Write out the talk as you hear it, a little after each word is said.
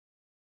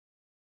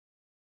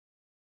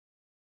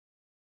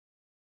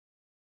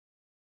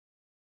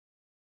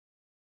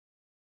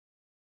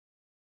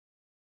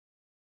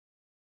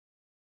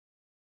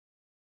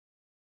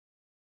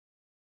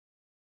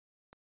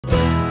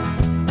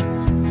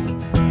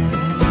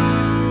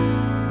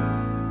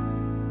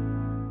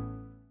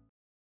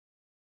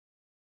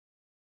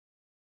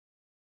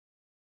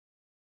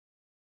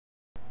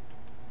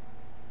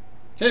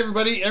Hey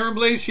everybody, Aaron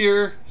Blaise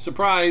here.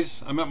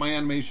 Surprise, I'm at my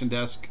animation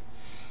desk.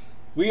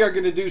 We are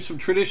going to do some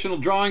traditional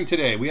drawing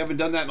today. We haven't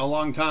done that in a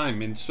long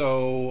time, and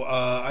so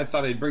I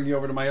thought I'd bring you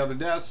over to my other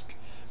desk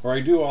where I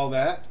do all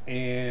that,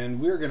 and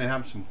we're going to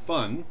have some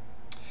fun.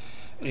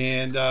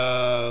 And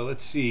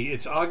let's see,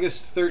 it's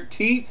August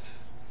 13th.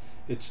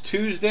 It's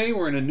Tuesday.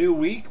 We're in a new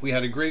week. We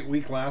had a great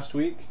week last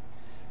week.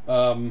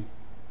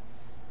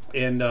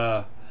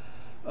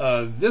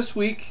 This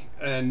week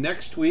and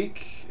next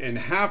week and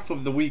half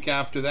of the week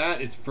after that,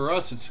 it's for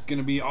us, it's going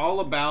to be all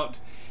about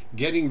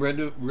getting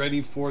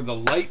ready for the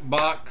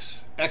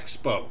Lightbox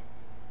Expo.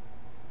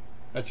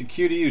 That's a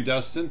cue to you,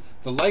 Dustin.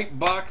 The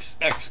Lightbox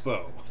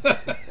Expo.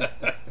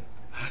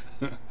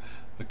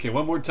 Okay,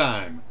 one more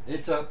time.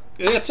 It's up.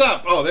 It's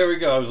up. Oh, there we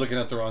go. I was looking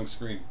at the wrong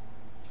screen.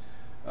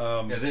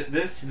 Yeah,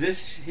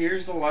 this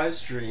here's the live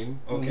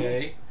stream.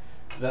 Okay,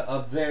 the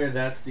up there,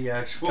 that's the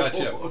actual.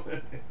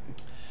 Gotcha.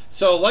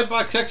 So,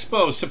 Lightbox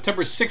Expo,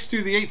 September 6th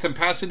through the 8th in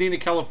Pasadena,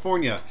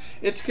 California.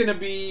 It's going to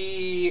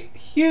be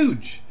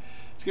huge.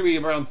 It's going to be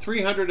around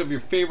 300 of your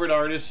favorite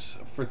artists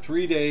for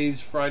 3 days,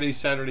 Friday,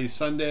 Saturday,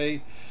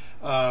 Sunday.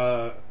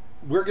 We're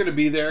going to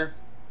be there.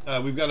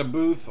 We've got a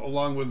booth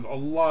along with a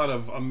lot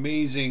of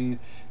amazing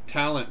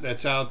talent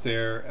that's out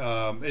there.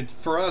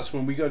 For us,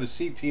 when we go to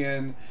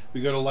CTN, we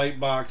go to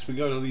Lightbox, we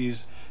go to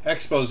these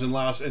expos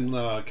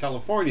in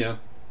California.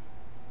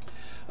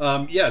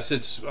 Yes,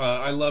 it's.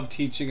 I love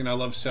teaching and I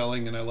love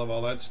selling and I love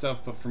all that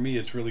stuff. But for me,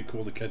 it's really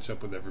cool to catch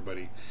up with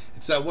everybody.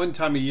 It's that one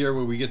time a year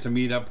where we get to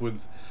meet up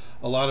with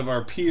a lot of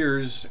our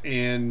peers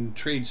and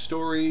trade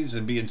stories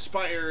and be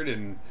inspired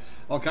and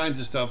all kinds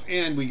of stuff.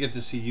 And we get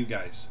to see you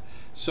guys.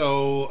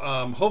 So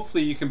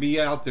hopefully you can be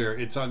out there.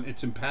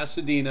 It's in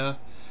Pasadena,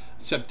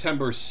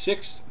 September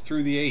 6th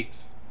through the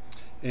 8th,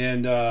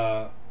 and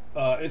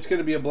it's going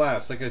to be a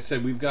blast. Like I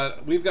said, we've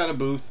got a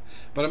booth,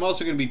 but I'm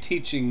also going to be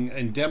teaching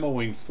and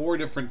demoing 4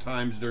 different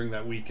times during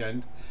that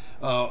weekend,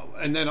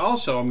 and then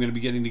also I'm going to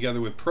be getting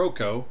together with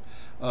Proco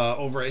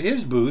over at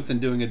his booth and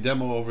doing a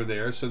demo over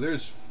there. So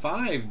there's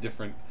 5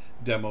 different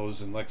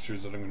demos and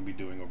lectures that I'm going to be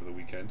doing over the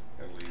weekend,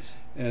 At least.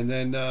 and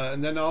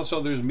then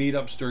also there's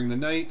meetups during the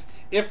night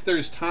if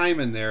there's time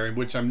in there,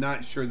 which I'm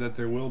not sure that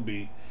there will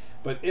be,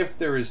 but if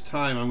there is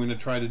time, I'm going to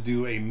try to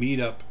do a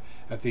meetup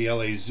at the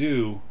LA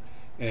Zoo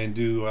and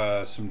do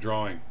some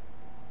drawing.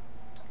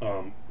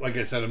 Like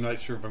I said, I'm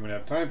not sure if I'm going to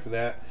have time for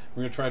that.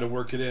 We're going to try to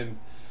work it in,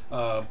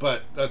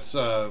 but that's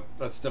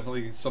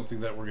definitely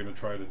something that we're going to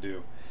try to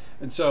do.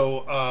 And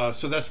so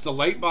that's the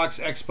Lightbox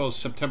Expo,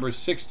 September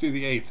 6th through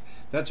the 8th.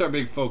 That's our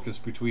big focus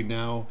between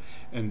now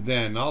and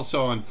then.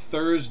 Also on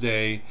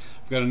Thursday,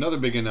 I've got another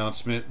big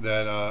announcement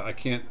that I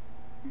can't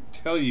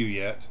tell you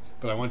yet,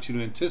 but I want you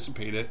to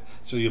anticipate it,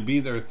 so you'll be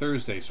there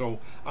Thursday. So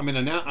I'm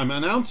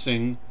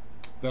announcing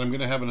that I'm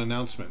going to have an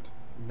announcement.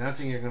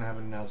 Announcing you're going to have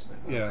an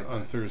announcement. Yeah,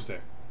 on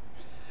Thursday.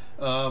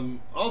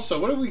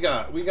 Also, what have we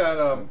got? We got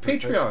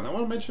Patreon. I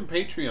want to mention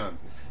Patreon.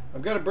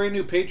 I've got a brand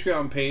new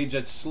Patreon page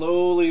that's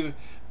slowly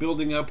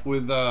building up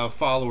with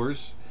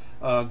followers,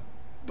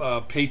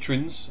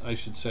 patrons, I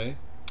should say.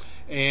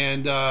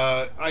 And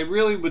I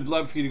really would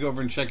love for you to go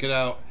over and check it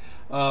out.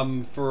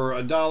 For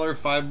 $1,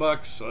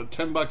 $5,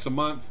 $10 a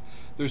month,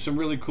 there's some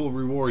really cool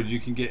rewards.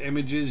 You can get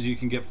images, you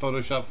can get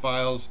Photoshop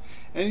files,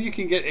 and you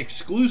can get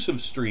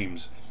exclusive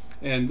streams.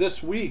 And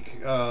this week,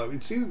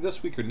 it's either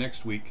this week or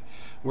next week,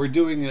 we're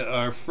doing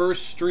our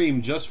first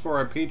stream just for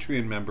our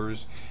Patreon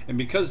members. And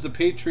because the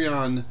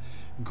Patreon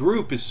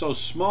group is so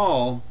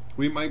small,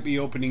 we might be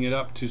opening it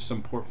up to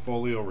some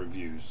portfolio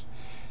reviews.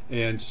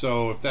 And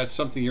so if that's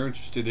something you're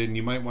interested in,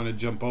 you might want to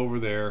jump over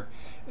there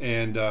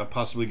and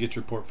possibly get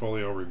your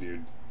portfolio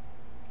reviewed.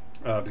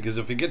 Because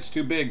if it gets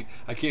too big,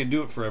 I can't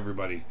do it for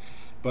everybody.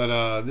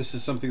 But this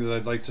is something that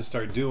I'd like to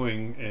start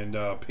doing, and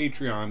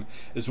Patreon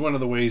is one of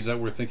the ways that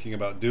we're thinking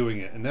about doing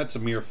it, and that's a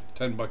mere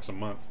 $10 a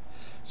month.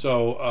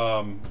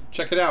 So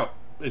check it out.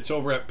 It's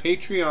over at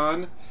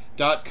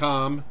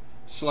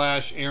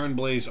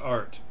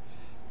patreon.com/AaronBlaiseArt.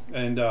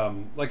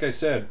 And like I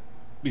said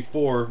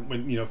before,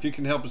 if you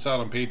can help us out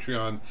on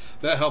Patreon,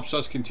 that helps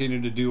us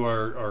continue to do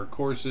our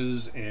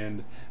courses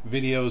and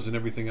videos and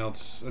everything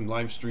else, and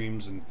live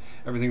streams and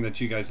everything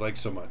that you guys like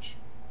so much.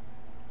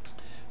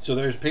 So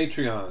there's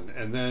Patreon.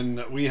 And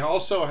then we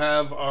also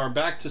have our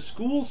back to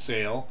school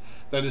sale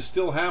that is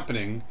still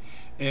happening.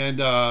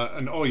 And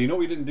oh, you know what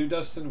we didn't do,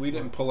 Dustin? We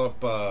didn't pull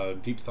up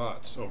Deep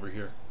Thoughts over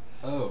here.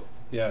 Oh.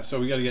 Yeah, so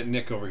we got to get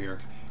Nick over here.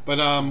 But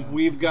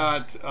we've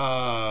got,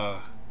 so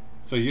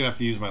you're going to have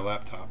to use my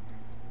laptop,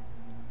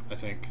 I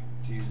think.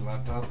 To use the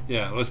laptop?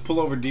 Yeah, let's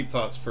pull over Deep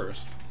Thoughts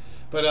first.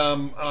 But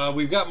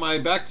we've got my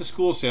back to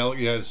school sale.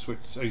 You switch.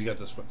 Oh, you got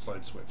the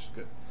slide switch.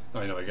 Good.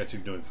 I know, I got you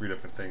doing 3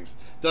 different things.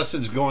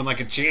 Dustin's going like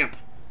a champ.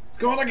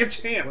 Going like a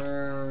champ.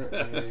 Where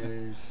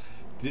is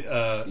Deep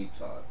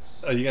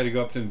Thoughts? You got to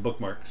go up to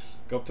bookmarks.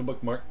 Go up to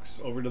bookmarks.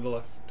 Over to the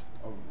left.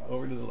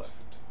 Over to the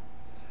left.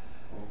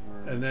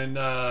 Over. And then,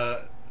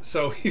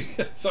 so,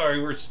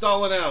 sorry, we're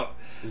stalling out.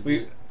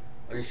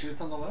 Are you sure it's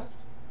on the left?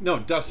 No,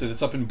 Dustin,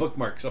 it's up in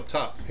bookmarks up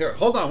top. Here,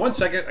 hold on 1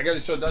 second. I got to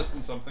show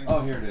Dustin something.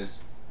 Oh, here it is.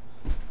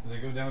 And they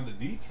go down to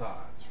deep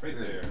thoughts. Right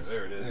there.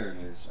 There it is. There it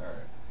is. All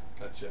right.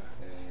 Gotcha.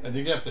 And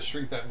you have to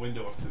shrink that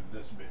window up to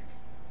this big.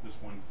 This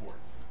 1/4.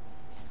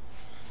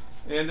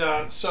 And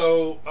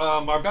so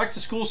our back to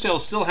school sale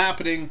is still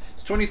happening.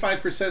 It's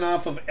 25%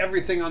 off of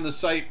everything on the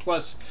site,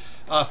 plus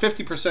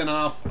 50%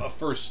 off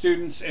for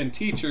students and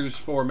teachers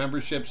for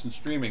memberships and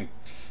streaming.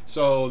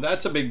 So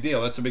that's a big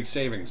deal. That's a big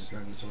savings.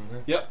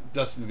 Yep.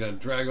 Dustin's going to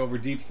drag over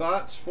Deep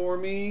Thoughts for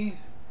me.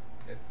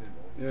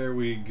 There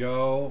we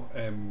go.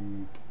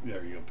 And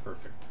there you go.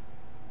 Perfect.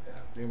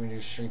 Do you want me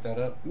to shrink that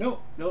up?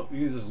 Nope.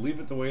 You just leave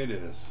it the way it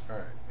is. All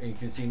right. And you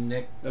can see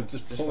Nick.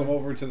 Just pull him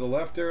over to the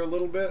left there a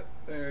little bit.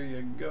 There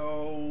you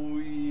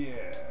go.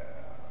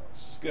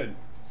 Yes. Good.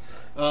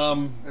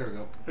 There we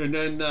go. And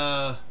then,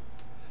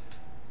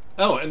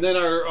 and then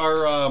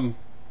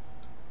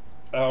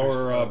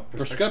our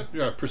perspective.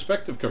 My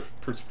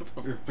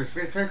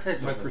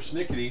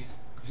persnickety.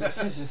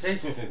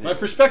 My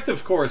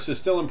perspective course is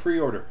still in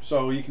pre-order,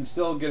 so you can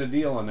still get a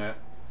deal on that.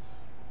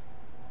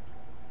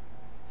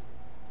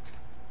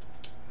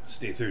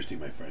 Stay thirsty,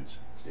 my friends.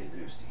 Stay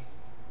thirsty.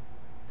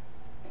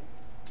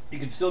 You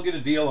can still get a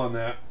deal on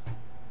that.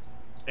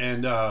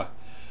 And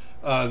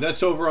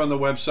that's over on the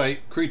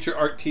website,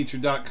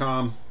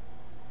 creatureartteacher.com.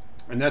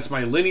 And that's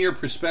my linear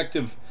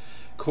perspective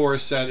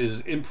course that is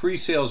in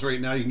pre-sales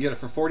right now. You can get it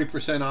for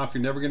 40% off.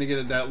 You're never going to get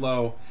it that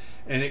low.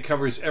 And it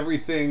covers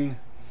everything.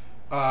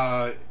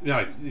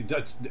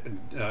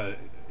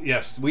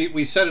 Yes,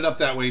 we set it up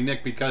that way,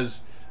 Nick,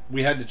 because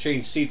we had to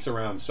change seats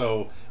around,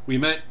 so we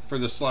meant for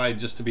the slide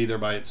just to be there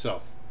by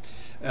itself.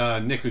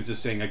 Nick was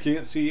just saying, I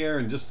can't see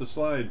Aaron, just the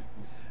slide.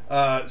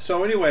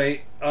 So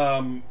anyway,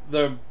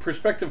 the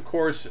perspective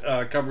course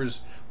covers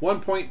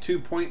 1 point, 2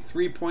 point,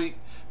 3 point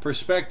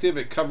perspective.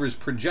 It covers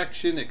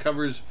projection. It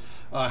covers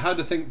how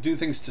to do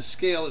things to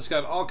scale. It's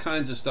got all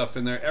kinds of stuff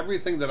in there.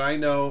 Everything that I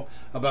know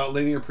about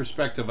linear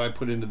perspective I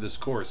put into this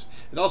course.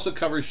 It also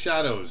covers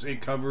shadows.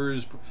 It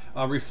covers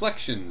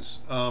reflections.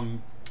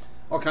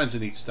 All kinds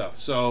of neat stuff.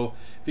 So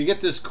if you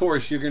get this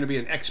course, you're going to be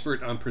an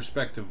expert on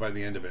perspective by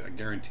the end of it. I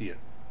guarantee it.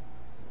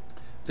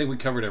 I think we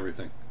covered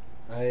everything.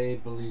 I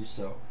believe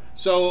so.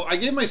 So I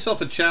gave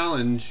myself a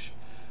challenge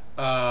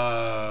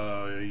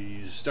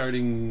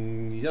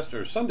starting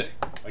yesterday or Sunday.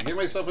 I gave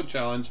myself a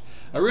challenge.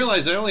 I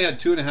realized I only had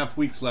 2.5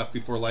 weeks left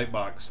before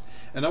Lightbox,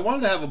 and I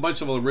wanted to have a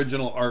bunch of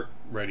original art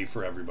ready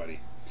for everybody.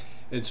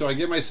 And so I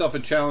gave myself a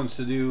challenge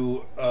to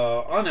do,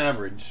 on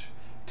average,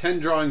 10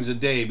 drawings a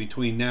day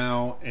between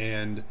now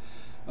and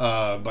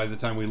by the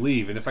time we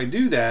leave. And if I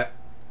do that,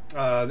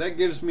 that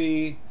gives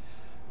me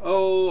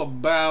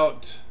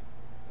about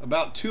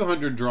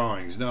 200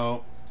 drawings.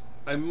 Now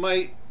I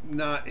might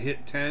not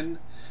hit 10,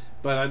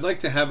 but I'd like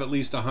to have at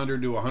least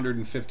 100 to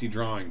 150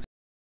 drawings.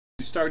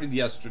 We started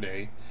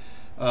yesterday.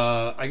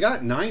 I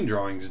got 9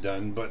 drawings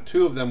done, but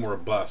 2 of them were a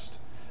bust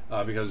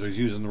because I was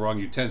using the wrong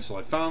utensil.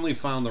 I finally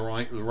found the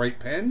right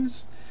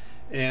pens,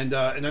 and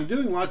I'm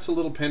doing lots of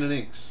little pen and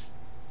inks.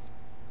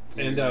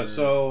 And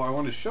so I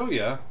want to show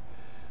you.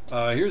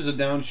 Here's a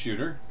down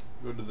shooter.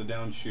 Go to the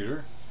down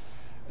shooter,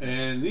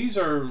 and these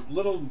are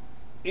little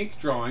ink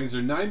drawings.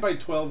 They're 9 by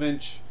 12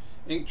 inch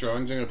ink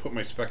drawings. I'm going to put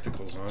my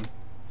spectacles on.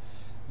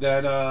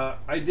 That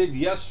I did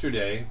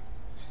yesterday,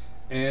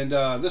 and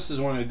this is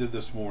one I did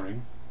this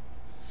morning.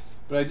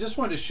 But I just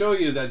wanted to show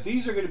you that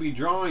these are going to be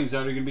drawings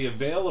that are going to be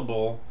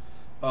available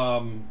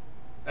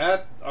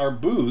at our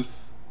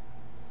booth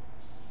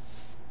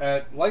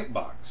at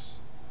Lightbox.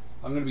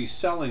 I'm going to be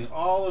selling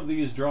all of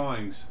these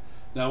drawings.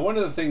 Now, one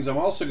of the things I'm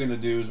also going to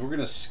do is we're going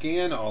to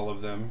scan all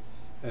of them,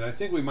 and I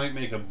think we might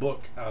make a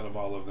book out of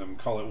all of them,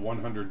 call it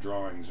 100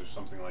 drawings or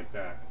something like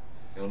that.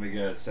 Let me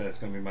guess, that's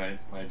going to be my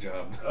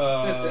job.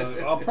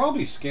 I'll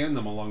probably scan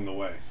them along the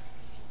way.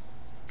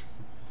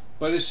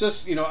 But it's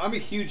just, you know, I'm a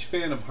huge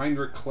fan of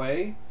Heinrich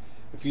Kley.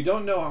 If you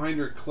don't know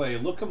Heinrich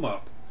Kley, look him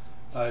up.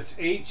 It's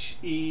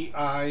Heinrichkley,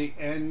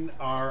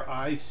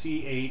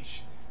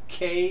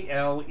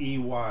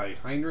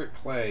 Heinrich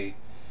Kley.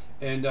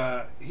 And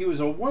he was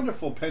a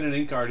wonderful pen and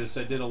ink artist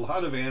that did a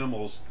lot of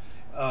animals,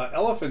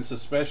 elephants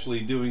especially,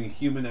 doing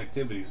human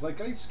activities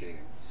like ice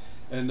skating.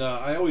 And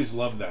I always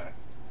loved that.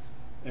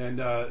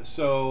 And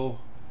so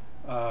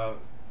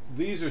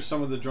these are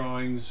some of the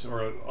drawings,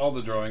 or all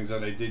the drawings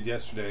that I did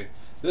yesterday.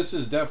 This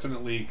is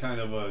definitely kind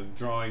of a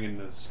drawing in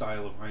the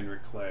style of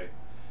Heinrich Kley.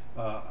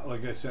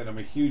 Like I said, I'm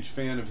a huge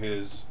fan of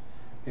his,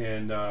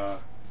 and I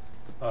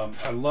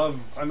love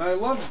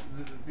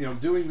you know,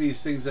 doing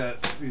these things,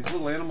 these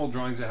little animal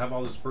drawings that have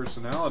all this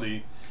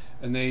personality.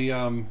 And they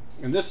and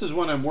this is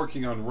one I'm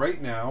working on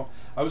right now.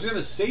 I was going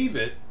to save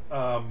it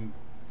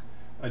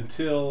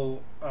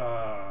until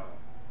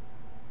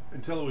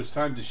it was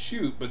time to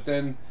shoot, but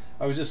then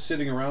I was just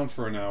sitting around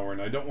for an hour,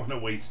 and I don't want to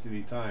waste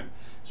any time.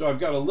 So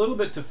I've got a little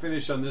bit to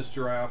finish on this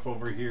giraffe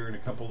over here and a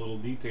couple little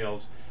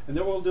details, and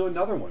then we'll do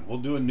another one. We'll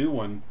do a new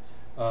one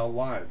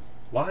live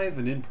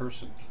and in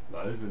person.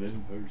 Live and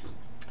in person.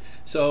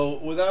 So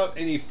without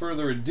any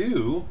further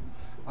ado,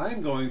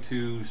 I'm going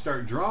to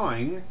start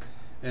drawing,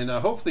 and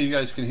hopefully you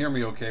guys can hear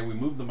me okay. We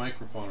moved the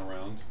microphone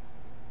around,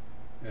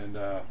 and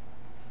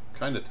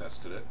kind of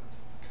tested it.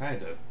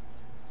 Kind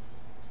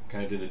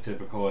of the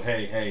typical,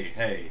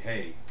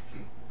 hey.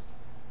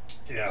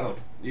 Yeah. Oh,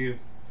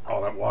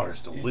 Oh, that water's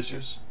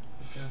delicious.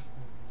 Okay.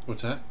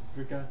 What's that?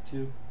 Forgot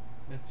to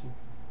mention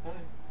hi.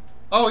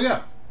 Oh,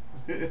 yeah.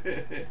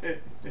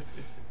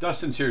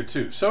 Dustin's here,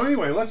 too. So,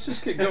 anyway, let's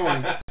just get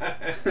going.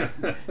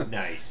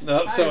 Nice.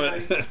 No,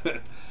 Hi,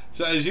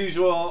 so, as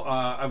usual,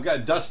 I've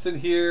got Dustin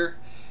here,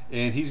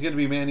 and he's going to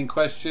be manning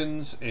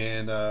questions.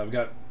 And I've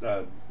got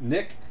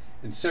Nick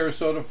in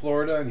Sarasota,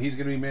 Florida, and he's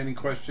going to be manning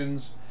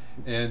questions.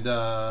 And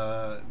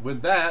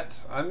with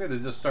that, I'm going to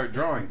just start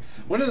drawing.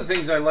 One of the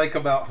things I like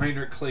about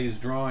Heinrich Klei's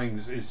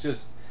drawings is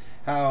just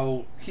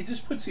how he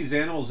just puts these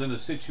animals in a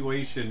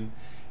situation,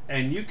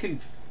 and you can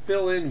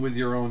fill in with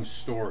your own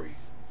story.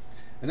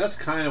 And that's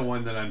kind of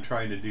one that I'm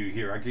trying to do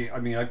here. I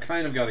mean, I've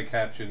kind of got a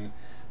caption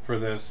for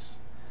this,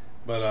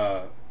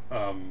 but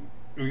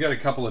we got a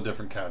couple of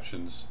different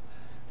captions.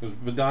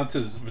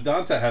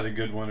 Vedanta had a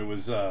good one. It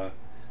was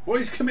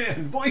voice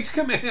command, voice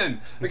command.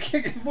 I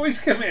can't get voice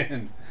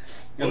command.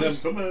 Voice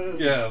command.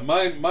 Yeah,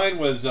 mine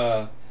was,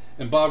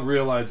 and Bob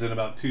realized in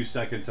about 2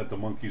 seconds that the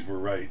monkeys were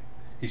right.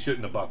 He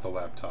shouldn't have bought the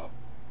laptop.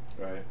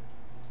 Right.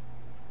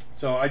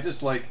 So I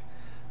just like,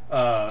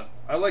 I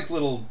like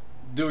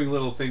doing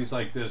little things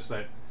like this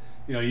that,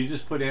 you know, you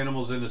just put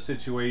animals in a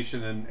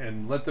situation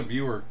and let the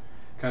viewer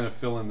kind of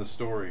fill in the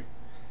story.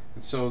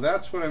 And so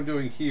that's what I'm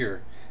doing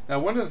here. Now,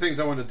 one of the things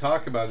I want to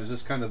talk about is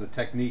just kind of the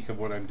technique of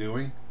what I'm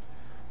doing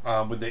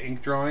with the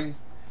ink drawing.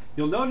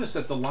 You'll notice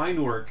that the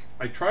line work,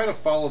 I try to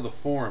follow the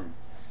form.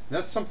 And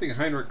that's something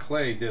Heinrich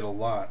Klei did a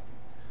lot,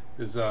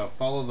 is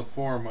follow the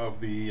form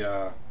of the,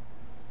 let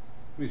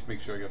me just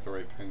make sure I got the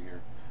right pen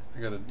here.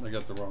 I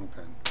got the wrong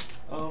pen.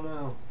 Oh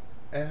no.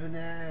 Oh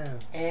no.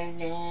 Oh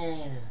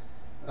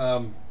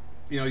no.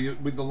 You know,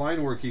 with the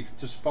line work, you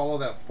just follow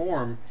that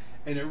form,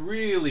 and it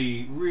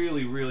really,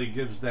 really, really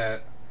gives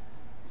the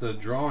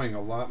drawing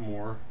a lot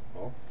more,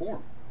 well,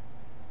 form.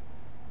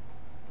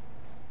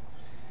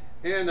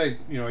 And I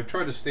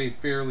try to stay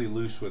fairly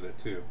loose with it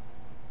too.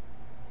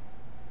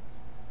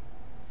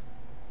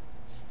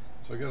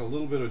 So I got a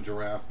little bit of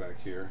giraffe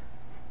back here.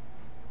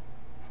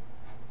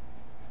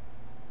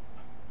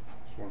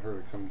 Just want her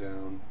to come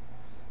down.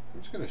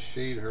 I'm just going to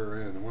shade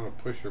her in. I want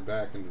to push her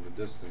back into the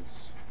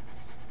distance.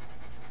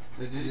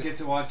 Did you get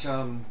to watch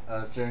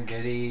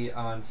Serengeti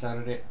on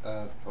Saturday?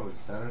 What was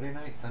it, Saturday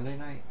night? Sunday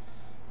night?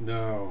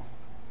 No.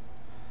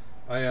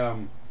 I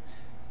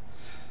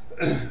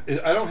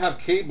don't have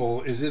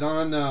cable. Is it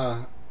on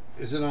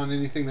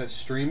anything that's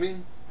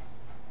streaming?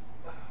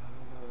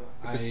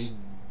 I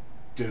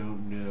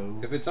don't know.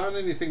 If it's on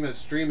anything that's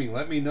streaming,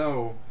 let me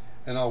know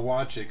and I'll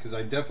watch it, because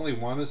I definitely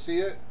want to see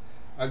it.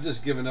 I've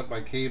just given up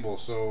my cable,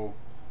 so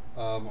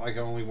I can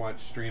only watch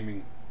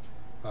streaming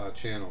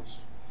channels.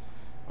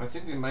 I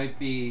think they might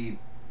be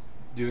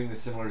doing a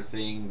similar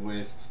thing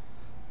with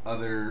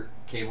other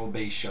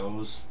cable-based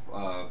shows,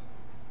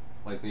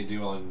 like they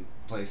do on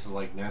places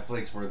like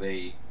Netflix, where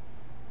they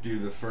do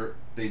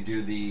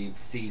the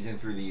season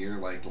through the year,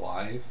 like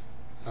live,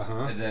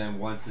 and then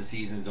once the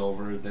season's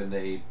over, then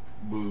they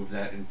move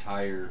that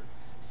entire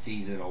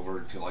season over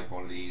to like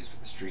one of these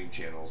stream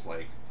channels,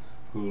 like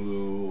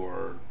Hulu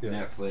or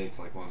Netflix,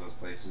 like one of those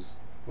places.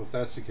 Well, if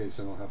that's the case,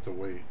 then I'll have to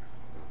wait.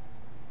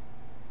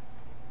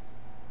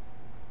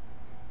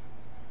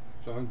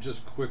 So I'm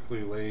just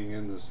quickly laying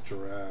in this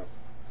giraffe.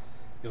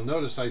 You'll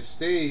notice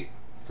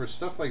for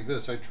stuff like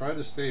this, I try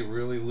to stay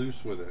really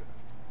loose with it.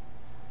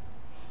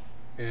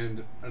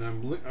 And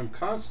I'm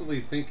constantly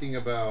thinking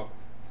about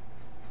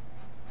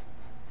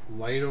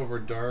light over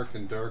dark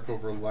and dark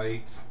over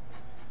light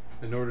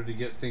in order to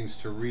get things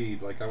to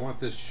read. Like I want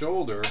this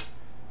shoulder, I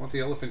want the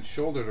elephant's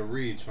shoulder to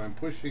read, so I'm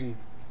pushing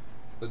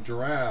the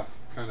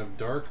giraffe kind of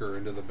darker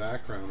into the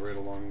background right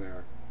along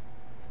there.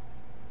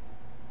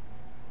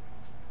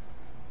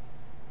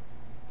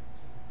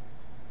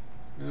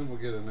 And we'll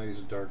get a nice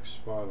dark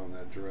spot on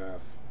that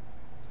giraffe.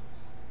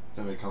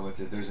 Somebody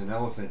commented, "There's an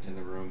elephant in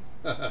the room."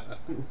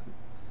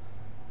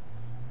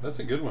 That's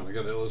a good one. I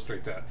got to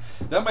illustrate that.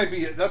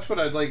 That's what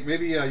I'd like.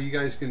 Maybe you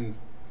guys can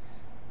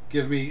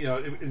give me,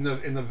 in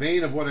the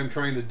vein of what I'm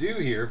trying to do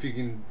here. If you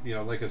can,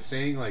 like a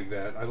saying like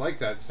that. I like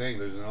that saying.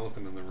 There's an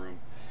elephant in the room,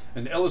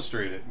 and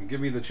illustrate it, and give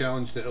me the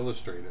challenge to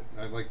illustrate it.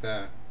 I like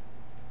that.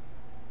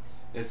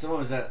 Yeah, someone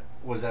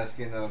was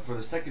asking for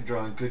the second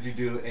drawing. Could you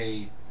do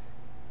a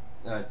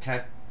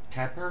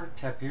taper,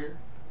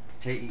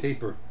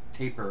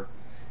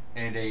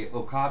 and a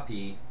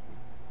okapi,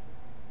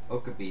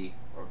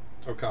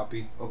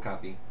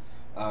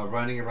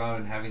 running around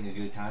and having a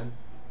good time?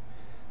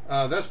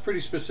 That's pretty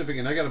specific,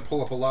 and I got to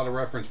pull up a lot of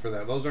reference for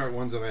that. Those aren't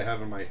ones that I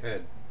have in my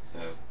head.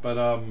 No. But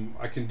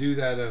I can do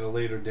that at a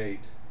later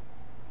date.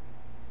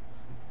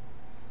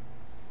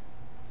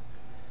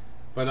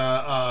 But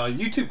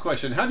YouTube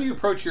question: how do you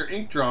approach your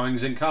ink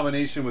drawings in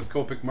combination with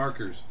Copic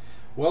markers?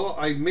 Well,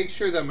 I make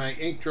sure that my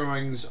ink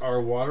drawings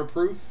are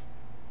waterproof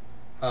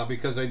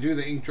because I do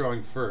the ink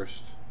drawing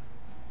first,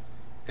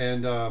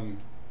 and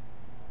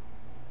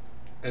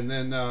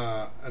then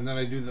I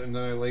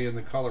lay in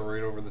the color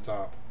right over the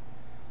top.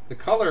 The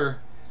color,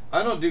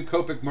 I don't do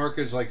Copic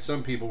markers like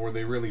some people where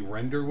they really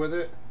render with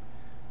it.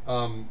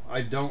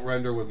 I don't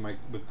render with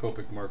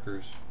Copic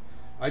markers.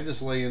 I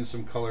just lay in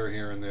some color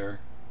here and there.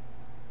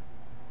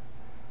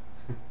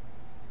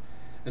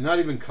 And not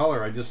even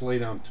color, I just lay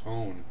down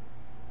tone.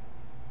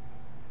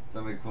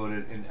 Somebody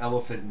quoted, "An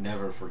elephant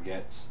never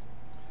forgets."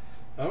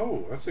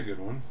 Oh, that's a good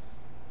one.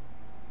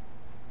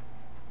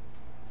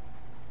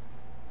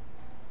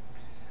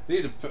 I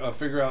need to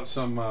figure out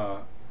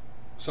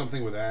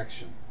something with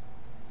action.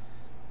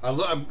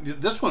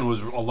 This one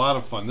was a lot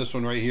of fun. This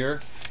one right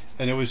here,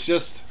 and it was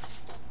just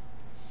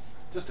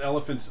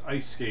elephants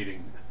ice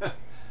skating.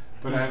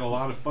 But I had a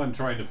lot of fun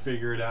trying to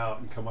figure it out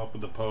and come up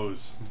with the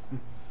pose.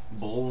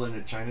 Bull in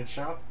a china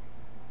shop.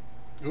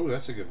 Ooh,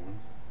 that's a good one.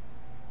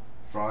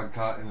 Frog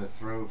caught in the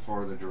throat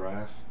for the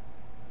giraffe.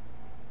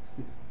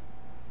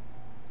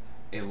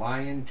 A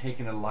lion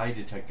taking a lie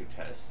detector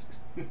test.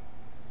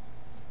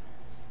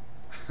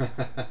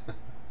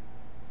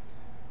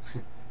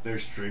 They're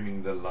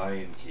streaming The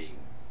Lion King.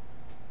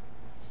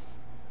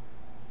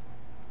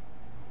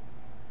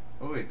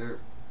 Oh wait, they're...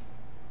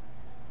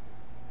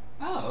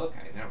 Oh,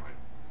 okay, never mind.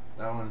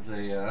 That one's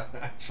a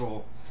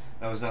actual...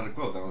 That was not a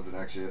quote. That was an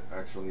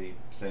actually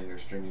saying they're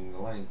streaming The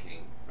Lion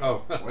King. Oh.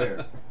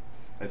 Where?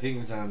 I think it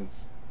was on...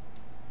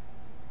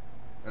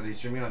 Are they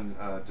streaming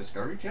on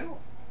Discovery Channel?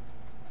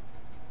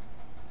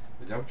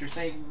 Is that what you're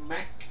saying,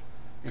 Mac?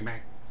 Hey,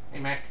 Mac. Hey,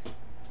 Mac.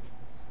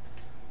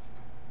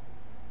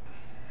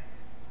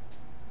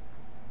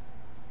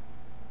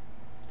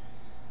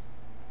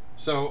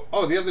 So,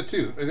 the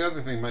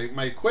other thing,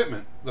 my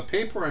equipment, the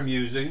paper I'm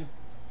using,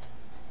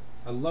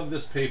 I love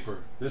this paper.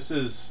 This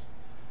is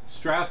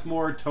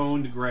Strathmore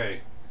Toned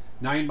Gray,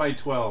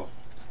 9x12.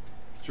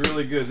 It's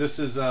really good. This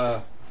is,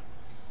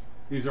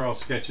 these are all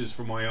sketches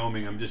from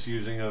Wyoming. I'm just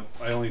using I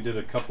only did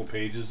a couple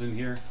pages in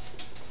here.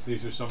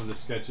 These are some of the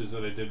sketches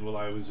that I did while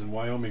I was in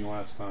Wyoming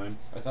last time.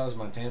 I thought it was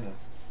Montana.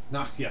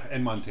 No, yeah,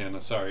 in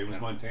Montana. Sorry, it was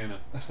Montana.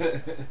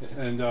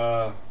 And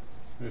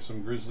there's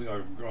some grizzly,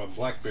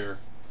 black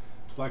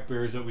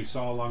bears that we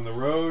saw along the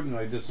road, and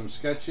I did some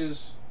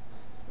sketches.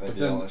 I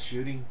did all the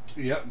shooting.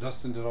 Yep,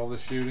 Dustin did all the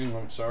shooting.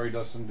 I'm sorry,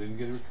 Dustin didn't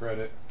get any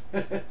credit.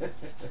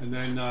 and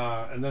then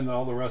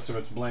all the rest of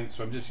it's blank.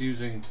 So I'm just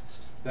using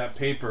that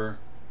paper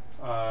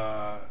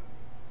to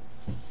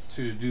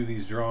do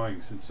these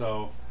drawings, and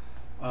so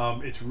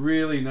it's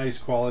really nice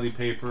quality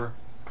paper.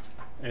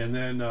 And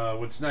then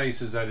what's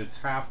nice is that it's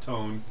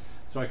halftone,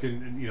 so I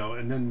can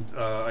and then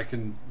I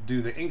can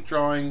do the ink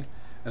drawing,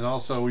 and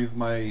also with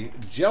my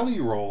jelly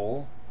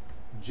roll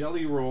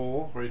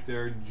right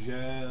there,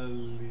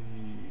 jelly.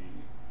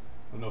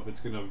 I don't know if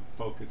it's gonna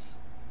focus.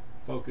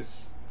 No,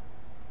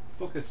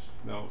 it's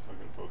not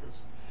gonna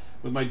focus.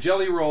 With my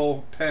jelly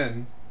roll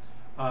pen,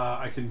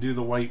 I can do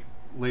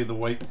lay the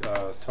white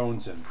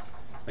tones in,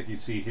 like you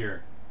see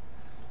here.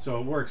 So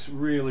it works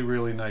really,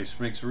 really nice.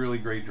 Makes really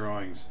great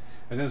drawings.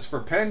 And as for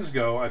pens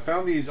go, I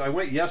found these. I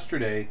went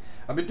yesterday.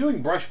 I've been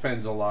doing brush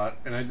pens a lot,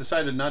 and I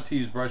decided not to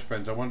use brush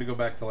pens. I wanted to go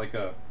back to like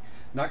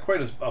not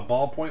quite a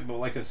ballpoint, but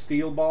like a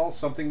steel ball,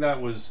 something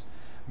that was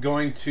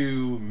going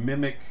to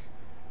mimic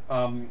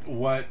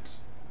what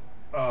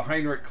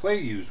Heinrich Clay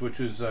used, which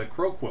was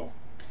Croquill.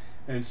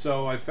 And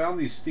so I found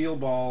these steel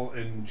ball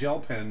and gel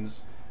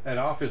pens at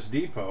Office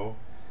Depot,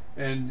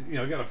 and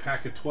I got a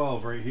pack of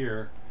 12 right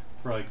here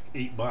for like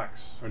 $8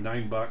 or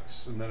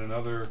 $9, and then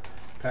another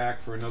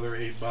pack for another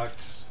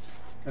 $8,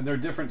 and they're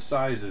different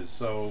sizes,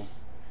 so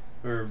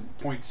they're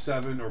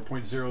 0.7 or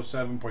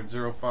 0.07,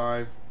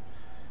 0.05,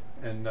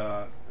 and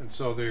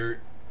so they're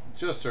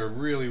just are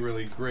really,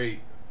 really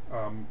great,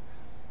 and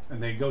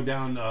they go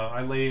down.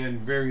 I lay in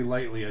very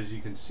lightly, as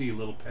you can see,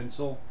 little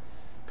pencil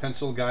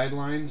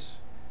guidelines,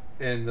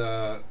 and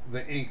the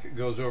ink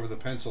goes over the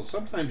pencil.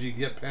 Sometimes you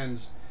get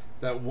pens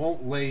that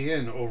won't lay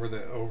in over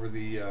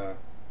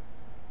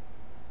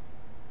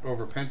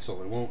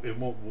pencil. It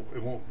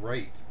won't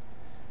write.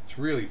 It's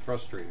really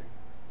frustrating.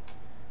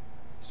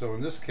 So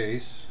in this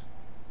case,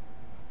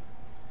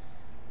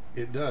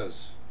 it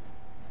does.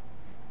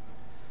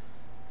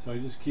 So I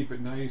just keep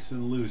it nice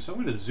and loose. I'm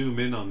going to zoom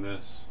in on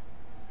this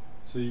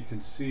so you can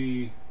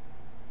see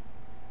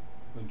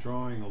the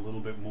drawing a little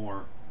bit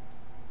more.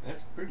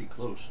 That's pretty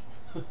close.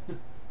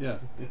 Yeah.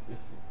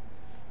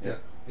 Yeah.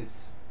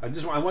 It's.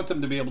 I want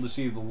them to be able to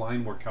see the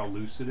line work, how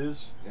loose it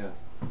is.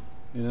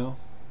 Yeah.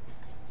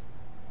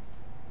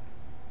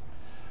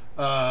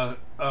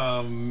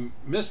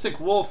 Mystic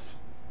Wolf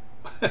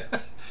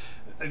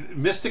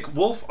Mystic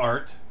Wolf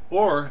Art,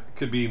 or it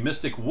could be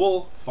Mystic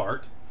Wool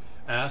Fart,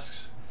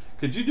 asks,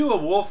 could you do a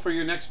wolf for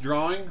your next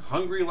drawing?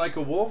 Hungry like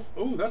a wolf?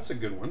 Ooh, that's a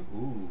good one.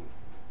 Ooh.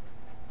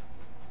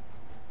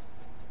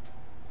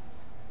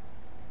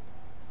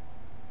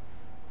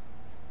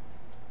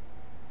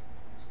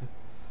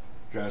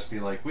 Drafts be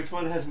like, which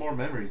one has more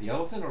memory, the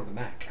elephant or the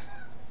Mac?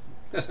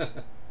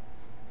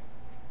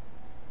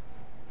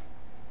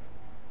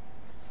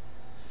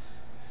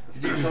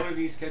 Did you color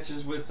these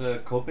sketches with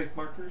Copic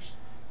markers?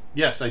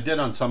 Yes, I did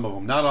on some of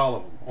them. Not all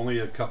of them. Only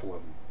a couple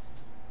of them.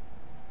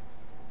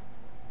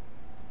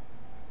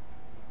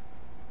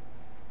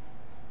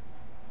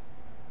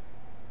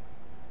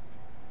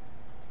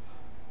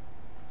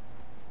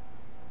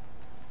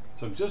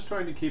 So I'm just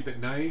trying to keep it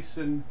nice,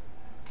 and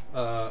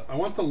I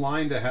want the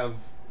line to have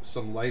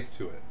some life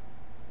to it.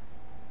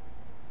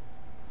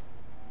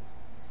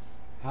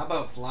 How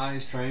about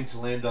flies trying to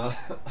land on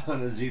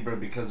a zebra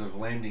because of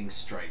landing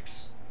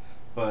stripes?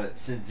 But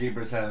since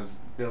zebras have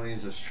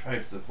billions of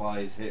stripes, the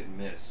flies hit and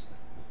miss.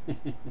 Well,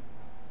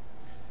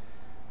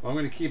 I'm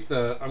going to keep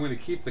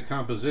the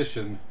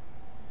composition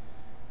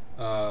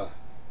to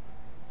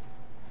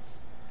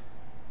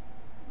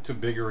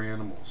bigger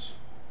animals.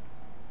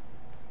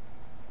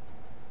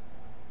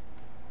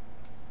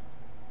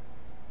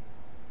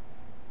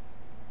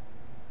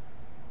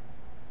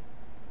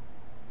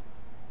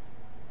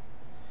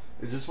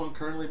 Is this one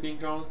currently being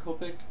drawn with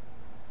Copic?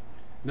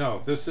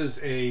 No, this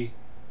is a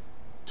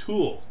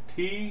tool.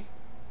 There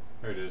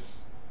it is.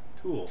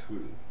 Tool.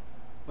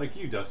 Like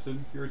you,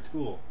 Dustin. You're a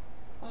tool.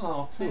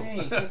 Oh,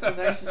 thanks. That's the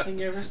nicest thing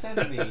you ever said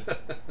to me.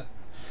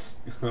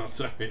 Oh,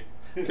 sorry.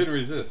 Couldn't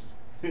resist.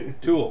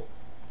 Tool.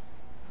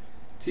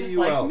 Just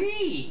T-U-L. like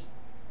me.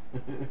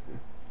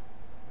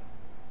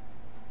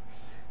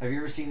 Have you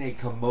ever seen a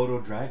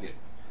Komodo dragon?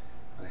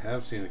 I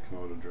have seen a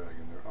Komodo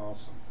dragon. They're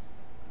awesome.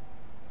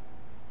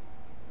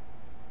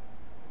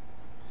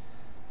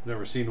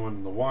 Never seen one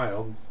in the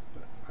wild,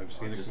 but I've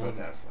seen a just Komodo. about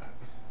to ask that.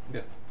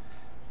 Yeah.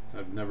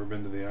 I've never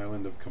been to the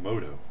island of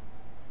Komodo.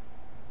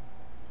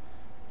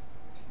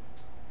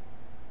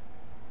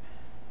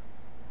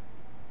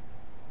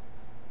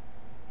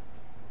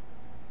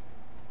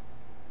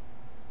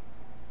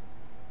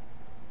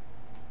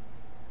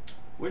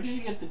 Where did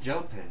you get the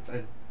gel pens?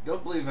 I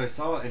don't believe I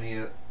saw any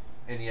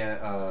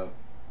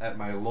at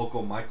my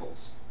local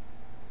Michael's.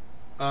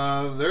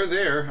 They're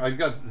there. I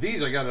got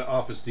these. I got at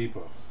Office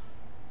Depot.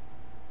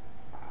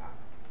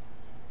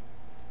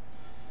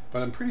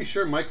 But I'm pretty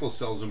sure Michael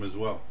sells them as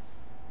well.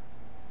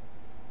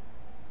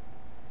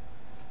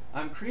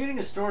 I'm creating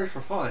a story for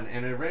fun,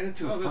 and I ran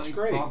into a funny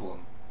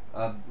problem.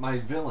 My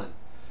villain.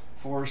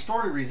 For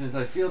story reasons,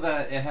 I feel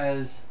that it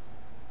has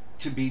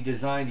to be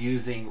designed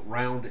using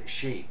round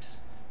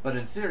shapes. But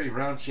in theory,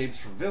 round shapes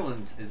for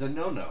villains is a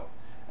no-no.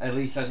 At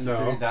least that's the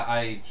theory that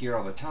I hear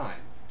all the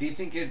time. Do you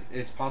think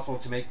it's possible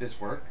to make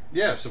this work?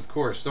 Yes, of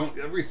course.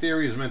 Every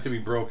theory is meant to be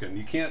broken.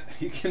 You can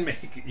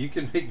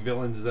make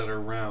villains that are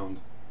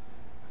round.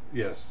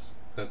 Yes,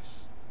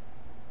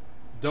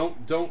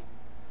 don't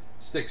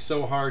stick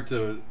so hard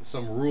to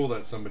some rule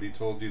that somebody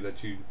told you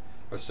that you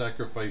are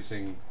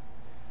sacrificing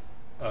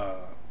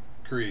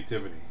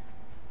creativity.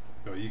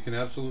 No, you can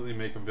absolutely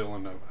make a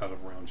villain out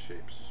of round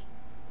shapes.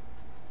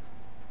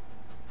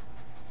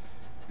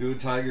 Do a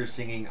tiger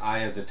singing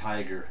 "Eye of the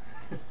Tiger,"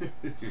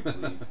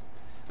 please.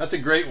 That's a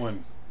great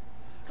one.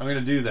 I'm going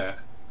to do that.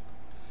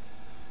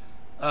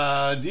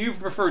 Do you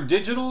prefer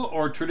digital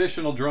or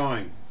traditional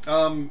drawing?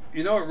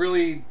 You know, it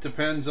really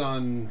depends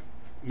on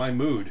my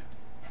mood.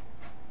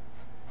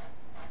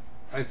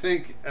 I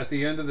think at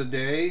the end of the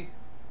day,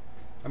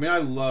 I mean, I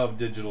love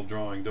digital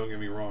drawing, don't get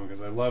me wrong,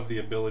 because I love the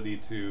ability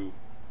to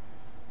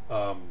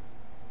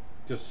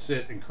just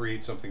sit and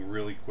create something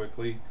really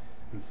quickly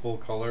in full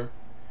color.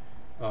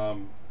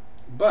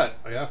 But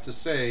I have to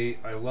say,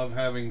 I love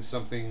having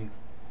something,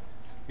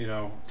 you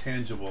know,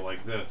 tangible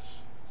like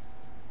this.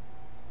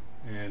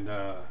 And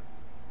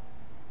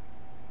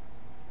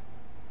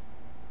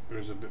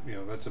there's a bit, you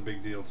know, that's a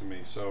big deal to me.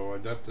 So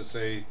I'd have to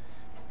say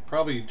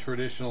probably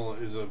traditional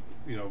is a,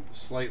 you know,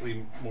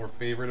 slightly more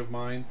favorite of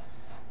mine,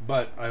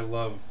 but I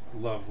love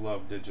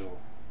digital.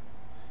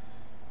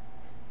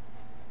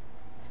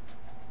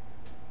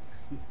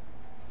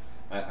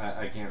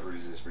 I can't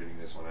resist reading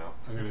this one out.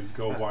 I'm going to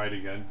go wide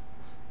again.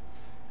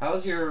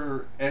 How's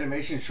your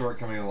animation short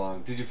coming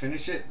along? Did you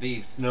finish it?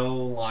 The snow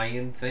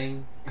lion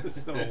thing? The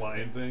snow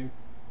lion thing?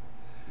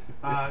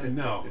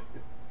 No.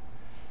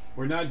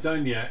 We're not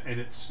done yet, and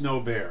it's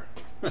Snow Bear.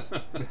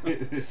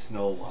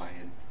 Snow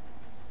lion.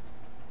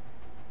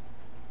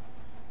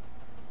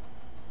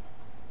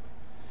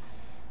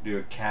 Do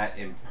a cat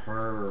in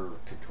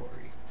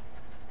purgatory.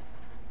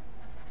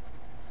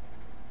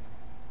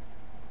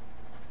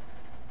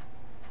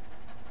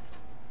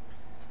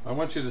 I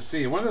want you to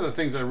see, one of the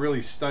things I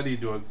really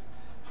studied with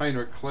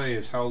Heinrich Clay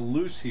is how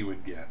loose he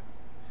would get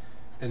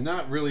and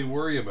not really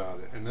worry about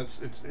it. And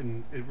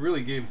it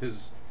really gave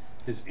his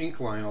ink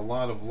line a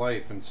lot of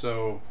life. And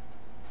so,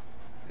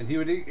 and he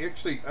would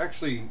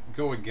actually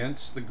go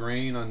against the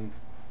grain on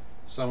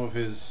some of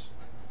the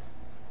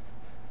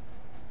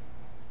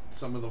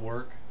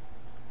work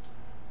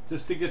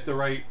just to get the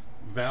right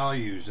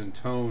values and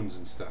tones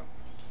and stuff.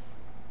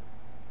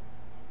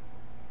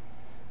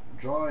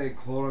 Draw a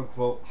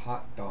quote-unquote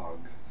hot dog.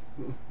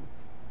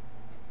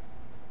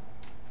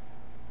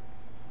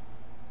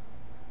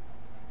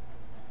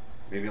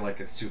 Maybe like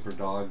a super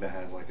dog that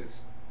has like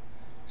his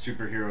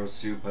superhero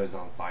suit but is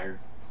on fire.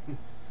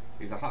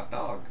 He's a hot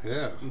dog.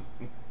 Yeah.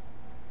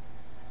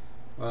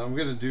 I'm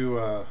gonna do.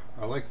 I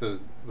like the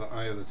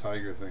Eye of the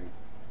Tiger thing.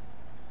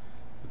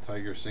 The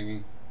tiger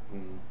singing.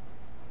 Mm.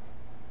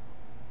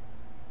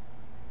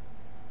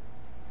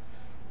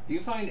 Do you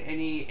find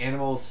any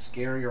animals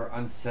scary or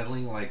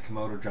unsettling like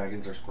Komodo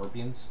dragons or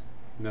scorpions?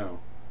 No.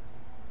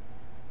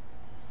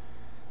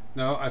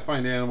 No, I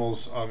find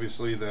animals,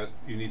 obviously, that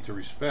you need to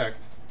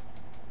respect.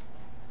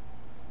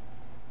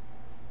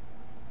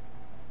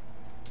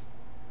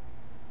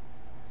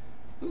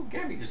 Ooh,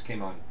 Gabby just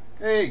came on.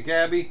 Hey,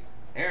 Gabby.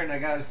 Aaron, I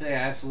gotta say, I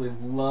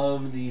absolutely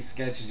love these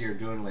sketches you're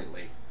doing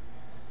lately.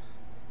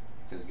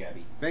 Says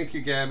Gabby. Thank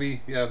you,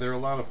 Gabby. Yeah, they're a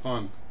lot of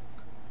fun.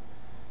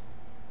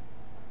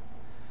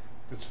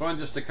 It's fun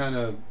just to kind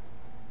of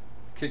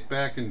kick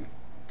back and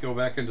go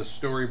back into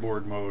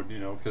storyboard mode, you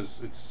know,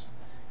 because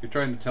you're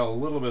trying to tell a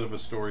little bit of a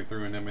story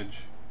through an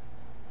image.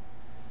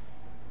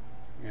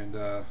 And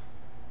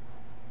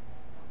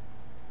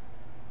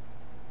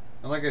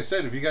like I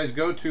said, if you guys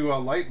go to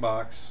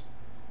Lightbox,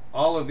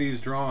 all of these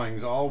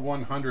drawings, all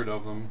 100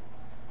 of them,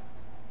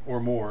 or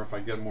more if I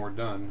get more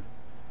done,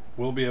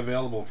 will be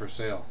available for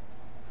sale.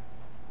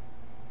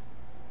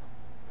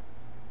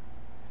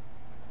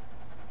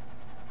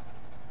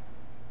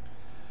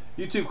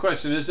 YouTube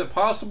question: is it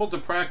possible to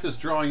practice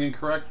drawing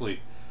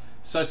incorrectly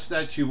such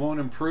that you won't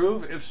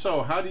improve? If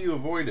so, how do you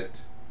avoid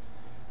it?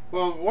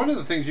 Well, one of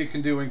the things you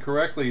can do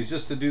incorrectly is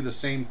just to do the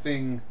same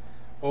thing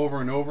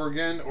over and over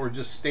again, or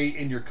just stay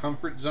in your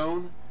comfort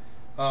zone.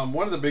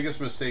 One of the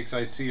biggest mistakes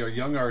I see are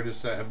young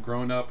artists that have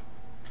grown up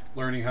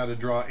learning how to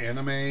draw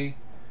anime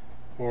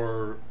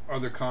or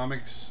other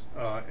comics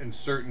in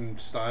certain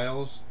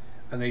styles,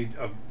 and they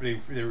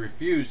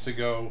refuse to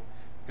go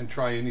and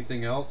try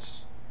anything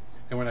else.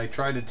 And when I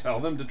try to tell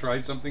them to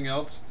try something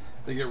else,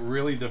 they get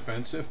really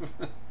defensive.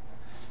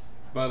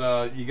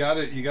 But you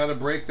gotta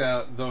break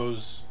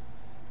those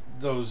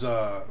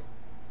some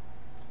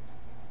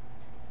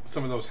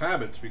of those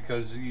habits,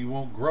 because you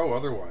won't grow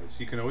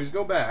otherwise. You can always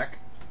go back,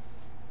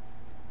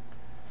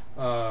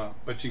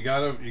 but you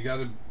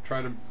gotta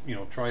try to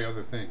try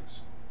other things.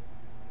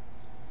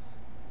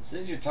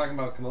 Since you're talking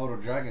about Komodo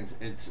dragons,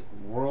 it's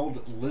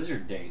World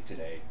Lizard Day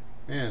today.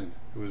 And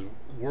it was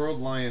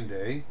World Lion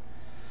Day.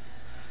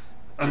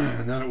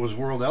 And then it was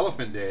World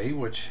Elephant Day,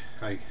 which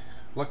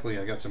luckily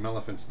I got some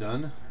elephants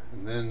done,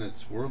 and then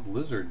it's World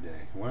Lizard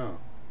Day. Wow.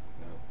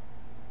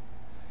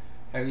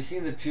 Have you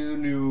seen the 2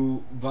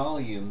 new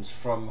volumes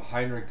from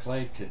Heinrich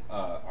Kley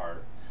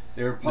art?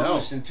 They were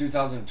published in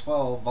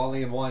 2012.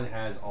 Volume 1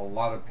 has a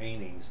lot of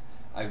paintings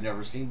I've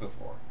never seen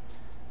before.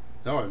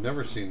 No, I've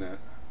never seen that.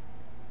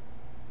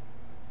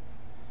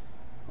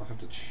 I'll have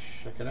to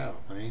check it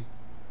out, honey.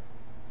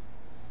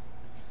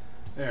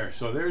 There,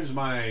 so there's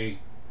my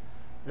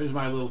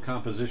little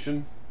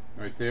composition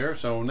right there.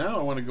 So now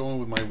I want to go in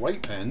with my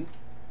white pen.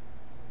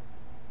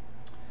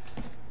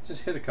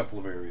 Just hit a couple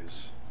of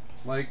areas,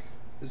 like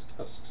his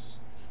tusks.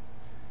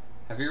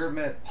 Have you ever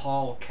met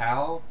Paul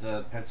Cal,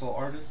 the pencil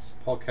artist?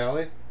 Paul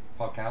Callie?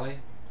 Paul Callie?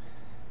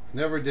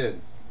 Never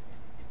did.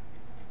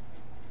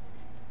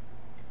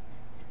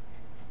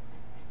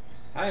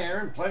 Hi,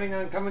 Aaron. Planning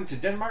on coming to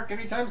Denmark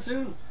anytime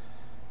soon?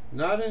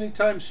 Not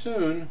anytime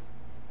soon.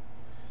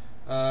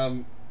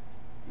 A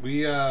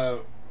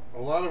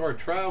lot of our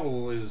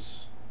travel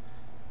is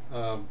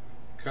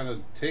kind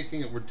of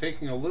we're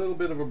taking a little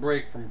bit of a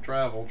break from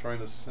travel, trying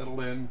to settle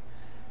in,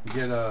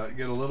 get a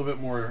little bit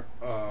more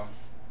of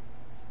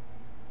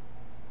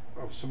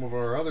some of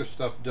our other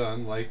stuff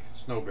done, like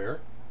Snow Bear.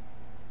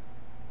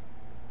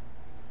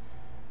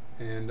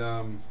 And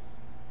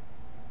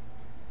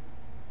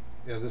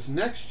yeah, this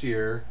next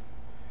year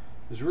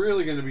is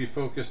really going to be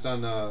focused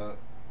on a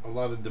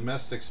lot of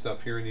domestic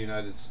stuff here in the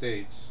United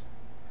States,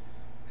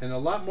 and a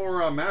lot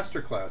more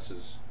master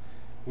classes.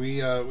 We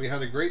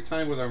had a great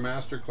time with our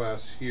master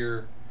class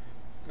here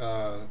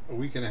a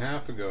week and a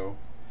half ago,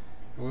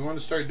 and we want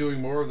to start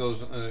doing more of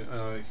those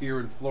here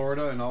in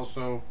Florida and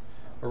also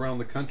around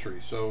the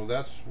country. So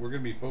we're going to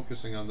be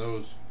focusing on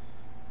those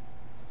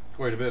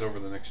quite a bit over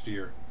the next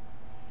year.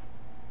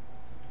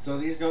 So are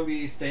these going to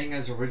be staying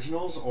as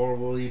originals, or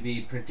will you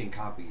be printing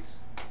copies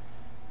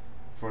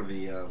for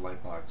the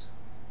Lightbox?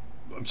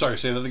 I'm sorry,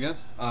 say that again?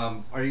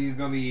 Are you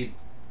going to be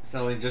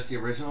selling just the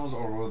originals,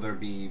 or will there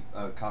be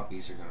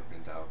copies you're going to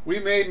print out? We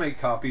may make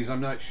copies,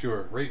 I'm not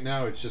sure. Right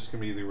now it's just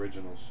going to be the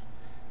originals.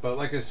 But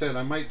like I said,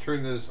 I might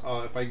turn this,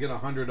 if I get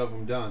 100 of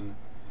them done,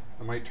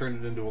 I might turn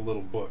it into a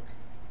little book.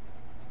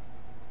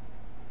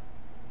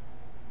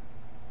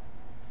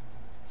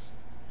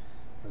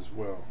 As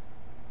well.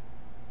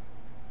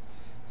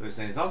 So they're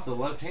saying it's also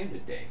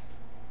Left-Handed Day.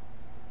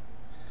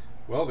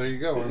 Well, there you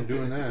go. I'm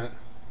doing that.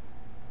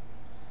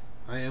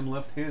 I am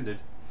left-handed.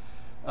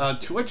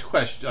 Twitch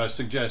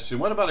suggestion: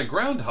 what about a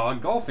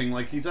groundhog golfing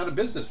like he's at a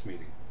business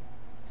meeting?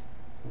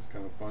 That's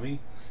kind of funny.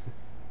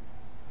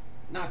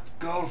 Not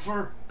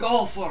golfer,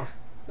 golfer.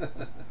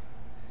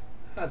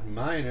 Not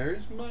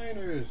miners,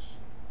 miners.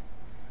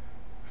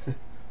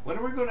 When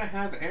are we going to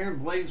have Aaron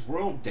Blaise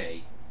World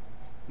Day?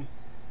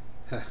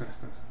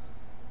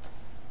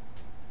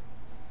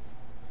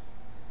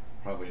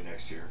 Probably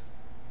next year.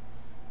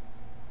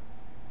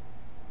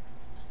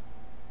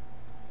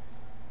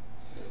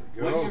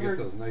 There we go. Get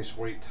those nice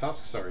white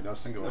tusks. Sorry,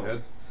 Dustin, go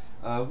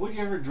ahead. Would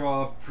you ever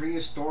draw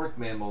prehistoric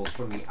mammals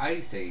from the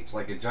Ice Age,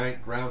 like a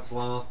giant ground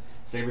sloth,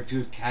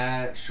 saber-toothed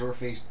cat,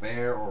 short-faced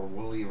bear, or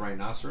woolly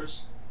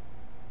rhinoceros?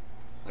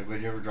 Like,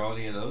 would you ever draw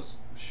any of those?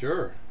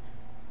 Sure.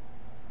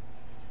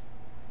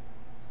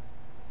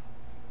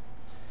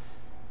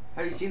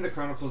 Have you seen the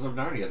Chronicles of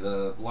Narnia?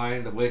 The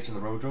Lion, the Witch, and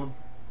the Wardrobe?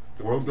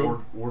 The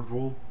wardrobe?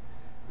 Wardrobe?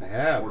 I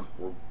have.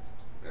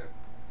 Yeah.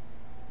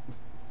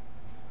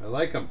 I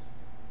like them.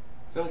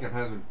 I feel like I'm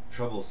having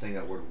trouble saying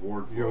that word,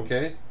 wardrobe. You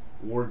okay?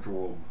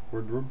 Wardrobe.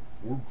 Wardrobe?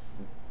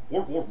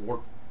 Ward.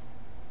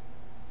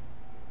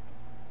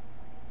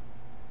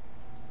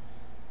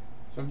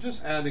 So I'm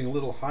just adding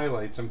little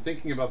highlights. I'm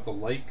thinking about the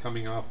light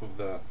coming off of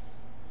the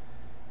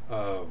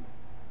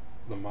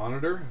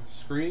monitor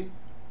screen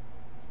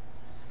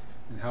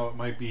and how it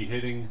might be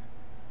hitting.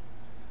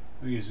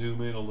 Let me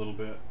zoom in a little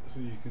bit so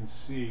you can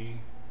see.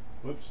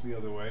 Whoops, the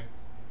other way.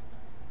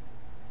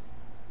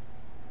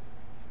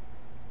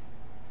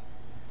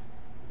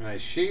 And I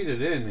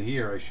shaded in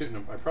here.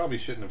 I probably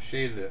shouldn't have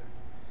shaded it,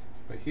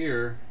 but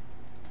here.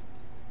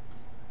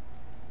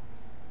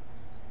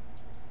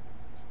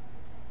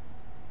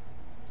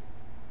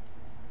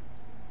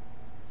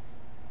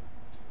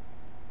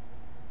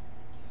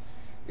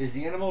 Is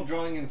the animal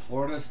drawing in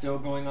Florida still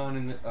going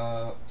on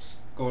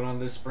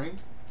this spring?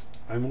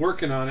 I'm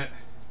working on it.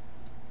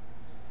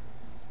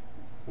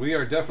 We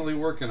are definitely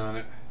working on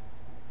it.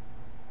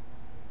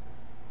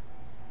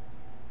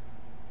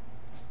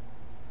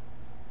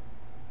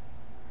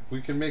 If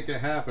we can make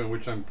it happen,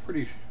 which I'm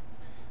pretty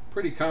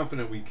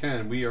confident we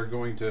can, we are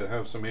going to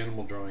have some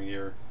animal drawing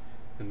here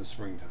in the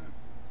springtime.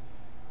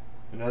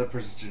 Another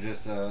person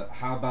suggests,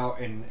 how about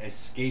an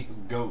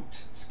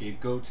scapegoat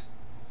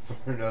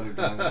for another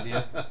drawing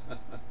idea?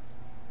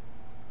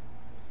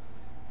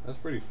 That's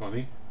pretty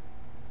funny.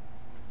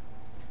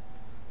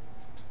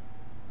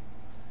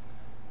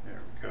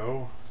 There we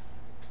go.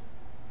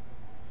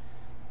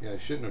 Yeah, I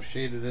shouldn't have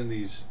shaded in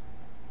these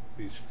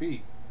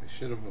feet. I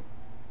should have.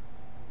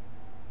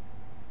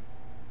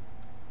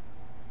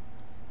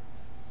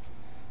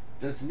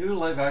 Does new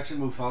live-action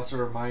Mufasa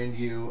remind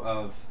you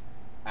of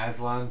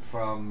Aslan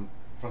from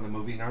the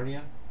movie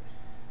Narnia?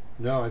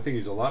 No, I think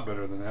he's a lot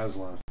better than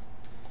Aslan.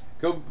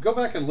 Go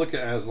back and look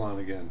at Aslan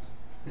again.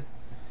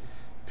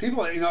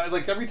 People,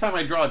 like every time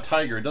I draw a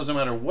tiger, it doesn't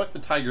matter what the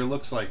tiger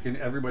looks like, and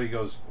everybody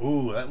goes,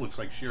 "Ooh, that looks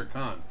like Shere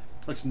Khan."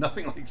 Looks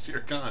nothing like Shere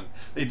Khan.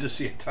 They just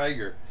see a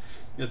tiger.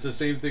 It's the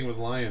same thing with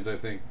lions. I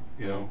think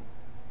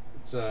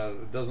it's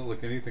it doesn't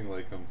look anything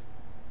like them.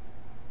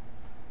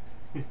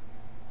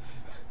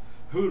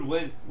 Who would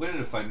win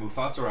in a fight,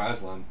 Mufasa or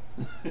Aslan?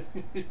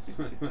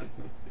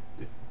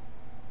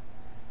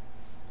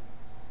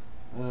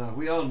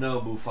 We all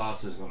know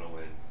Mufasa's going to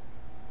win.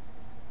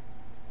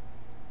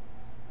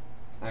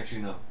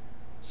 Actually, no.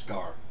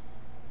 Scar.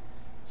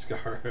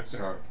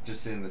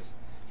 Just sit in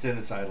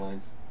the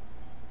sidelines.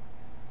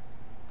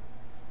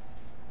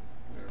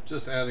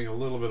 Just adding a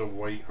little bit of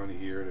white on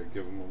here to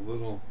give him a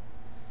little.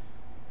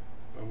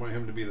 I want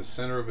him to be the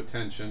center of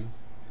attention.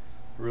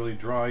 Really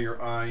draw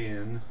your eye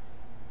in.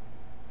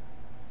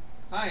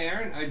 Hi,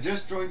 Aaron. I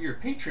just joined your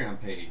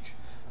Patreon page.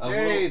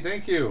 Hey,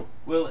 thank you.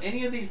 Will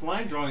any of these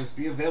line drawings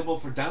be available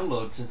for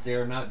download since they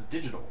are not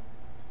digital?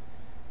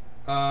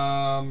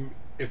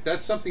 If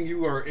that's something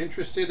you are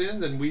interested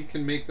in, then we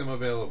can make them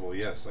available.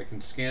 Yes, I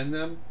can scan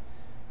them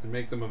and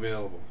make them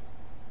available.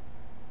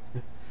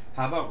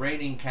 How about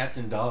raining cats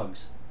and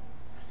dogs?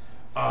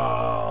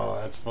 Oh,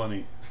 that's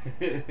funny.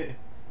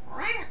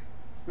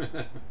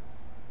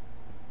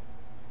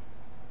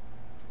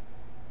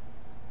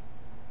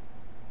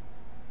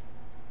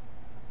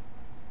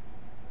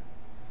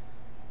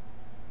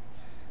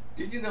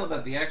 Did you know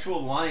that the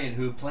actual lion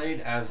who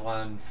played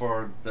Aslan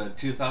for the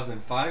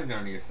 2005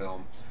 Narnia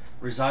film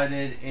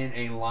resided in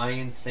a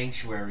lion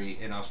sanctuary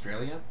in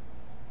Australia?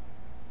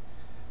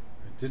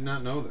 I did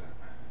not know that.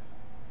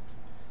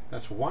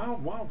 That's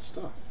wild, wild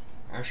stuff.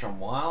 That's some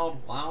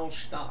wild, wild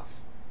stuff.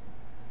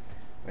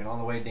 Went all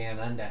the way down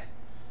under.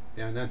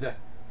 Down under.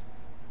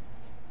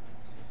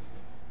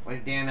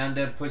 Went down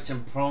under, put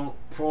some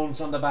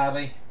prawns on the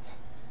barbie.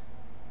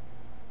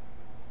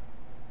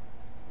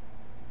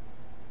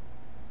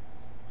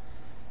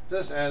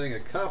 Just adding a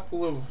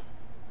couple of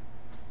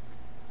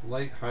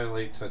light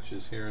highlight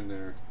touches here and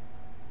there,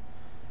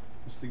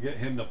 just to get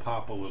him to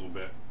pop a little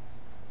bit.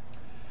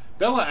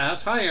 Bella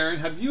asks, "Hi Aaron,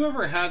 have you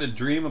ever had a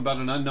dream about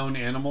an unknown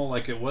animal,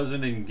 like it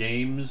wasn't in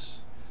games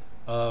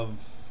or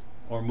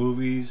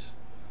movies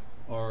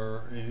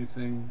or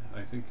anything?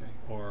 I think,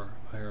 or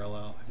IRL.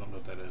 I don't know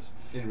what that is.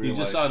 You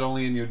just saw it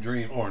only in your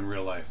dream or in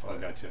real life. Oh,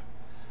 gotcha.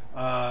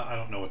 I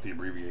don't know what the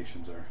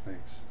abbreviations are.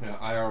 Thanks. Yeah,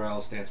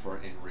 IRL stands for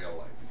in real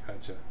life.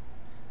 Gotcha.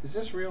 Is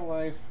this real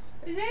life?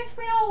 Is this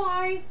real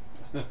life?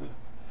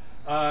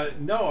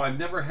 No, I've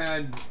never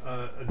had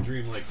a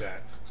dream like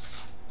that,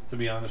 to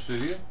be honest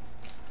with you.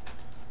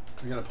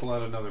 I gotta pull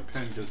out another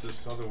pen because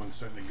this other one's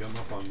starting to gum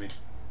up on me.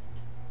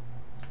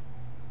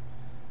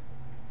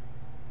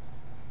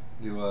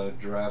 You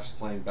giraffes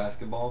playing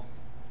basketball?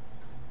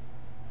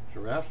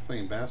 Giraffes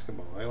playing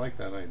basketball. I like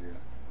that idea.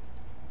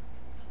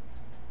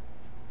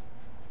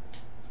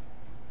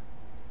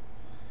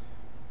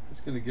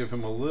 Just gonna give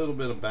him a little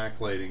bit of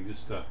backlighting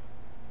just to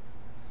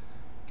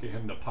Get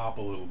him to pop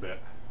a little bit.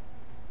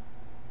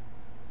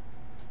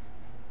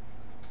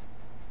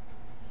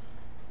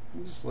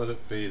 And just let it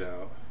fade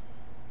out.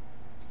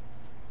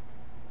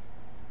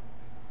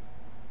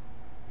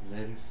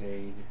 Let it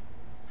fade.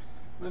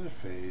 Let it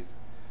fade.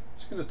 I'm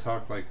just going to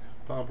talk like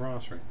Bob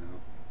Ross right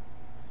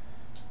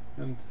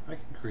now. And I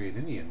can create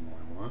any animal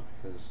I want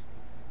because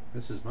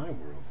this is my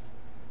world.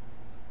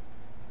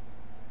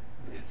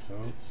 It's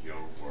your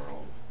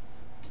world.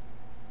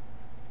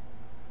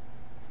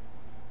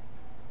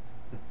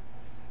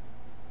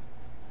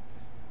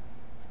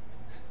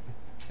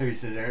 He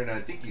says, Aaron,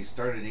 I think you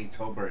started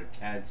Inktober a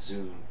tad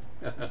soon.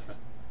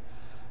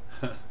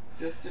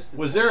 just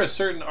Was there a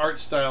certain art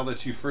style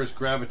that you first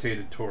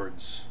gravitated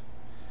towards?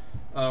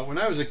 When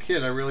I was a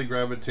kid, I really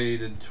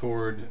gravitated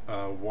toward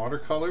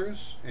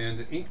watercolors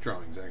and ink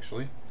drawings,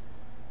 actually.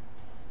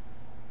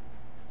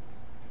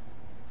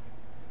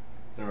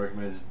 I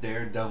recommend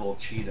Daredevil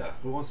Cheetah.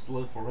 Who Wants to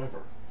Live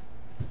Forever?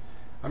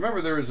 I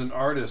remember there was an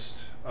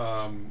artist.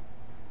 I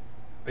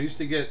used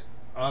to get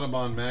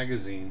Audubon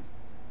magazine.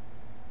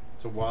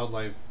 It's a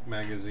wildlife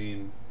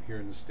magazine here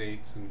in the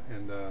States,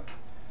 and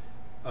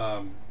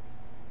on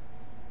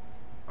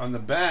the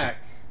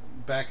back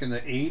in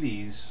the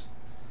 80s,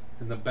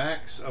 in the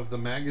backs of the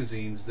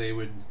magazines, they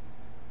would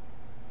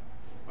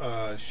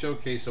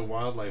showcase a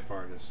wildlife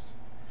artist.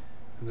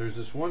 And there's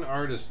this one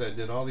artist that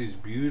did all these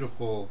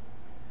beautiful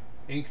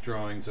ink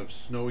drawings of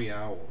snowy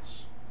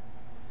owls.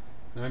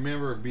 And I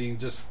remember being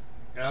just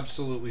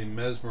absolutely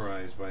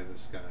mesmerized by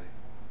this guy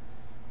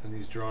and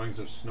these drawings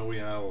of snowy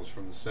owls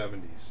from the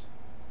 70s.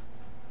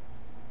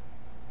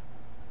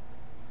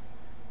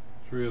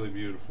 It's really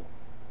beautiful.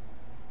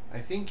 I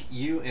think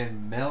you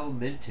and Mel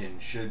Minton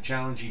should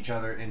challenge each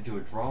other into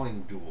a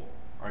drawing duel.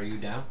 Are you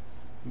down?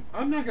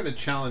 I'm not going to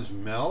challenge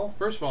Mel.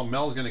 First of all,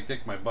 Mel's going to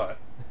kick my butt.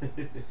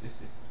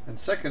 And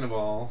second of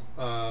all,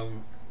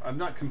 I'm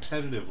not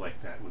competitive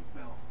like that with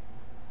Mel.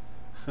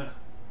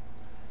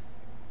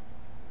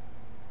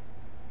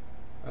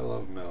 I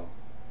love Mel.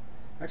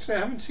 Actually, I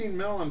haven't seen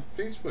Mel on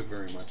Facebook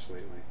very much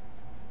lately.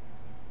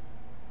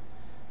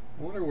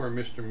 I wonder where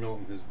Mr.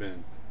 Milton has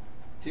been.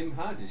 Tim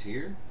Hodge is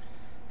here.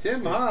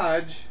 Tim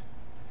Hodge?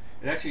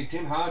 And actually,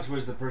 Tim Hodge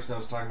was the person that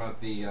was talking about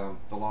the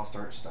lost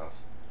art stuff.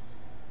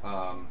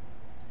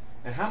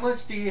 And how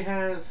much do you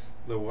have?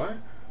 The what?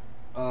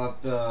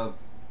 The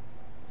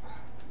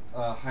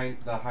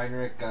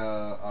Heinrich.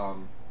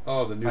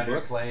 Oh, the new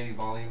Heinrich book. Clay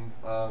volume.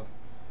 Oh,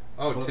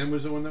 book. Tim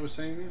was the one that was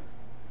saying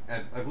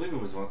that. I believe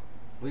it was one.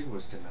 I believe it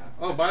was Tim.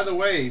 Oh, by the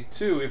way,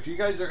 too, if you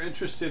guys are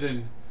interested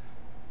in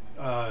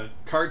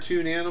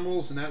cartoon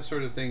animals and that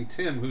sort of thing,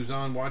 Tim, who's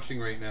on watching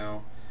right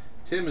now,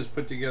 Tim has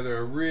put together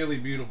a really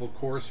beautiful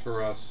course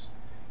for us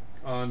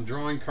on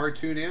drawing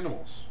cartoon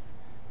animals.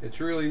 It's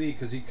really neat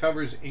because he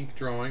covers ink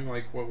drawing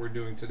like what we're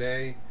doing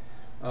today.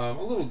 A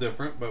little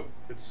different, but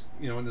it's,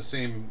 you know, in the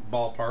same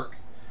ballpark,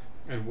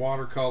 and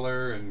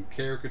watercolor and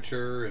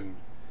caricature, and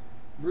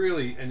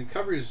really, and it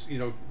covers, you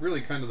know,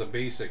 really kind of the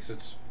basics.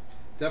 It's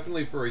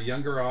definitely for a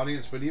younger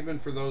audience, but even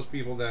for those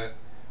people that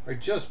are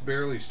just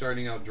barely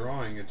starting out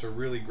drawing, it's a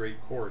really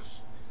great course.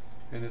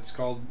 And it's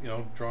called, you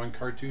know, Drawing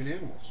Cartoon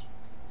Animals.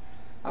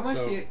 How much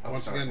so, do you? Oh,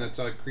 once sorry. again, that's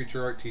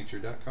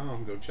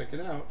creatureartteacher.com. Go check it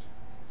out.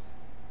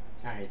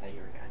 Sorry, I thought you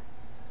were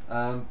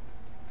done.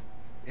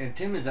 And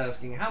Tim is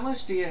asking, how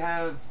much do you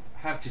have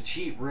to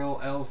cheat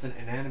real elephant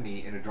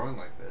anatomy in a drawing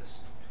like this?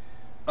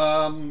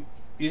 You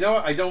know,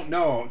 I don't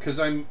know, because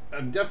I'm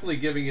definitely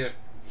giving it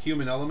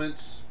human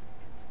elements,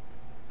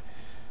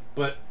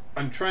 but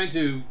I'm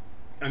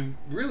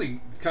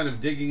really kind of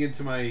digging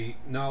into my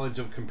knowledge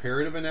of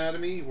comparative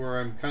anatomy,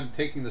 where I'm kind of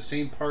taking the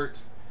same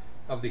part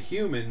of the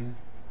human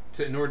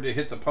in order to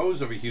hit the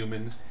pose of a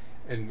human,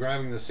 and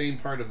grabbing the same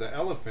part of the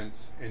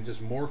elephant and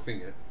just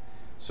morphing it.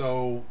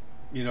 So,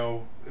 you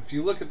know, if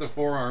you look at the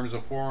forearms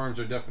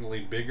are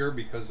definitely bigger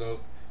because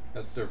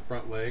that's their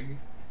front leg.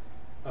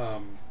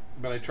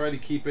 But I try to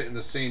keep it in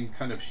the same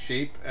kind of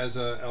shape as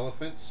a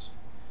elephant's.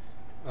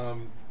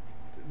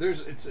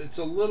 It's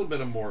a little bit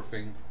of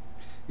morphing.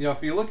 You know,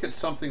 if you look at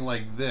something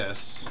like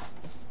this,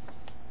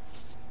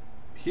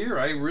 here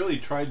I really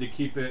tried to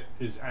keep it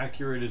as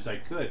accurate as I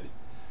could.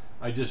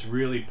 I just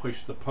really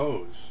pushed the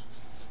pose.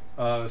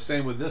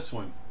 Same with this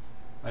one.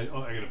 I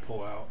gotta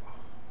pull out.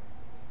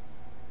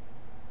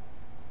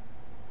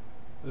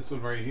 This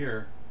one right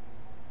here.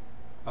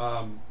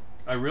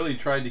 I really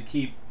tried to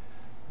keep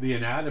the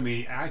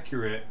anatomy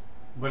accurate,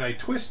 but I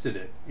twisted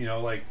it. You know,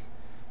 like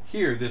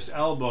here, this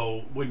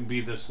elbow wouldn't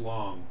be this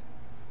long,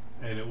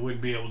 and it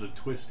wouldn't be able to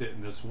twist it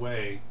in this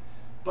way.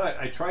 But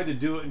I tried to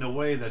do it in a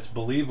way that's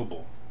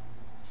believable.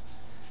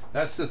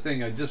 That's the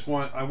thing.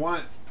 I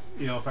want,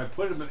 you know, if I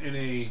put him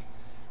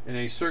in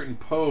a certain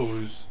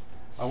pose,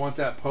 I want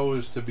that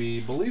pose to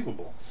be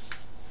believable.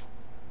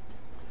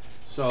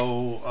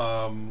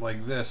 So,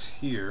 like this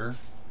here,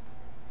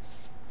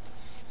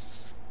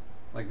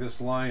 like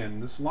this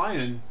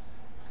lion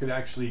could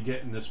actually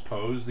get in this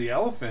pose. The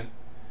elephant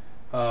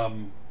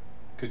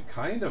could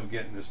kind of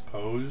get in this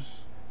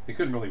pose. It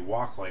couldn't really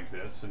walk like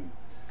this,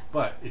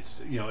 but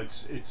it's, you know,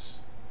 it's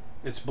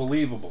It's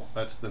believable.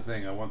 That's the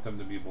thing. I want them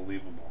to be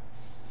believable.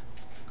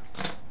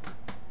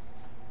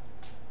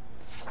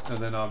 And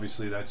then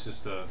obviously that's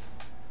just a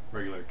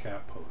regular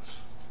cat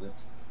pose. Yep.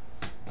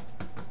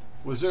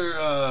 Was there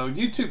a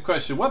YouTube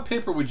question? What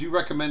paper would you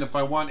recommend if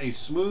I want a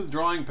smooth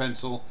drawing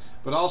pencil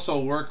but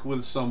also work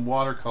with some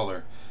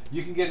watercolor?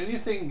 You can get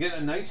anything, get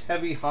a nice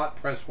heavy hot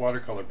press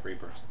watercolor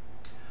paper.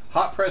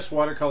 Hot press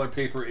watercolor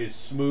paper is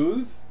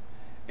smooth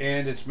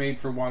and it's made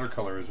for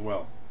watercolor as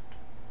well.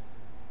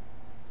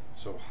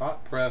 So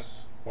hot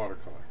press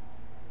watercolor.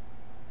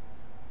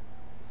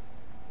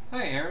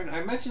 Hi Aaron,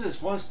 I mentioned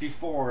this once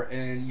before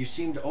and you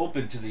seemed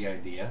open to the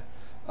idea,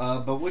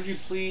 but would you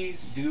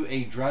please do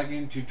a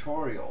dragon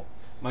tutorial?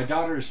 My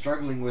daughter is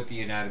struggling with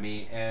the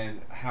anatomy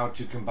and how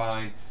to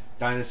combine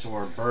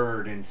dinosaur,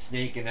 bird, and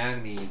snake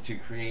anatomy to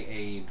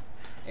create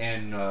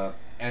an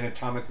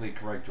anatomically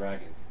correct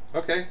dragon.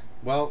 Okay,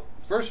 well,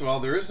 first of all,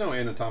 there is no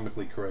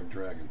anatomically correct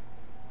dragon.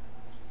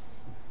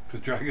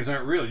 Because dragons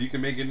aren't real. You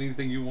can make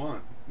anything you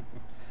want.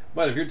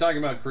 But if you're talking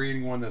about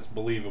creating one that's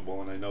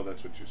believable, and I know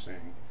that's what you're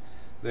saying,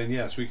 then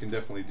yes, we can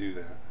definitely do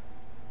that.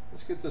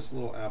 Let's get this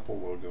little Apple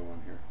logo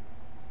on here.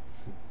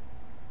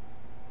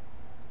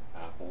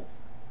 Apple.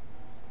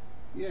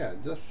 Yeah,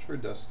 just for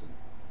Dustin.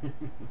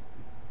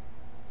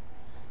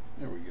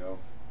 There we go.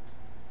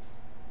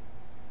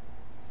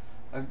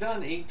 I've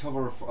done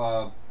Inktober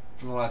for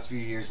the last few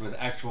years with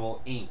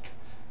actual ink.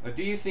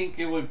 Do you think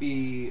it would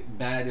be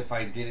bad if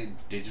I did it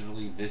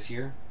digitally this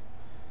year?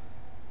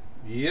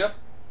 Yep.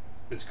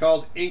 It's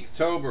called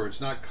Inktober. It's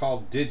not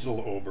called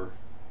Digital-ober.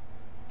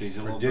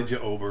 Digital Or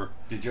Digi-ober.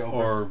 Digi-ober.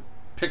 Or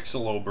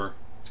Pixel-ober.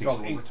 It's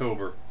called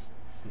Pixel-ober. Inktober.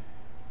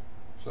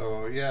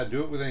 So yeah,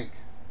 do it with ink.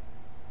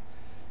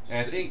 And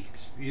I think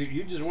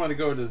you just want to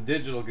go to the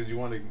digital because you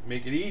want to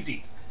make it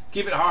easy.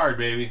 Keep it hard,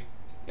 baby.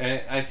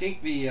 I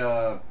think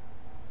the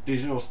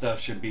digital stuff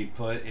should be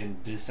put in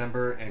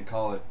December and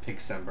call it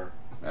Pixember.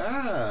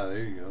 Ah,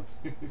 there you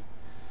go.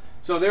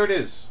 So there it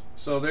is.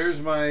 So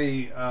there's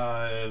my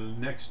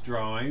next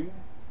drawing.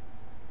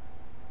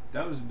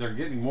 They're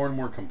getting more and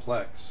more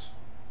complex.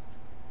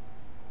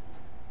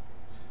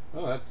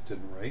 Oh, that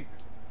didn't write.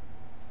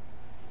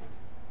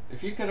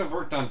 If you could have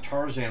worked on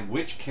Tarzan,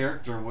 which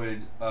character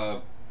would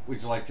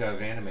you like to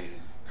have animated?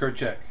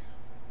 Kerchak.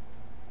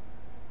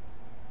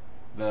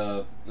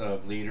 The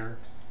leader.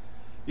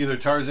 Either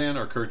Tarzan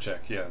or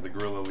Kerchak. Yeah, the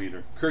gorilla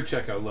leader.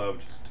 Kerchak I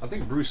loved. I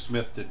think Bruce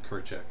Smith did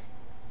Kerchak.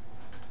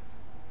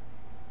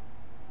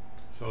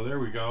 So there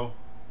we go.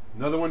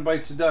 Another one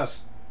bites the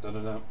dust.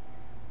 Da-da-da.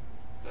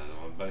 Another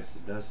one bites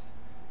the dust.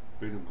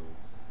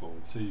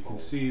 So you can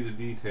see the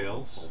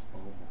details.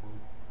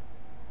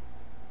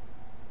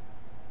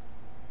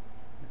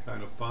 They're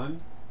kind of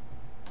fun.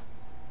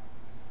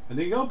 And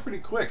they go pretty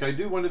quick. I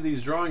do one of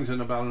these drawings in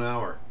about an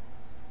hour.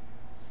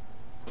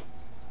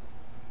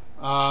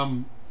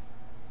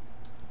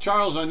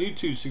 Charles on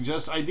YouTube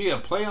suggests idea.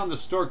 Play on the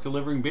stork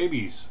delivering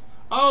babies.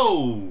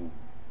 Oh!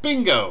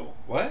 Bingo!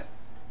 What?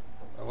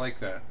 I like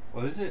that.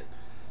 What is it?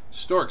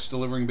 Storks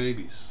delivering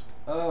babies.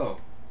 Oh.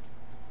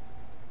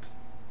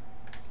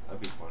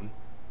 That'd be fun.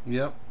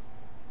 Yep.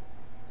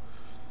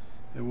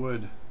 It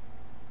would.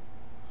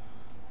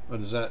 Oh,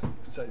 does that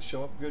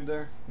show up good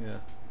there? Yeah.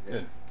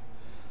 Good.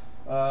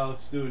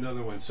 Let's do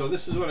another one. So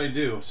this is what I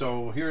do.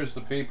 So here's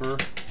the paper.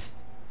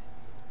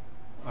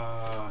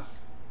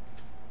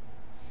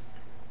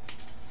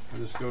 I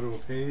just go to a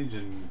page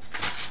and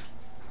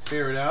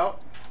tear it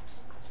out.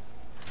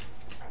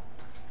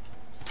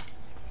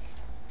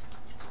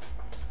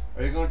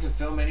 Are you going to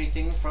film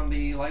anything from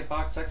the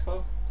Lightbox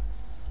Expo?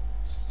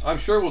 I'm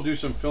sure we'll do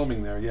some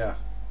filming there, yeah.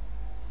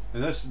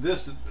 And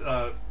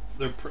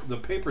the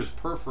paper is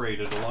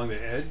perforated along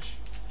the edge,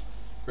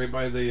 right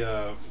by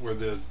the where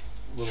the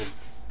little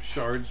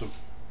shards of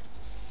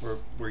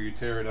where you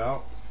tear it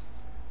out.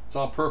 It's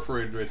all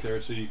perforated right there,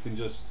 so you can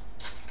just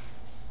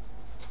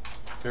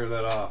tear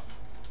that off.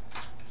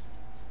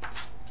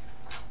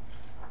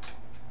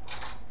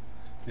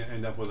 You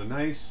end up with a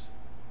nice,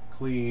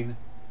 clean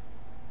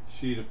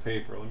sheet of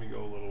paper. Let me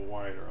go a little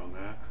wider on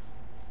that.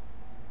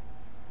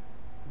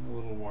 A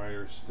little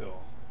wider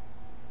still.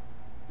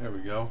 There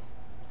we go.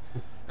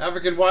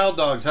 African wild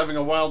dogs having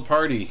a wild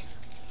party.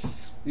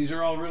 These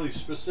are all really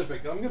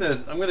specific. I'm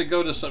gonna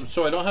go to some,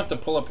 so I don't have to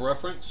pull up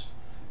reference,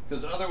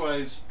 because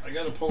otherwise I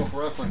got to pull up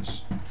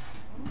reference.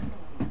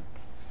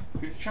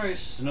 Could you try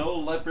snow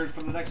leopard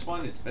from the next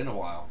one? It's been a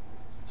while.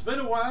 It's been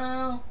a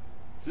while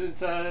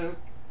since I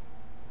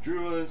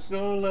drew a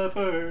snow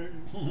leopard.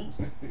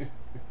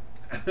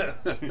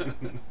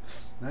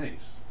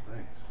 Nice,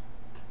 nice.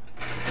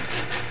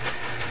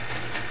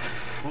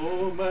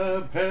 Hold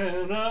my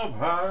pen up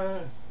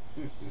high.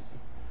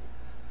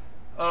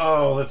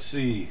 Oh, let's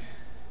see.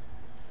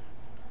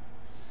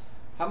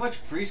 How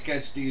much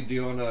pre-sketch do you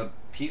do on a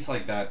piece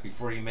like that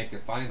before you make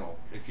it final,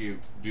 if you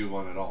do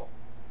one at all?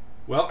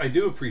 Well, I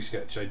do a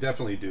pre-sketch. I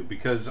definitely do,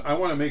 because I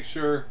want to make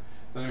sure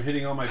that I'm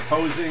hitting all my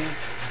posing,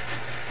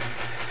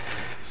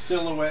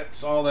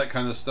 silhouettes, all that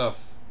kind of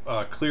stuff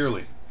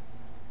clearly.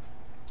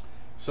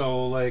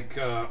 So, like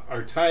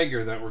our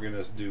tiger that we're going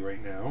to do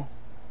right now,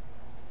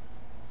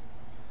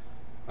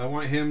 I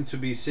want him to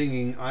be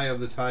singing Eye of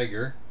the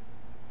Tiger.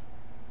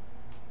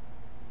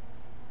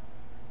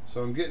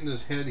 So I'm getting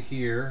his head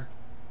here.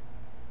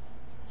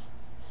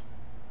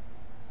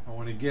 I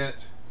want to get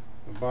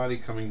the body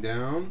coming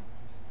down.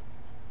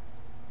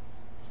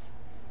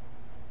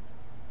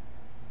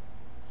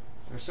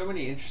 There's so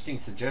many interesting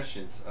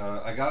suggestions.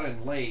 I got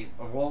in late.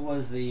 What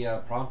was the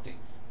prompting?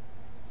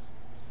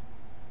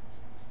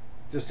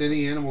 Just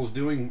any animals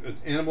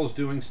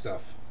doing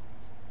stuff.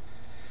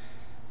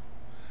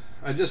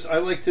 I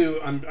like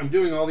to. I'm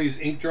doing all these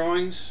ink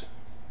drawings,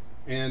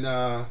 and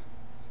I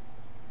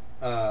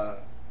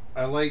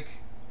like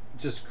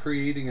just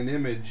creating an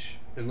image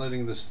and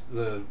letting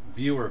the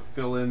viewer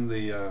fill in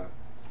the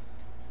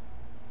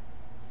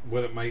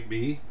what it might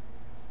be.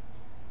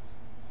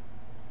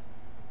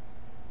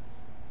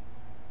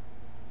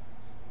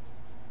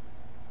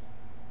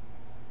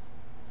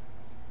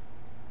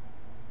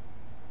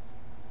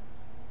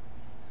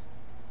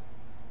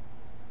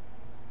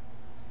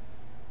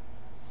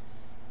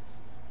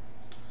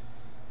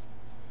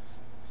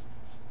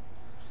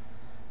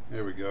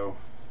 There we go.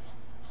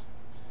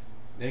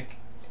 Nick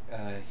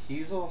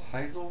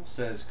Heisel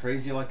says,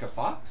 "Crazy like a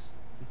fox."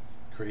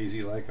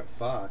 Crazy like a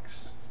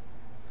fox.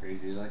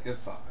 Crazy like a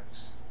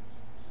fox.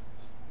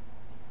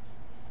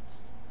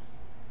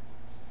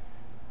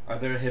 Are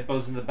there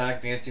hippos in the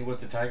back dancing with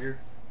the tiger?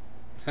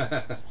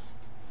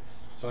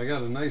 So I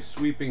got a nice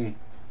sweeping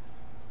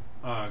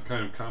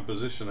kind of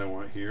composition I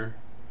want here,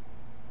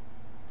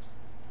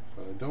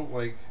 but I don't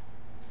like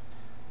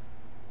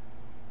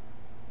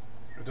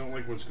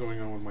what's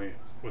going on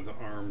with the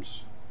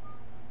arms.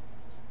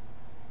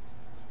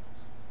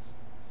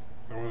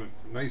 I want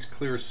a nice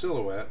clear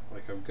silhouette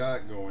like I've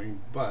got going,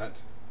 but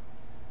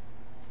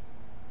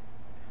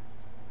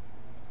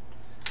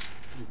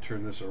let me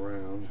turn this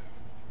around.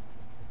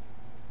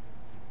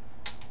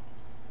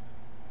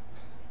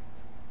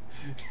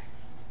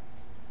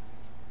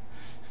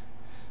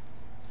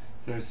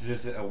 So it's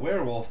just a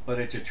werewolf, but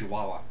it's a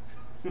chihuahua.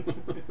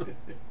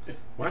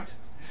 What?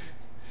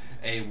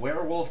 A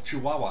werewolf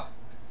chihuahua.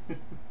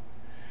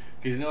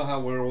 Because you know how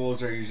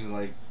werewolves are usually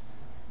like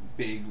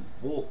big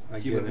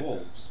human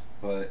wolves,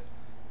 but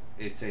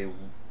it's a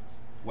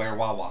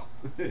werewolf.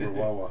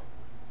 Werewolf.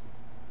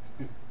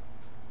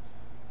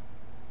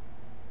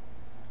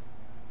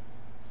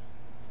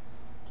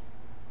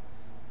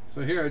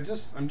 So here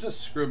I'm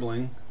just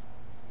scribbling,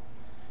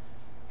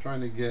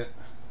 trying to get.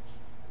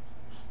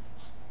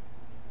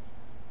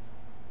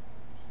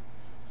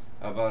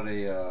 How about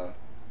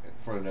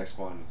for the next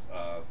one,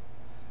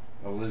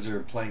 a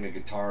lizard playing a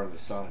guitar in the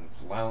sun.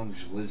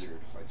 Lounge Lizard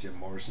by Jim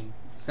Morrison.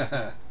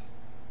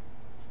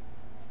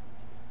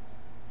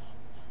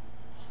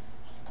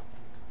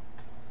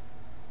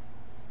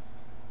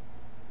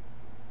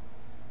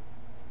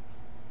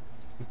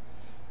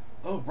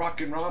 Oh,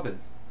 Rockin' Robin.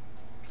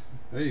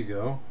 There you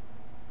go.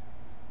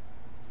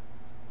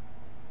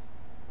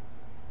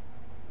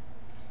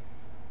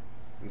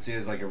 You can see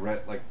it's like a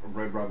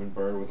red robin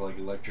bird with like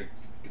electric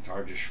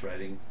guitar just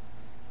shredding.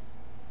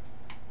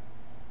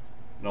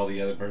 And all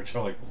the other birds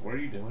are like, "What are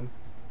you doing?"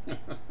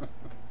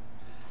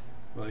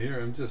 Well, here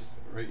I'm just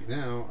right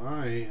now.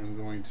 I am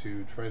going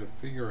to try to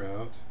figure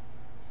out.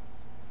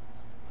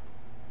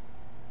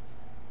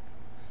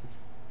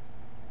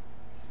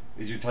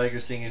 Is your tiger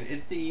singing,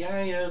 "It's the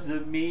eye of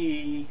the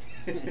me"?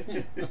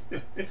 It's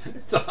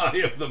the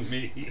eye of the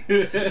me.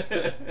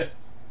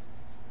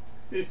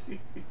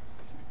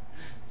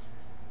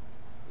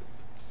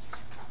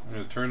 I'm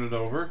going to turn it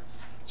over.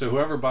 So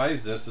whoever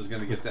buys this is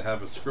going to get to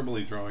have a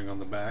scribbly drawing on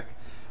the back.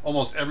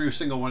 Almost every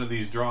single one of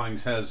these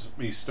drawings has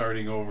me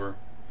starting over.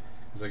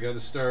 Because I got to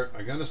start.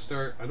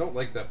 I don't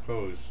like that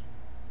pose.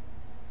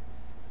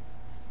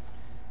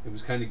 It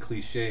was kind of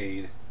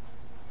cliched.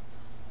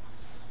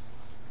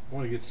 I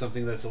want to get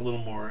something that's a little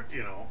more,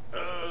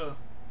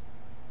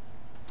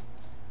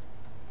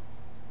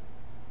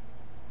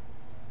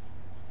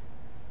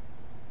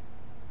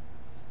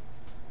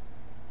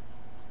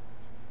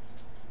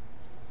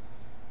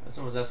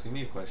 Someone's asking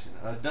me a question.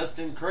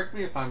 Dustin, correct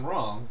me if I'm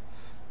wrong,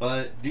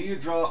 but do you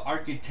draw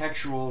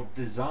architectural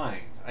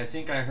designs? I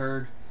think I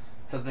heard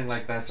something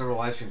like that several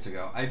live streams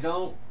ago.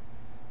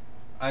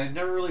 I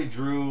never really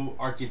drew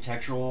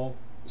architectural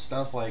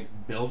stuff like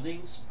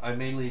buildings. I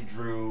mainly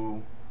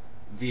drew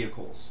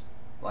vehicles,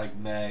 like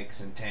mechs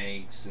and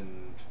tanks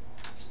and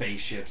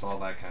spaceships, all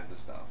that kinds of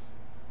stuff.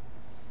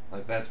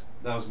 Like that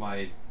was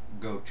my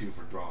go-to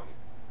for drawing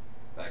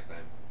back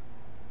then.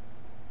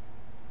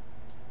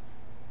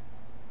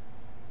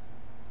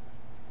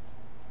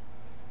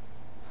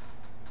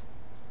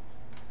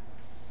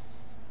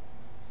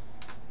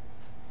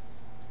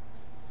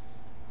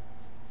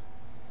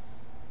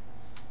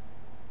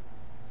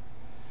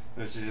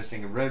 They're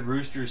suggesting a red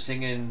rooster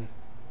singing,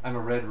 "I'm a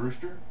red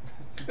rooster."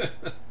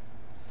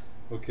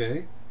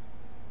 Okay.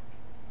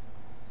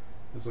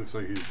 This looks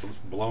like he's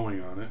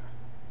blowing on it.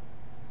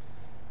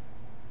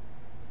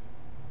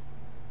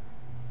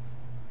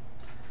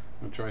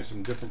 I'm gonna try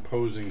some different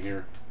posing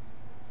here.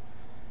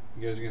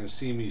 You guys are gonna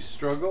see me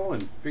struggle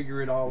and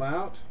figure it all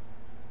out.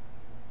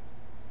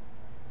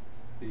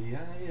 The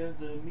eye of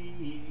the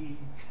me.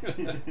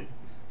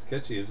 It's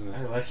catchy, isn't it?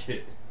 I like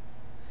it.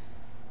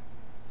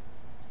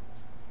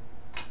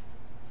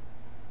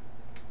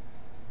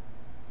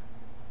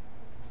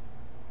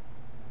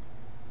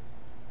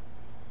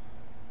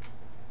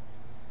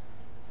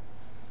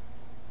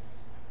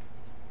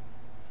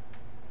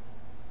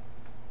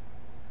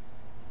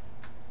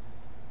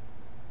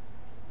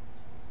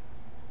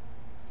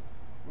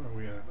 Where are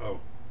we at? Oh.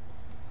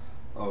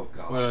 Oh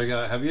God. What do I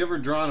got? Have you ever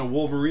drawn a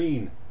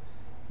Wolverine?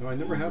 No, I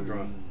never have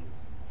drawn.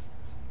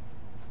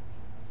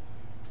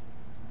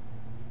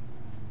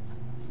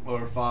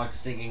 Or Fox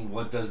singing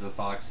 "What Does the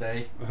Fox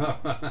Say?"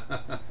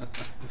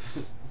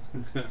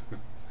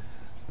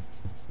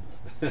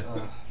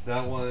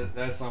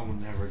 That song will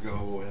never go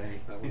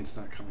away. That one's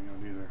not coming out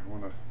either. I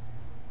wanna.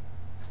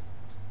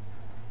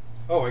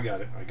 Oh, I got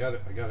it. I got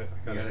it. You got it.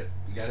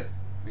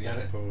 I got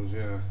it. Pose,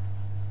 yeah.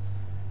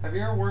 Have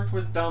you ever worked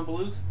with Don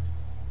Bluth?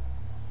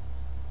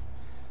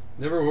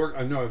 Never worked.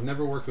 No, I've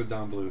never worked with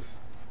Don Bluth.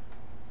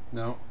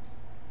 No.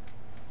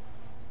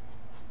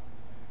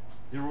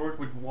 You ever worked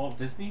with Walt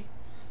Disney?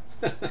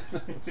 Just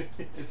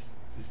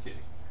kidding.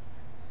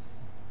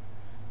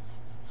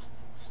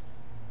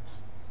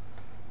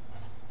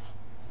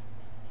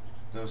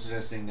 So I'm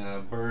suggesting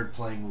Bird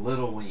playing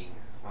Little Wing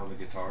on the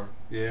guitar.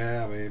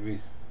 Yeah, baby.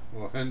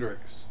 Well,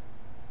 Hendrix.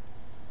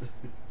 It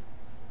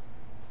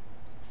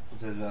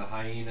says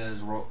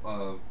hyenas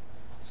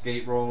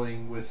skate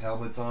rolling with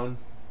helmets on.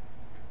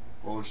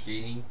 Roller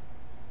skating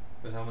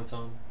with helmets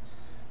on.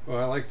 Oh,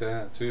 I like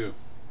that too.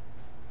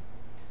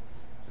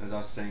 There's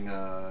also saying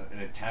an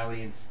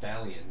Italian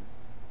stallion.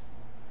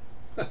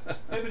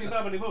 Bibbidi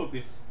bobbidi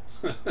boopy.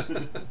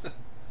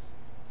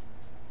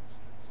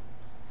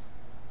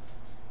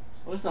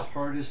 What's the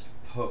hardest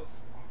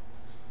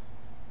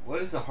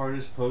What is the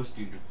hardest post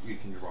you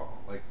can draw?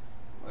 Like,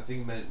 I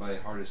think meant by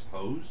hardest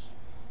pose.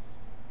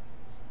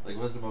 Like,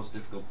 what's the most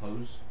difficult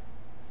pose?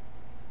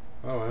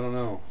 Oh, I don't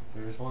know.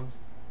 There is one.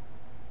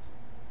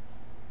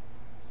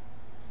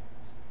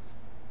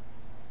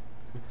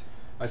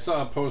 I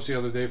saw a post the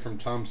other day from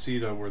Tom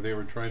Sita where they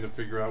were trying to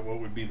figure out what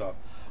would be the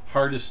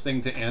hardest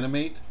thing to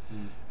animate,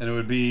 and it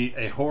would be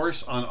a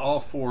horse on all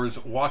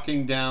fours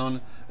walking down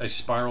a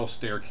spiral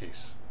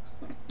staircase.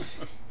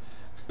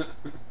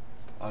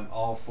 On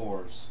all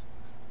fours,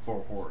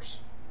 for horse.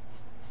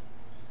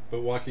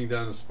 But walking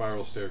down a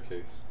spiral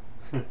staircase.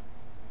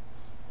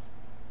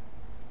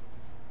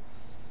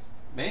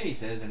 Manny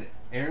says an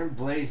Aaron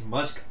Blaise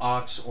musk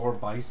ox or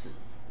bison.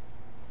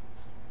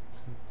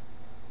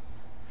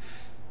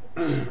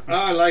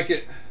 I like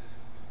it.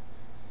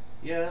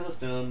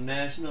 Yellowstone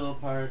National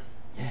Park.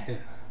 Yeah.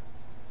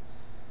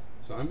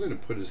 So I'm going to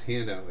put his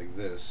hand out like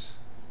this.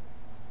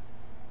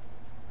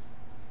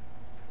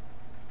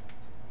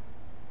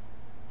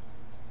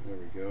 There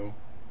we go.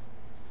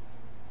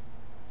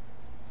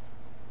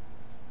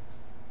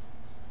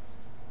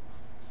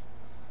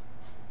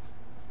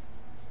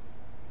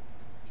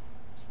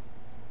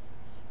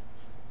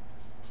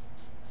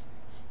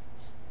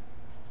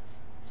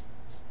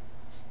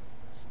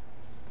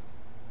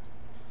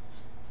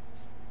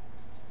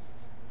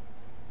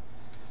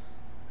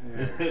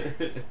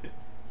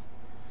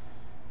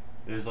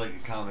 There's like a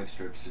comic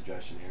strip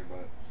suggestion here,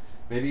 but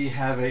maybe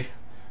have a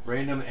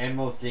random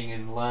animal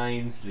singing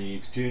 "Lion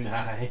sleeps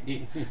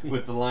tonight"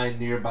 with the lion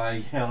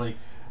nearby yelling,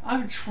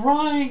 "I'm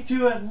trying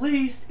to, at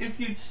least, if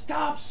you'd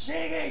stop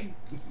singing."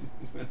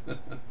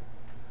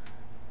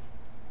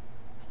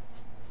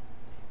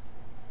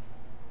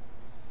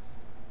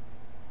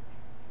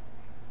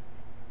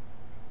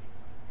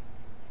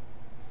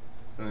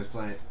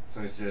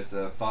 So it's just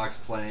Fox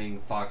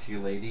playing Foxy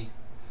Lady.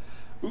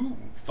 Ooh,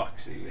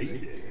 Foxy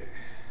Lady.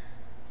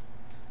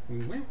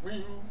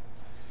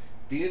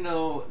 Do you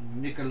know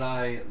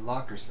Nikolai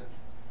Lockerston?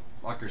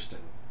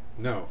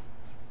 No.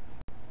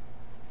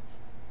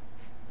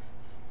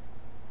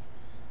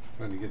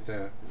 Trying to get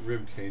that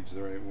rib cage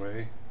the right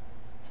way.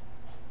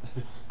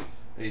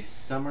 A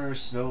summer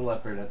snow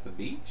leopard at the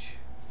beach.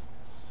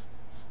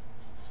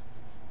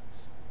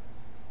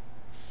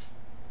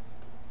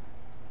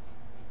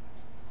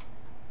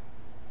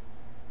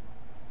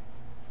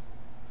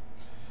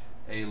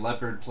 A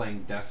leopard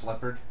playing Def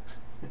Leppard.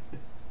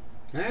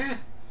 Eh?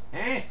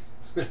 Eh?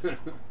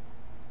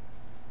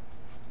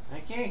 I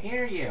can't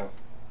hear you.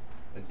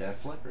 A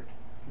Def Leppard.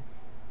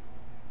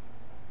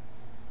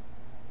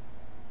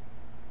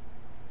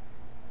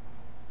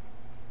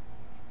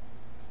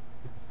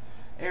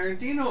 Aaron,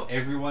 do you know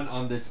everyone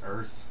on this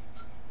earth?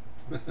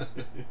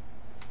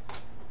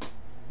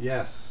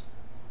 Yes.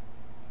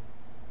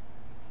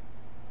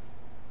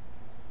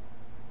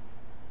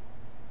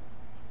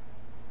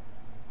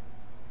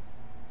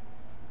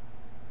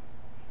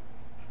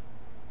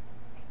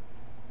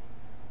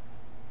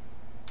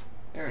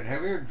 Aaron,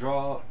 have you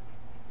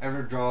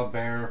ever draw a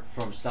bear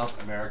from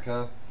South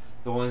America?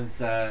 The ones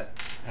that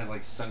has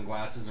like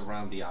sunglasses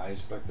around the eyes.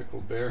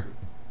 Spectacled bear.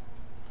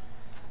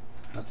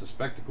 That's a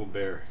spectacle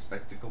bear.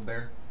 Spectacle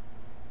bear.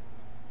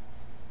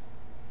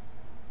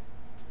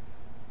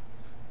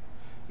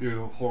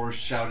 Your horse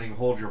shouting,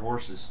 "Hold your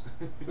horses."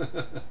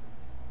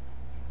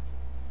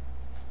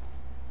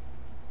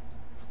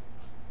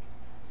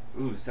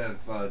 Ooh, instead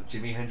of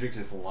Jimi Hendrix,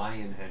 it's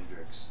Lion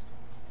Hendrix.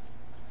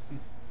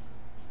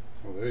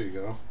 Oh, there you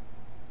go.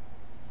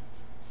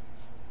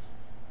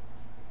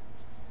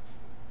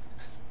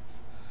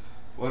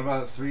 What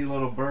about Three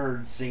Little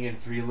Birds singing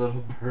Three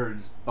Little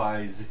Birds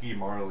by Ziggy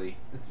Marley?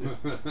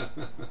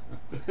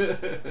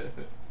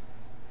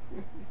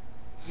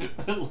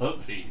 I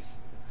love these.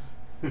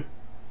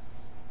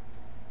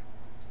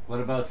 What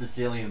about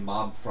Sicilian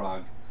mob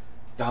frog?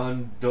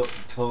 Don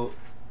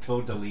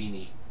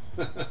Todolini.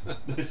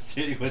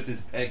 Sitting with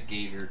his pet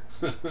gator.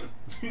 I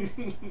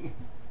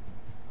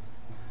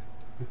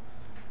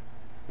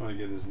want to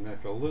get his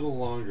neck a little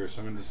longer, so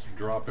I'm going to just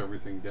drop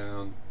everything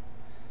down.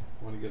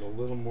 I want to get a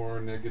little more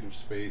negative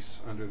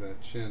space under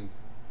that chin.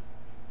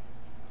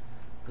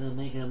 Gonna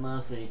make it a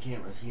monster you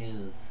can't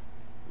refuse.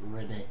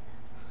 Ribbit.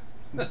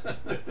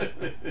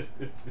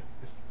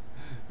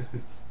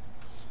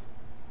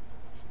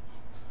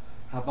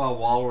 How about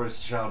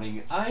Walrus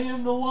shouting, "I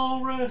am the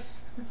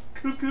walrus!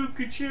 Cuckoo,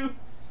 cuckoo!"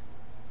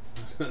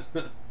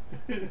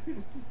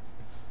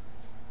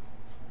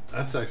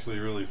 That's actually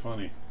really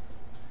funny.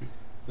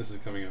 This is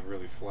coming out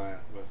really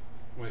flat, but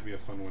might be a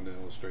fun one to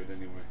illustrate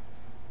anyway.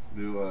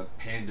 Do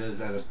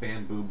pandas at a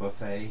bamboo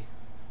buffet.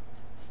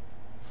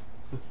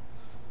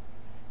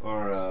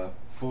 Or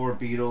 4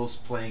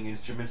 Beatles playing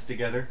instruments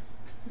together.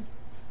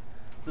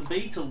 The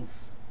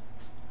Beatles.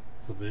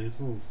 The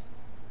Beatles.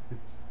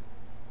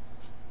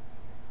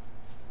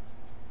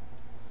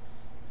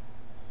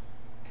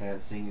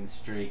 Cat singing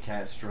Stray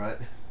Cat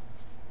Strut.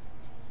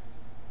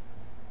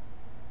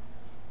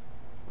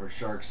 Or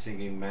shark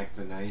singing Mac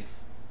the Knife.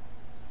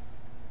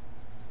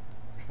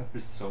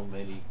 There's so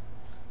many.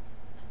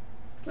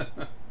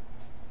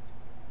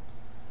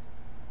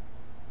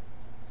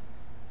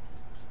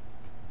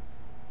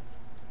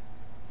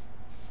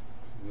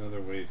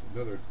 Another way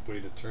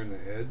to turn the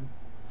head.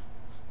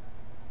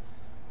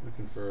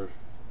 Looking for.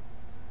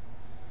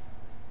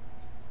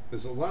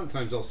 Because a lot of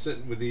times I'll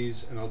sit with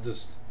these and I'll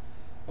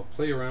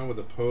play around with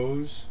a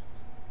pose.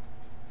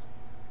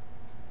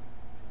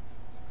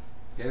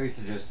 Gary's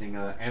suggesting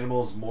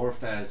animals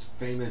morphed as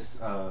famous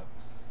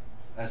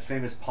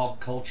pop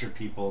culture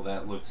people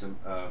that look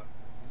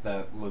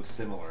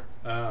similar.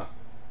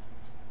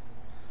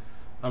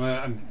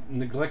 I'm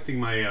neglecting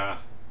my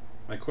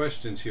my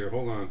questions here.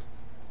 Hold on.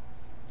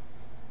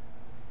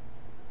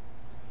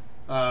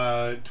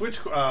 Twitch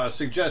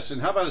suggestion: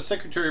 how about a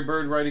secretary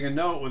bird writing a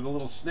note with a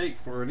little snake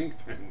for an ink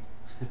pen?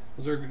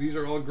 These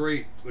are all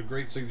great. The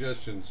great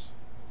suggestions.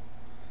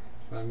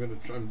 I'm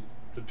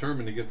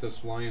determined to get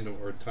this lion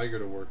or tiger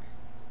to work.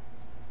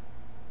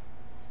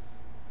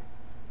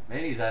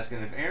 Manny's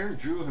asking if Aaron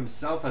drew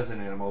himself as an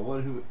animal,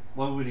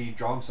 what would he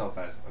draw himself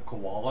as? A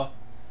koala?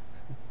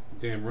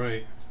 Damn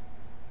right.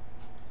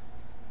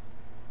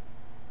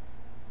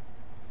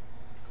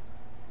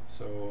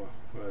 So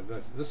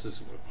this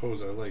is a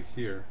pose I like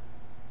here.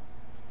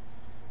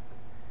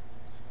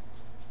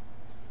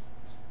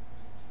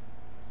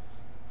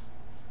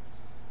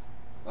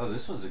 Oh,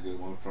 this was a good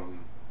one from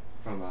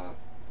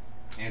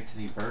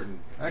Anthony Burton.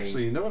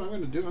 Actually, you know what I'm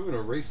going to do? I'm going to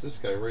erase this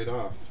guy right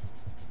off.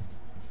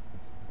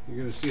 You're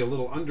going to see a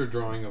little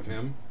underdrawing of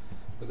him,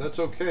 but that's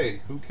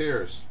okay. Who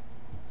cares?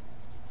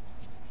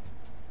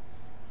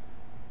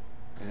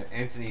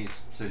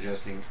 Anthony's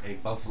suggesting a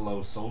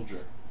buffalo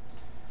soldier.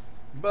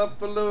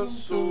 Buffalo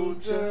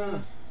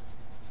soldier,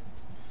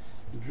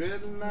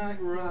 dreading like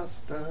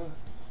Rasta,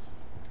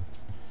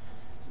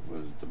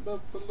 was the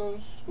buffalo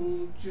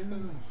soldier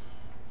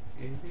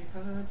in the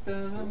heart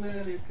of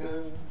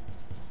America.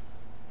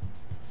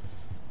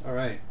 All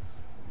right,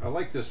 I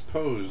like this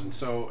pose,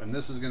 and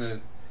this is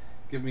gonna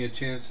give me a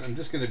chance. I'm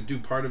just gonna do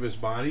part of his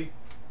body.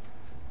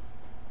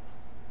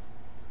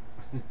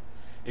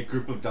 A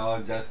group of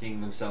dogs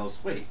asking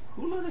themselves, "Wait,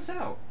 who let us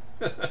out?"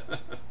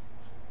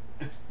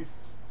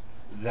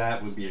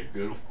 That would be a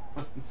good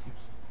one.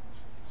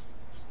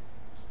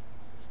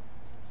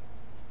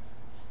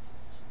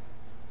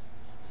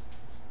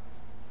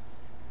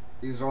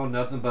 These are all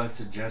nothing but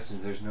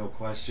suggestions. There's no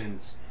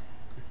questions.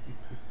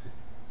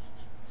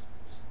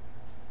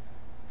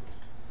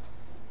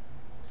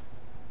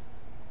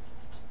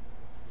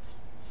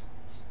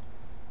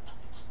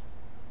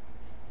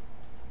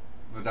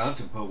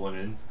 Vedanta put one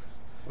in.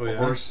 Oh,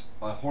 yeah?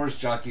 A horse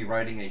jockey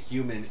riding a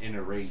human in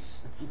a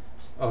race.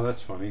 Oh,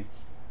 that's funny.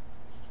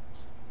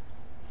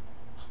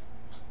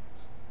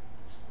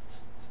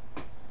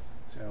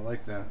 See, I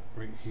like that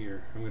right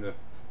here. I want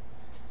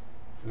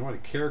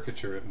to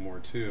caricature it more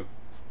too.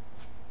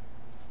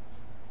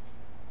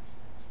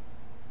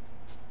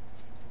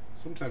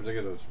 Sometimes I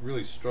gotta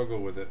really struggle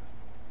with it.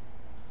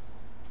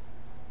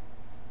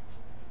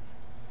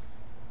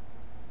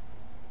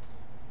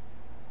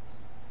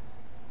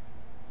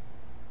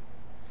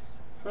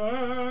 So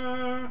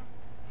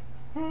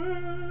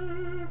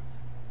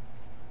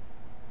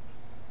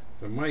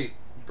I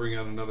bring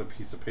out another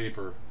piece of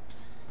paper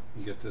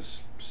and get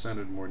this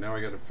centered more. Now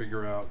I got to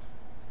figure out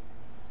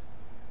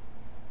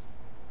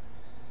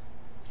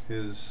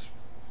his.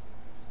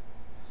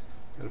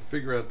 Got to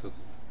figure out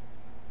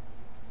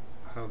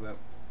how that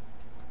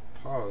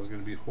paw is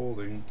going to be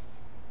holding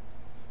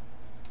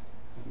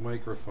the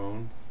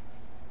microphone.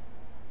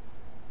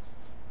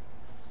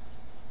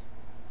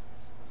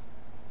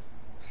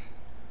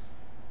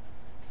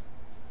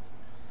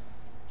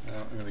 Now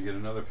I'm going to get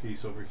another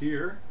piece over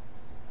here.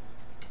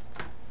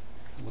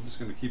 We're just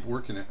going to keep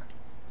working it.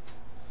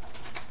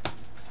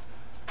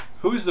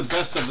 Who is the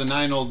best of the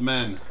 9 old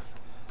men?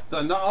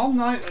 All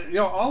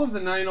of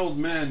the 9 old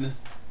men.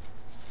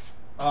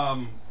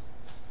 All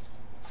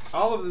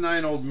of the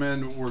 9 old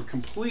men were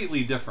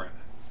completely different.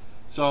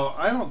 So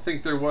I don't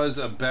think there was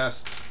a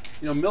best.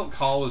 Milt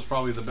Kahl was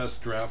probably the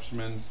best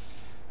draftsman,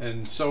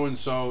 and so,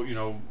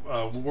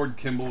 Ward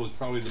Kimball was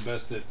probably the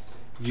best at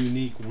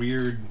unique,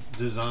 weird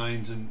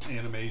designs and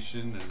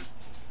animation,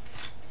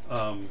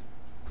 and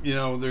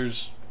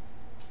there's.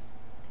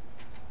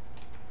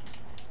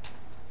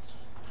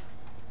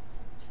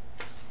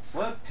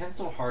 What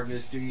pencil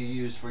hardness do you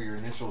use for your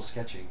initial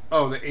sketching?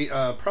 Oh,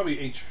 probably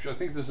H. I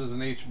think this is an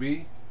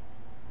HB.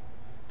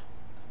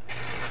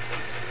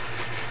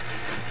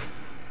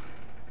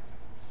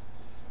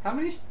 How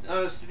many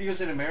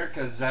studios in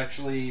America is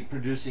actually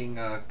producing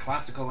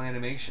classical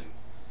animation?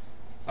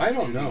 I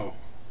don't know.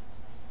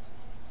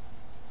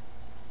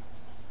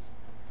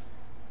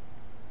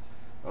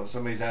 Oh,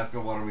 somebody's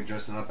asking, what are we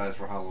dressing up as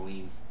for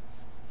Halloween?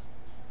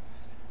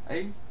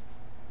 I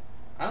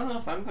don't know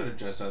if I'm going to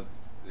dress up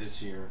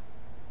this year,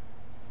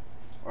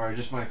 or I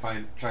just might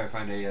try to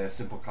find a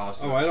simple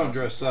costume. Oh, I don't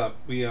dress up.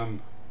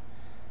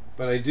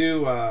 But I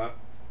do. I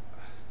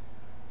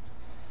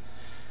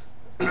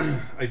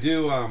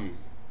do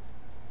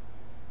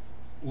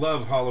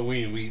love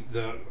Halloween.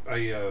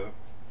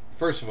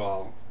 First of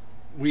all,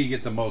 we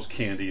get the most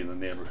candy in the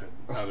neighborhood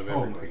out of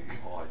everybody.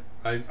 Oh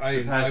my god!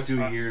 The past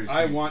 2 years,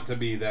 I want to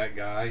be that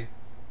guy.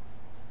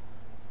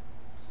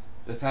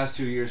 The past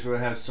 2 years, we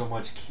would have so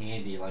much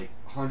candy. Like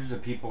hundreds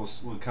of people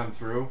would come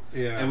through,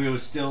 yeah, and we would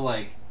still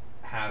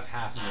have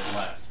half of it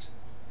left.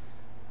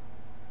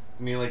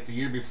 I mean, like the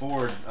year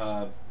before,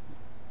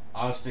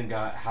 Austin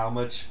got how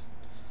much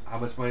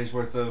money's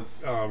worth of?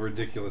 Oh,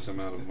 ridiculous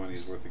amount of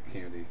money's worth of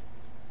candy.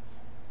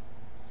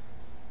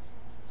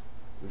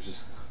 It was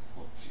just,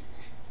 oh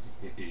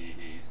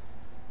jeez.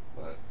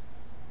 But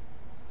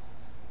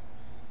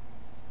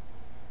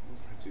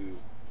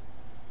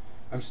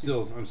I'm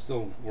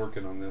still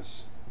working on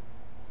this.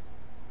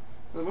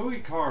 The movie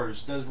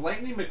Cars, does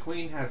Lightning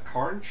McQueen have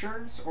car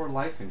insurance or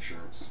life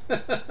insurance?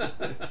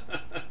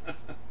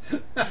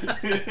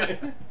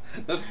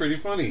 That's pretty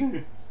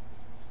funny.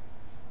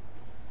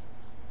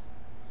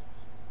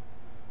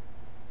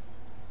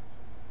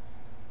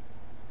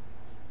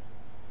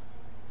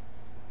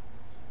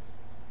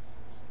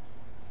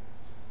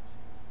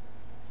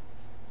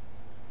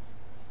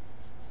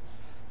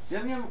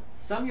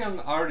 Some young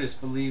artists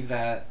believe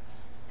that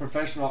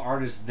professional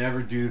artists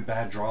never do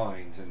bad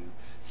drawings, and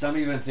some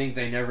even think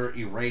they never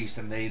erase,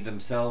 and they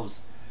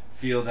themselves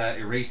feel that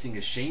erasing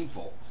is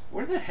shameful.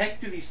 Where the heck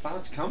do these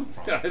thoughts come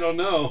from? I don't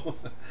know.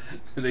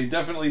 They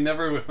definitely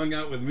never hung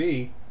out with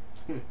me.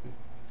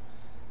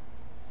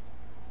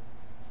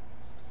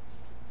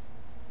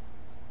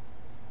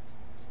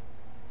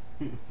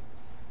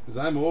 Because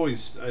I'm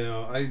always,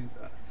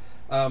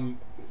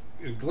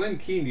 Glenn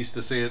Keane used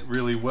to say it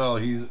really well.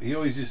 He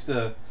always used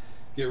to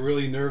get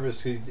really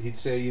nervous. He'd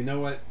say, "You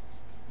know what?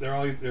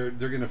 They're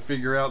going to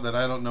figure out that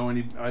I don't know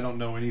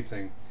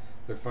anything.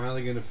 They're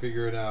finally going to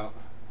figure it out."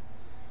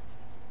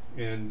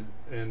 And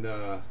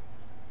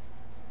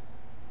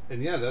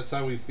yeah, that's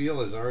how we feel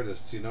as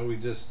artists.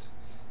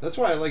 That's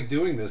why I like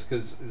doing this,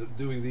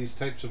 doing these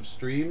types of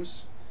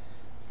streams,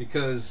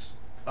 because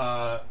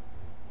I'm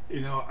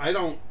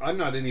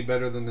not any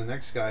better than the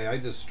next guy. I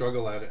just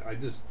struggle at it.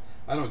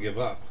 I don't give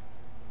up.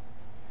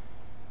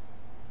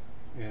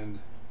 And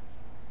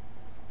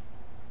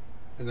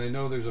I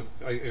know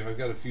I've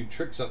got a few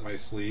tricks up my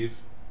sleeve,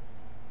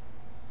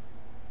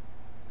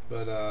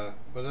 but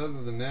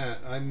other than that,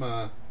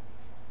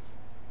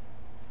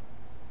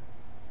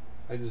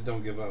 I just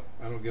don't give up.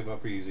 I don't give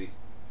up easy.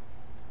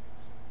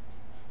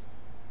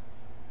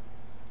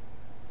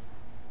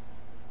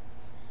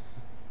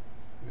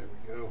 There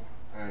we go.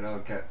 Alright,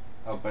 okay.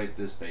 I'll bite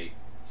this bait.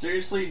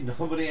 Seriously,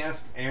 nobody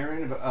asked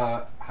Aaron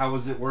about how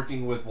was it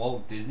working with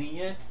Walt Disney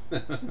yet?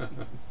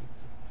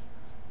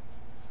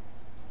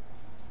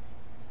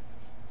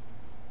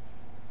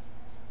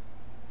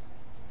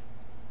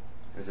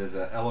 There's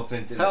an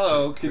elephant in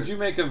Hello, could you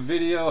make a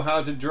video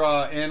how to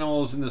draw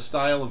animals in the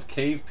style of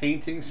cave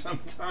painting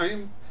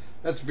sometime?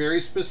 That's very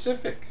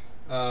specific.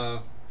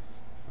 I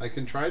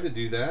can try to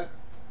do that.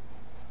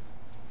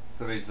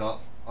 Somebody's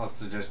also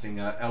suggesting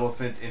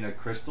elephant in a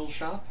crystal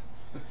shop.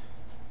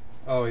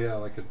 Oh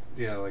yeah,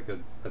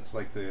 that's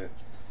like the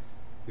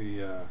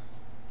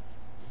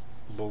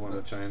bull in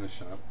a china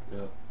shop.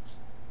 Yeah.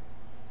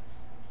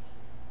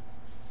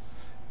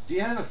 Do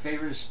you have a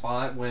favorite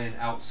spot when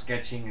out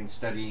sketching and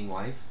studying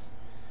life?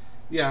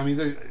 Yeah, I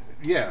mean,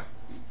 yeah,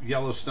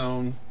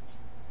 Yellowstone.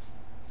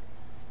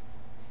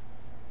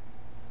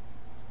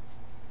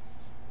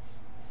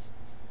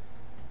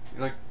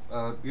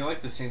 You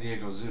like the San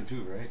Diego Zoo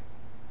too, right?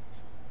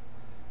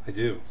 I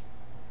do.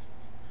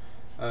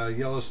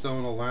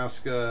 Yellowstone,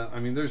 Alaska. I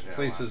mean, there's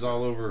places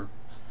all over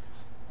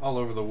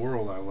the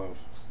world I love.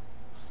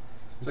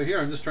 So here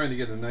I'm just trying to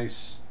get a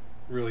nice,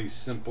 really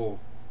simple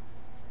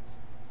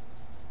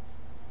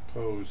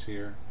pose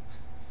here.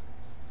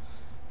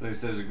 So he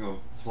says you're going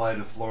to fly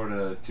to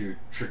Florida to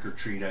trick or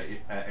treat at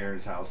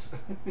Aaron's house.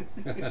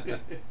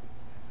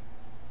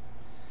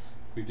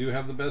 We do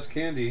have the best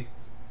candy.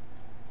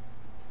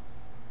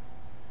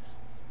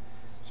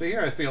 So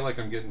here I feel like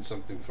I'm getting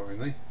something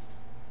finally.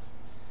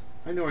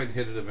 I knew I'd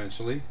hit it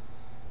eventually.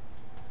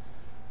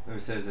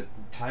 It says a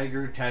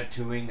tiger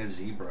tattooing a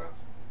zebra.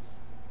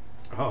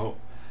 Oh,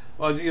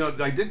 well, you know,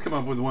 I did come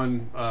up with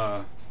one.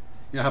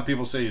 You know how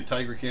people say a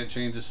tiger can't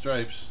change its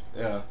stripes?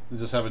 Yeah. They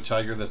just have a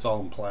tiger that's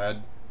all in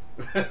plaid.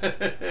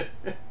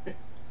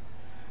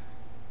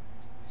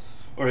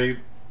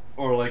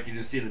 or like you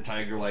just see the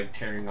tiger like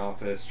tearing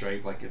off a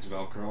stripe like it's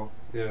Velcro.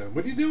 Yeah.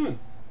 What are you doing?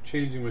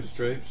 Changing my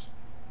stripes?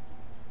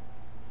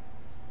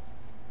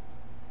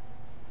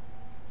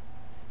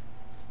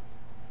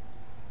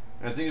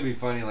 I think it'd be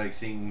funny, like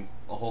seeing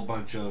a whole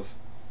bunch of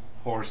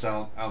horse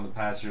out in the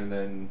pasture, and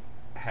then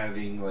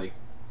having like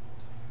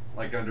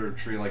under a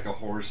tree, like a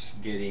horse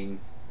getting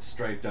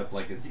striped up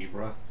like a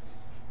zebra.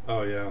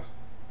 Oh yeah,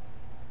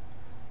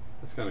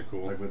 that's kind of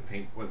cool. Like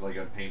with like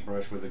a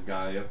paintbrush with a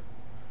guy up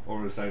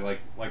over the side,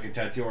 like a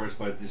tattoo artist,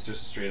 but it's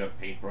just a straight up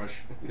paintbrush.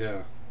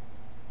 Yeah.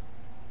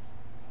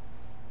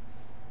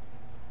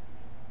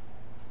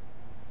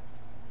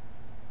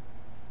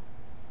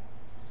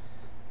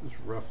 Just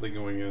roughly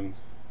going in.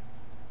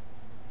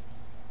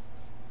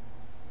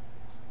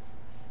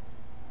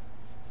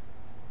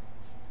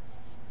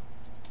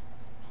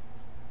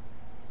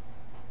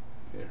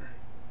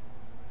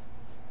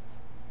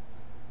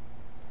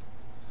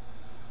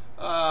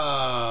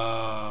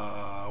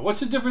 What's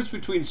the difference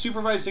between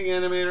supervising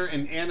animator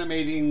and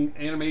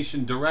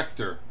animation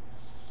director?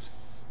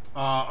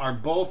 Are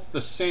both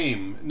the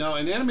same? No,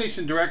 an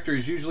animation director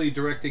is usually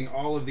directing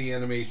all of the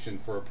animation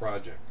for a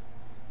project.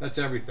 That's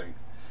everything.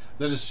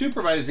 Then a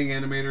supervising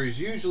animator is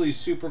usually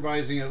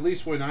supervising, at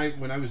least when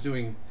I was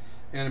doing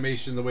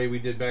animation the way we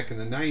did back in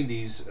the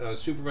 90s,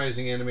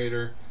 supervising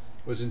animator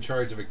was in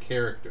charge of a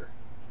character.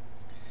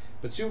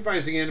 But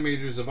supervising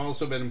animators have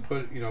also been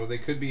put, you know, they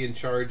could be in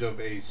charge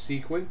of a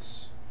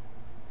sequence,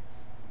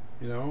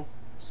 you know,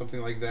 something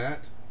like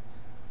that.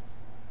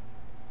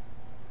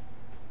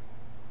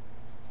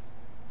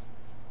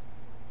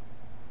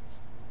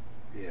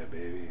 Yeah,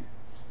 baby.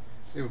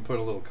 Maybe put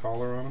a little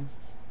collar on them.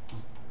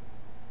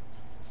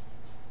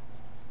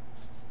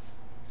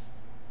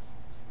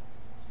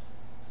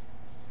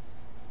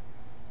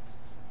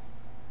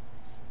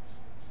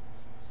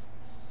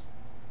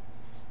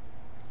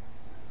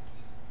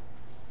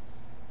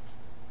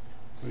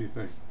 What do you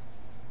think?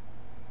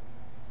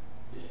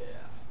 Yeah.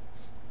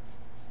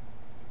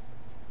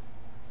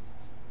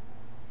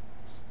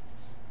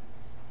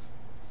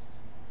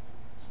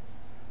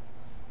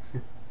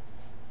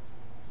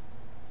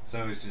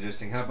 So I was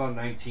suggesting, how about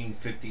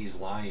 1950s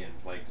Lion,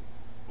 like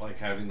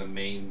having the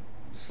mane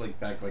slicked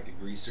back like a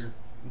greaser?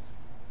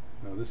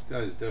 No, this guy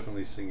is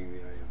definitely singing the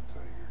Eye of the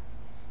Tiger.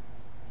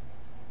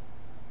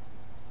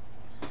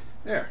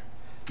 There.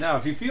 Now,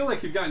 if you feel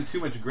like you've gotten too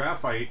much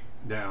graphite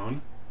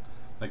down,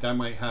 like I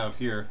might have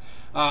here,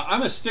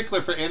 I'm a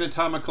stickler for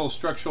anatomical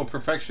structural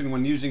perfection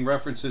when using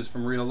references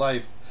from real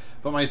life,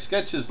 but my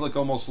sketches look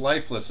almost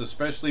lifeless,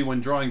 especially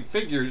when drawing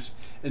figures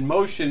in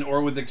motion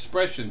or with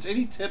expressions.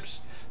 Any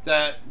tips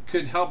that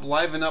could help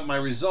liven up my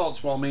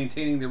results while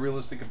maintaining the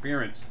realistic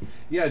appearance?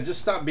 Yeah,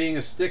 just stop being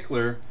a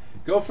stickler.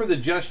 Go for the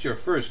gesture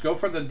first. Go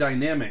for the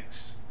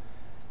dynamics,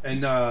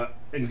 and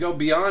go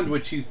beyond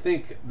what you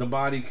think the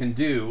body can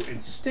do,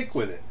 and stick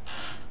with it,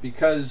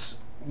 because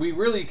we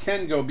really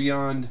can go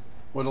beyond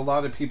what a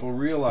lot of people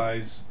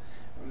realize.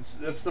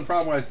 That's the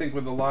problem, I think,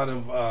 with a lot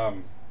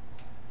of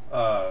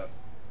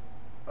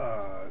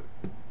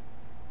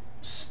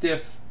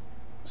stiff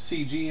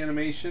CG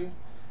animation,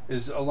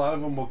 is a lot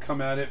of them will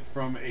come at it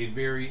from a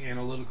very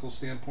analytical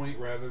standpoint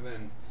rather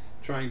than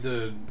trying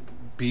to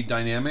be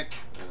dynamic,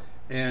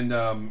 and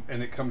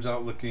it comes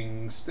out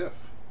looking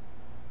stiff.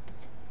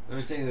 I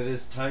was saying that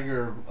this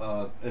tiger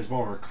is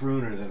more of a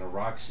crooner than a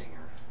rock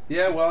singer.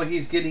 Yeah, well,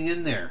 he's getting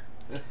in there.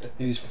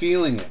 He's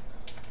feeling it.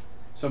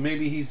 So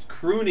maybe he's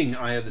crooning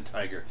Eye of the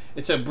Tiger.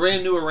 It's a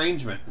brand new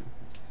arrangement.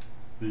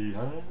 The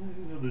Eye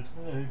of the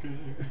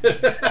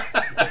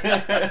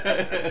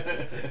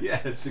Tiger.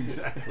 Yes,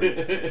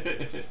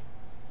 exactly.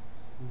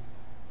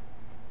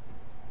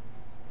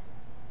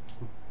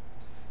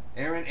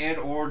 Aaron and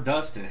or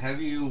Dustin,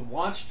 have you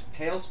watched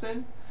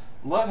Tailspin?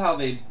 Love how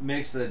they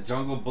mix the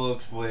Jungle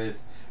Books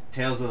with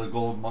Tales of the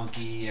Gold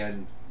Monkey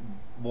and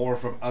more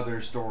from other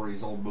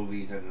stories, old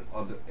movies, and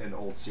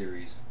old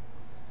series.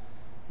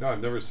 No,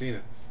 I've never seen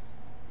it.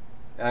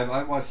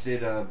 I watched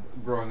it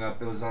growing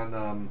up. It was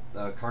on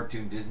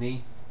Cartoon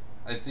Disney,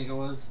 I think it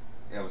was.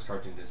 Yeah, it was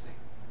Cartoon Disney,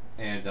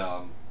 and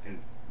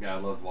yeah, I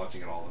loved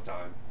watching it all the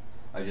time.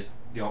 I just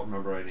don't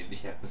remember any of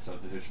the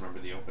episodes. I just remember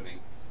the opening.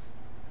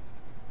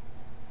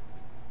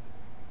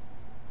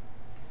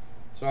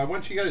 So I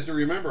want you guys to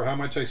remember how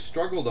much I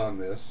struggled on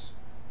this.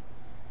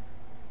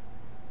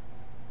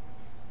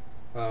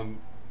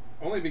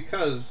 Only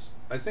because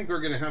I think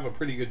we're going to have a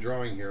pretty good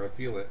drawing here. I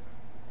feel it.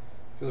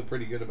 I feel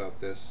pretty good about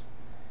this.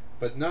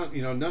 But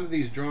none of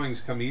these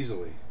drawings come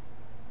easily.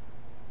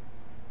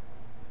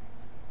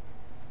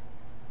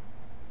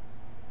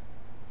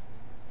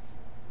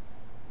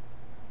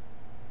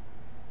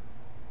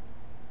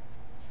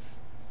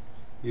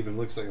 Even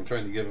looks like I'm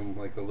trying to give him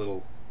like a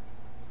little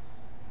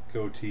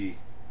goatee.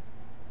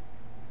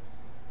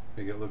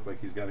 Make it look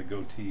like he's got a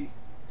goatee.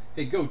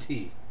 Hey,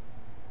 goatee.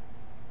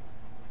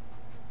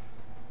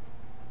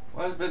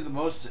 What has been the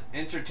most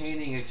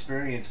entertaining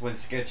experience when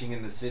sketching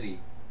in the city?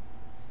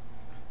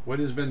 What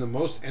has been the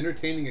most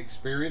entertaining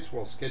experience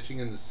while sketching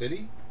in the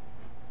city?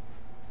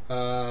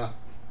 That's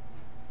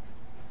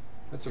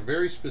a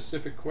very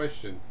specific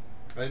question.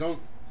 I don't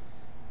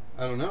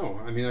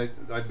know. I mean,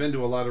 I've been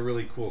to a lot of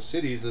really cool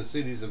cities. The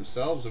cities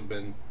themselves have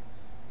been,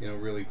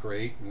 really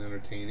great and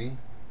entertaining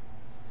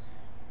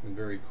and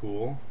very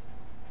cool.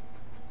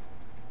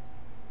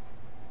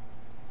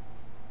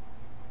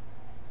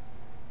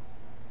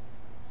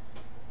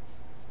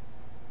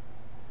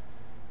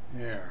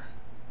 There.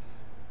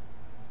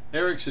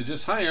 Eric said,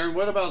 just hi, Aaron.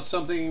 What about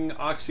something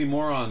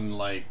oxymoron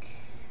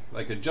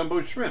like a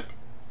jumbo shrimp?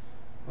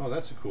 Oh,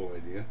 that's a cool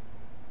idea.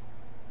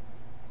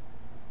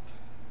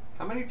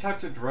 How many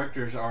types of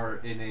directors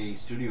are in a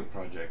studio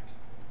project?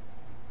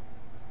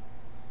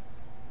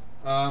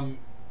 Well,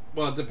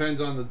 it depends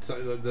on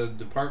the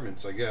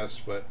departments, I guess.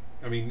 But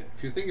I mean,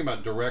 if you're thinking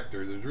about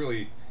director, there's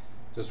really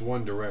just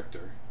one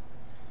director,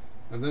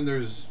 and then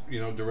there's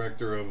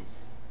director of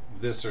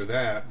this or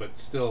that. But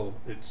still,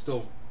 it's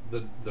still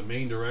the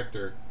main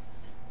director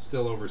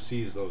still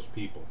oversees those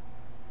people.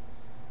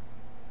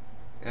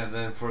 And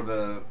then for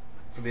the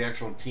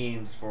actual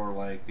teams, for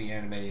like the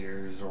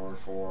animators or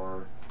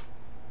for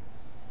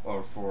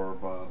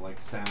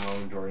like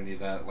sound or any of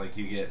that, like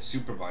you get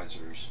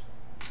supervisors.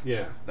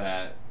 Yeah.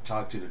 That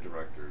talk to the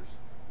directors,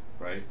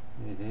 right?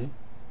 Mm-hmm.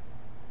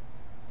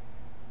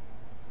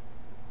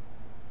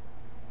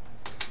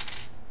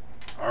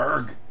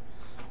 Arg.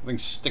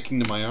 Something's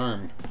sticking to my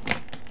arm.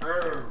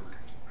 Arg.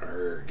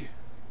 Arg.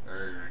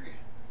 Arg.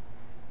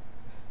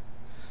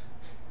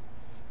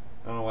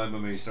 I don't know why, but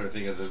maybe started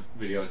thinking of the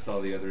video I saw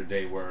the other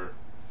day where a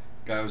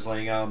guy was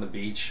laying out on the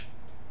beach,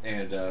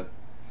 and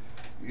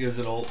he was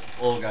an old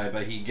guy,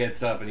 but he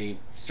gets up and he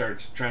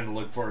starts trying to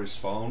look for his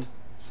phone,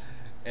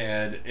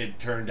 and it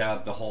turned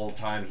out the whole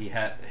time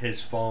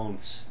his phone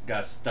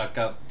got stuck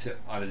up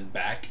on his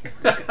back.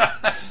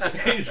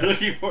 He's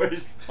looking for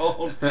his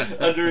phone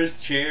under his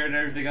chair and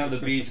everything on the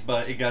beach,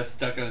 but it got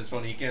stuck on his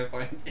phone. He can't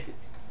find it.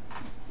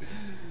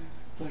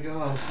 It's like,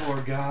 oh,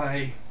 poor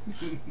guy.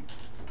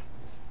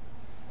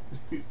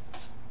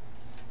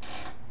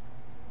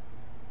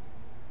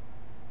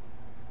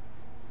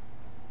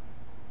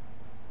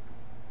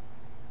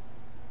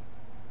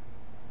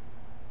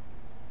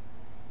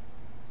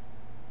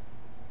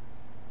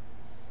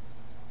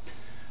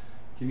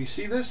 Can you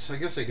see this? I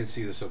guess I can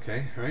see this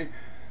okay, right?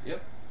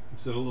 Yep.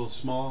 Is it a little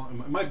small?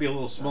 It might be a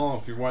little small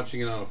if you're watching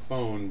it on a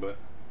phone, but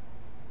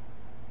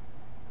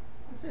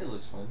I'd say it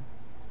looks fun.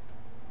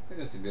 I think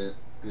that's a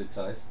good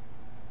size.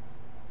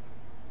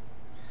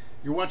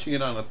 You're watching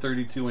it on a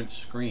 32-inch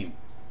screen.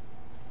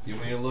 You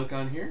want me to look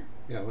on here?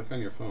 Yeah, look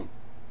on your phone.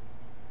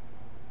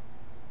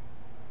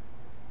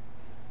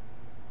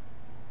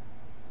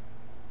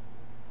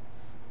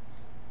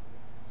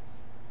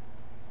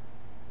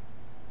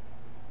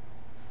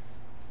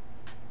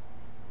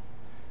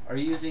 Are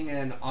you using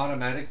an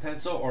automatic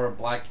pencil or a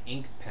black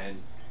ink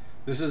pen?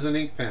 This is an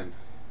ink pen.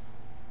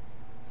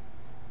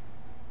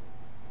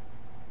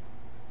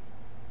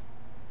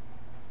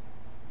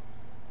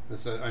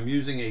 I'm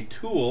using a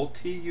Tool,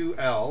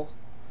 T-U-L,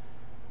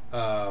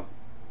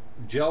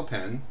 gel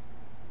pen,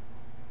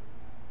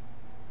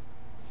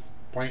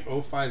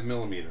 0.05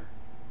 millimeter.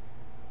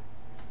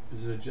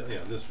 Is it a gel? Yeah,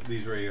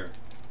 these right here.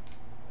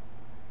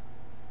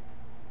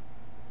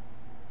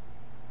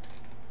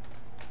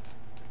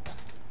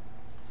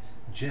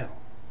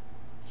 Gel.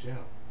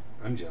 Gel.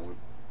 I'm gelling.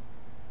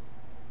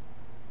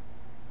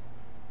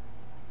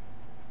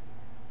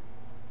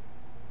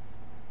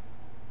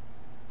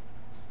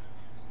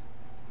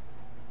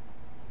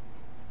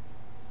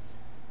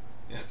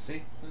 Yeah, see?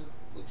 It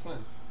looks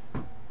fun.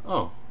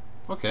 Oh,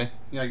 okay.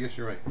 Yeah, I guess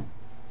you're right.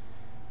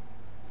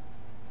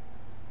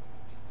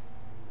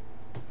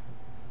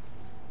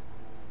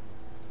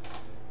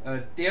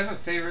 Do you have a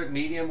favorite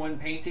medium when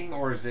painting,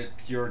 or is it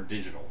pure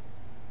digital?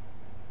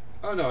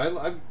 Oh no,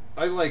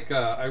 I like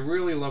I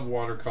really love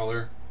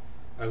watercolor.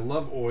 I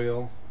love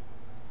oil.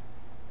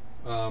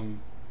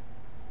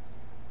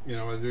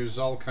 There's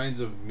all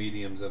kinds of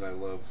mediums that I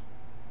love.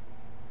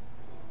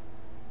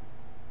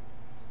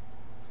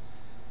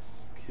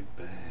 Get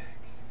back.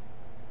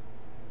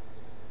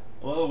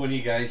 Well, when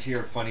you guys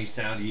hear a funny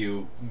sound,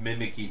 you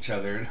mimic each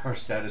other and are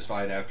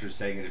satisfied after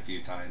saying it a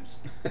few times.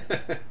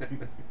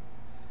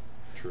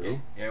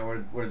 True.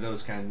 Yeah, we're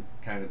those kind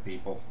of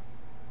people.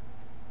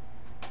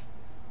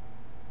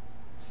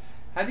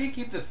 How do you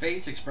keep the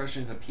face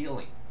expressions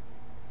appealing?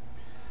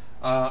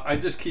 I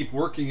just keep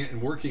working it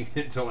and working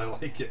it until I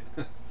like it.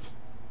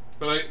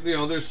 But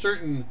there's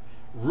certain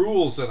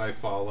rules that I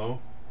follow.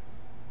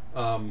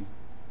 I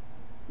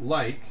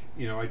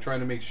try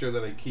to make sure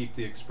that I keep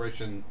the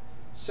expression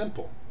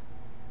simple.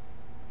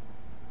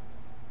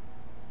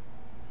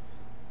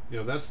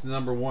 That's the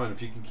number one.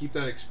 If you can keep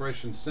that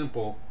expression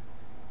simple,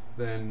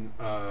 then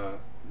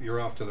you're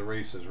off to the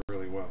races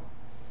really well.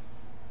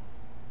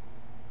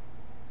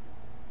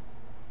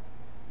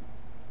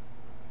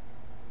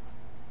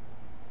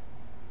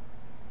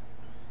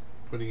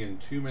 Putting in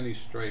too many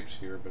stripes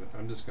here, but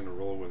I'm just going to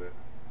roll with it.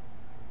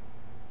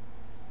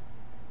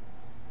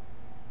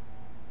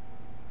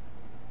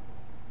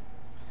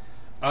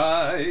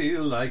 I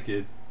like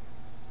it.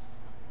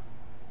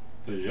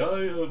 The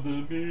eye of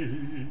the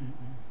me.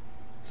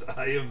 It's the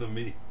eye of the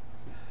me.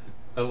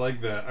 I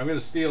like that. I'm going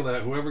to steal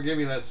that. Whoever gave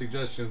me that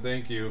suggestion,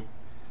 thank you.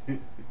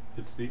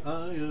 It's the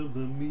eye of the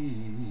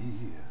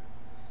me.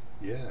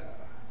 Yeah.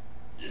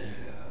 Yeah.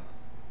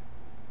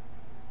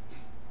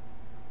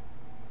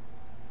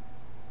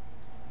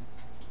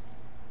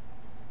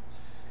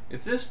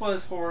 If this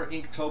was for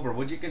Inktober,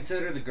 would you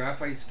consider the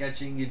graphite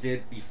sketching you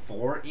did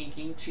before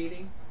inking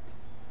cheating?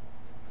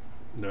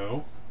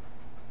 No.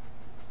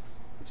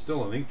 It's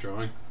still an ink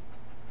drawing.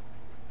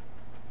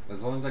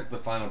 As long as the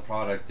final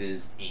product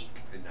is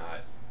ink and not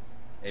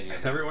any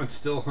other. Everyone's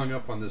still hung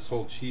up on this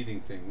whole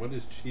cheating thing. What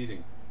is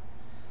cheating?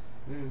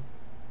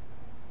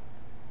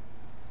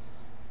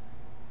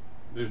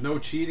 There's no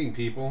cheating,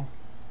 people.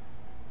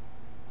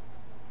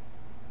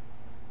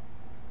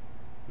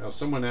 Now,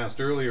 someone asked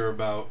earlier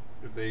about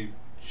if they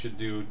should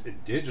do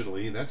it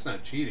digitally. That's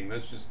not cheating.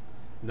 That's just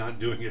not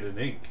doing it in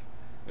ink.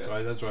 Yeah.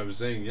 So that's why I was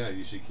saying, yeah,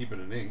 you should keep it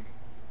in ink.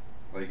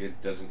 Like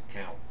it doesn't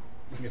count.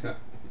 Yeah.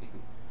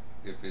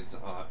 if it's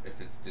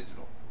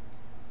digital.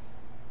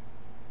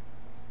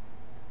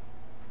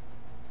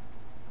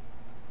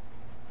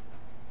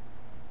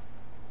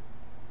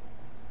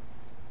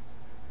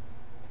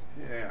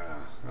 Yeah,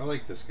 I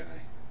like this guy.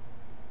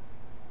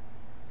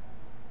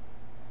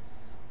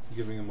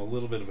 Giving him a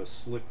little bit of a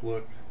slick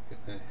look,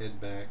 get that head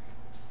back.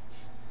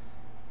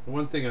 The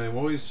one thing I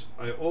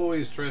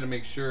always try to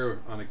make sure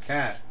on a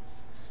cat,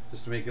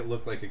 just to make it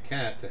look like a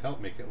cat, to help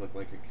make it look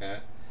like a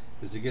cat,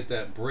 is to get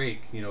that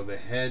break. The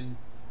head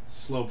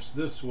slopes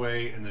this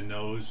way and the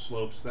nose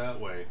slopes that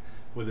way.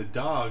 With a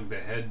dog, the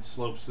head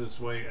slopes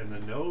this way and the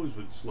nose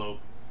would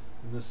slope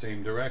in the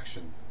same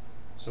direction.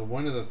 So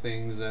one of the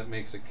things that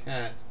makes a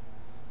cat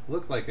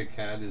look like a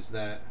cat is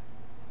that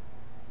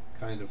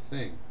kind of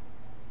thing.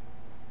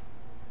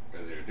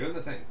 Because you're doing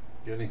the thing.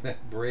 Getting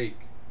that break.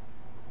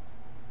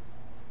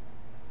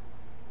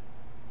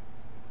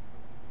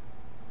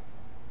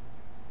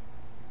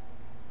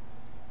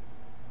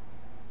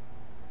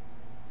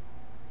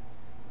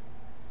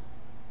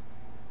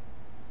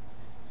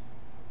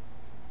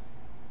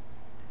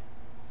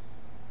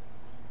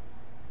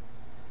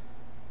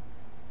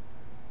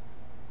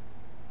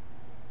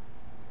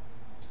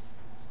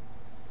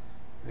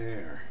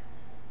 There.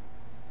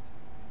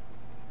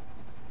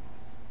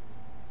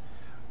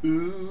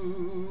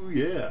 Ooh,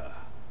 yeah.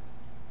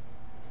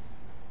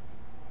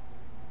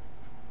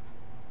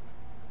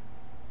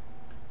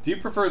 Do you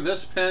prefer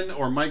this pen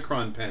or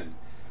Micron pen?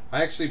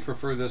 I actually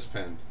prefer this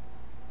pen.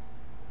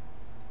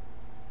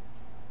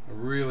 I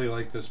really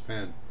like this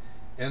pen.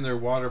 And they're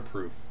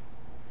waterproof.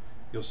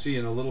 You'll see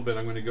in a little bit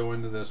I'm going to go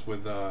into this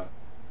with a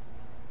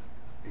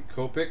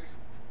Copic.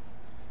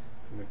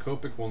 And the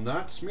Copic will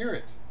not smear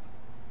it.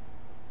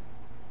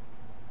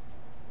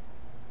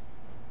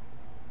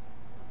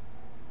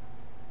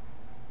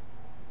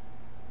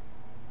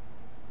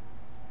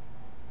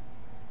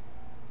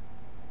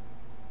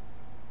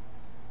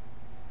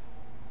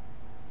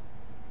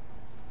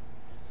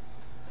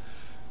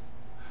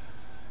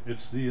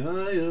 It's the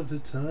eye of the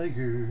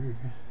tiger.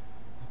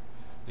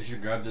 They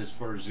should grab this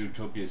for a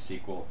Zootopia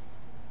sequel.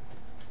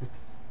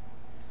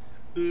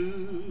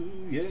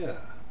 Ooh, yeah.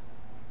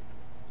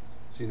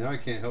 See, now I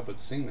can't help but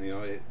sing.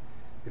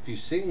 If you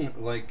sing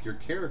like your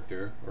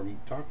character or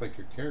talk like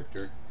your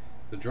character,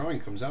 the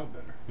drawing comes out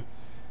better.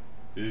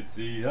 It's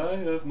the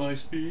eye of my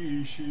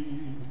species.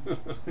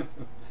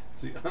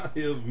 It's the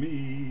eye of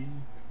me.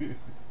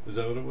 Is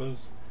that what it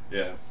was?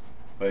 Yeah,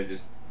 but I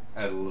just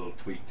add a little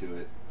tweak to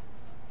it.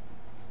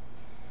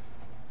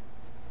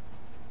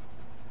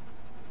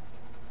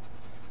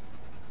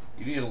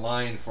 You need a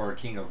line for a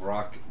king of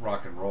rock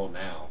and roll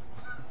now.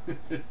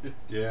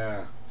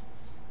 Yeah.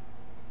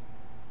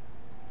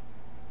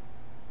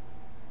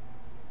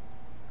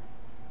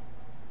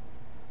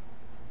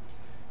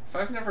 If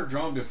I've never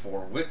drawn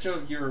before, which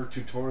of your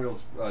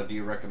tutorials do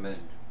you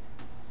recommend?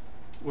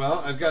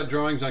 Well, I've got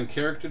drawings on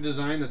character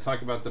design that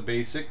talk about the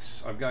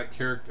basics. I've got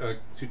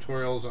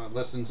tutorials on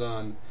lessons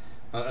on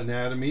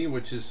Anatomy,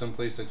 which is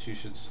someplace that you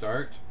should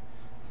start.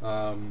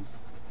 There's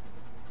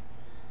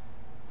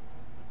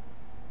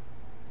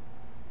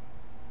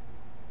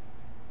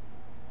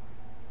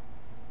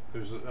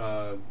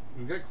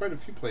we've got quite a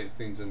few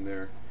things in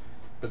there,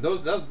 but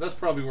that's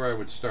probably where I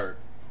would start.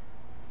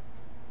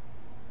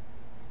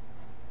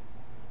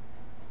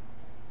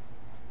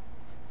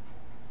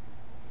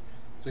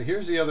 So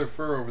here's the other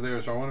fur over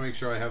there, so I want to make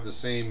sure I have the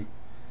same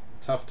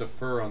tuft of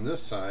fur on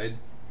this side.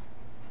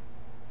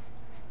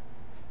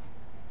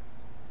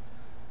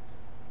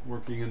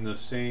 Working in the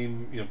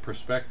same,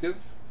 perspective.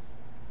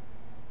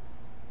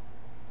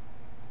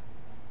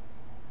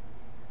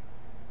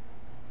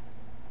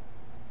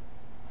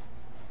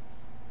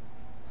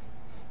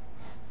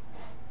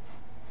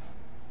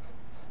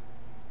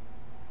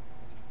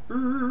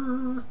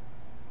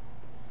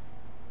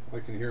 I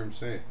can hear him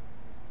say.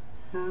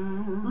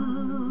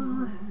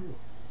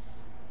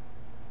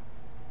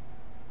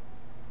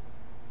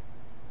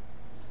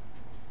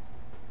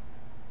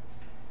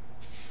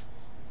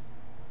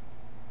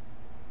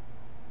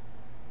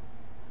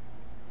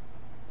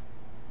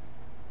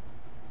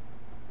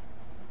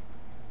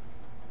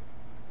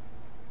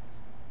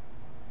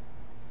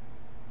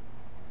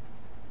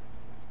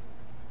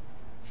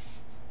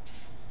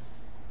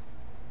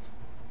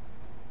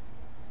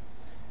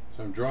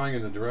 So I'm drawing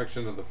in the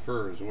direction of the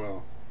fur as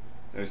well.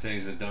 They're saying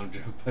it's a dumb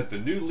joke, but the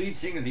new lead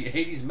singer of the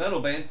 80s metal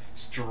band,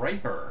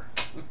 Striper.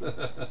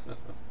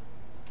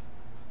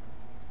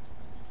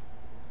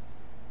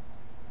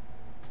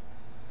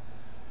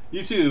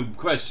 YouTube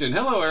question.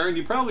 Hello, Aaron.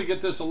 You probably get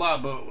this a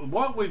lot, but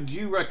what would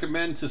you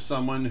recommend to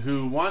someone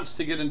who wants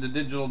to get into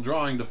digital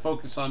drawing to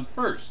focus on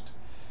first?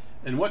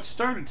 And what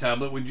starter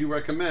tablet would you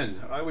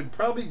recommend? I would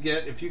probably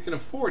get, if you can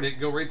afford it,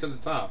 go right to the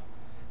top.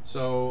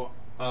 So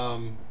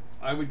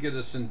I would get a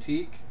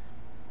Cintiq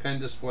pen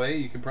display.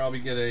 You could probably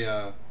get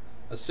a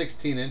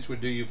 16-inch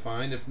would do you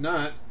fine. If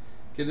not,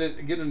 get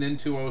an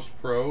Intuos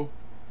Pro,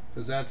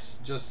 because that's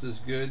just as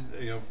good.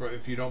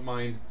 If you don't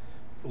mind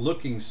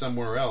looking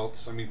somewhere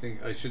else. I mean,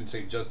 I shouldn't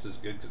say just as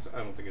good, because I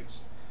don't think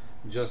it's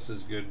just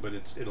as good, but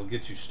it'll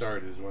get you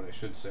started, is what I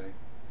should say.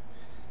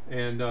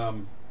 And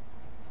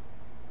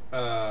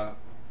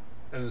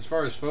as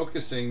far as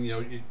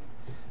focusing,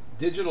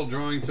 digital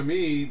drawing to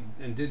me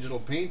and digital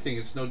painting,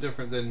 it's no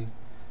different than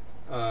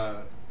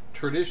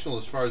traditional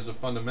as far as the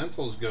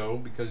fundamentals go,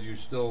 because you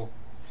still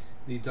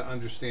need to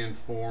understand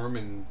form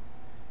and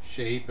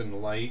shape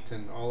and light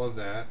and all of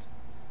that.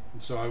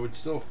 And so I would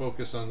still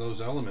focus on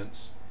those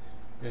elements.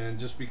 And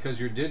just because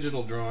you're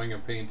digital drawing or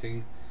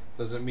painting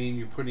doesn't mean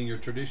you're putting your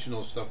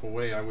traditional stuff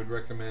away. I would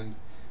recommend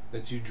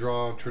that you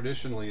draw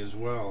traditionally as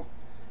well,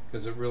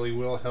 because it really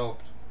will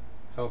help.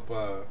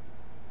 It'll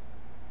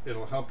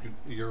help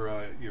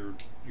your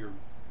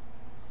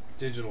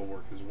digital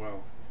work as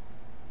well.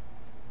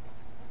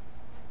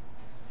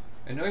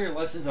 I know your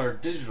lessons are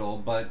digital,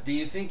 but do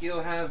you think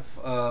you'll have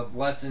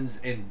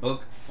lessons in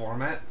book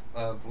format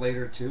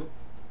later too?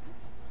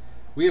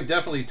 We have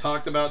definitely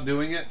talked about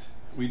doing it.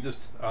 We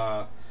just,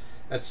 at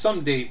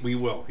some date, we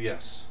will,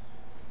 yes.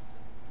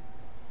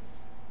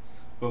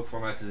 Book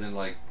formats is in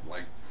like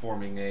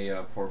forming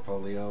a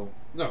portfolio?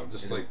 No,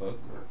 just like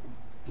book,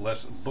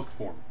 book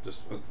form.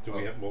 Just book,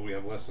 we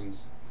have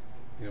lessons,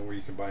 where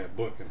you can buy a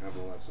book and have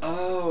a lesson.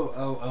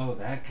 Oh,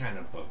 that kind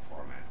of book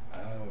format.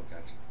 Oh,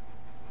 gotcha.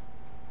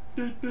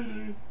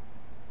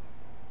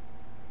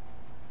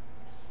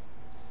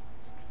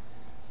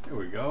 There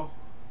we go.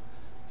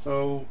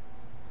 So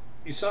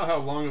you saw how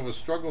long of a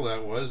struggle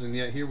that was, and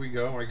yet here we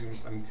go.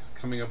 I'm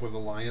coming up with a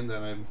lion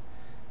that I'm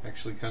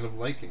actually kind of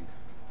liking.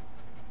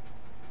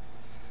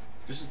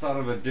 Just thought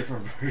of a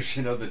different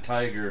version of the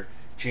tiger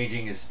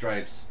changing his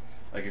stripes,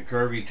 like a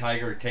curvy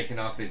tiger taking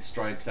off its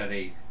stripes at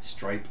a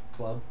stripe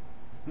club.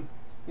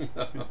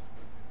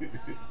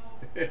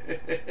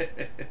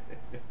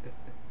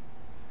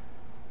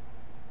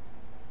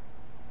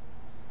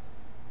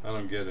 I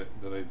don't get it.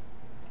 Did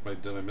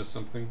I miss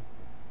something?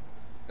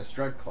 A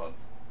stripe club.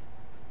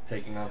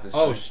 Taking off his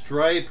stripes. Oh,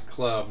 stripe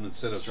club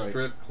instead of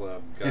strip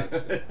club.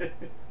 Gotcha.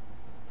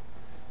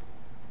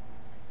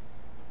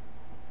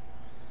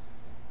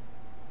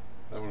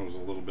 That one was a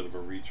little bit of a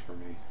reach for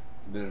me.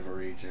 A bit of a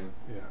reach, yeah.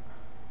 Yeah.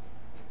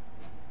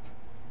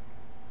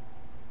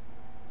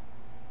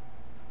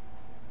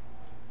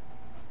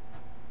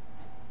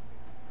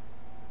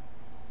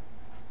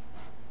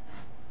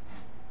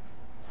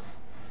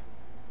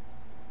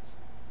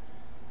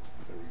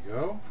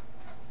 Go.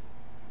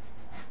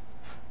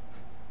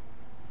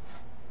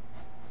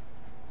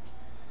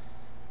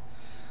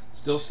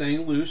 Still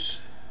staying loose.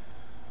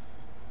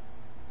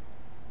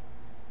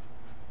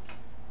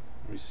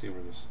 Let me see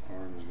where this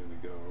arm is going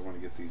to go. I want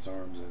to get these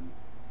arms in.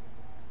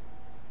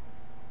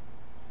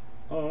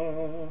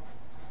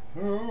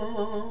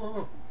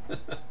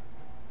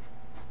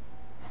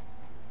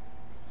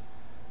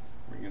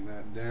 Bringing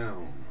that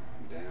down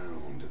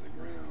to the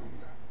ground.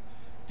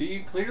 Do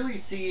you clearly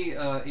see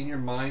in your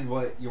mind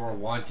what you're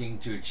wanting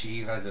to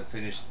achieve as a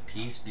finished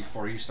piece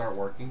before you start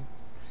working?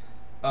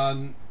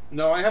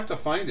 No, I have to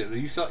find it.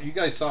 You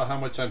guys saw how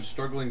much I'm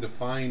struggling to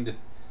find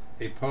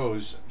a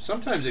pose.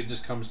 Sometimes it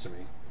just comes to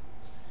me.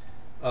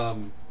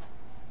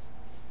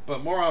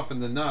 But more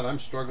often than not, I'm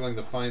struggling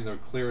to find the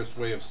clearest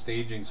way of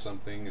staging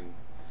something,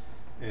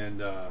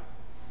 and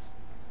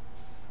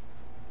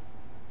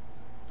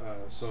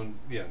so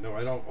yeah, no,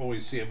 I don't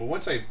always see it. But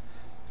once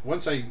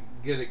I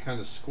get it kind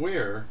of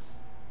square,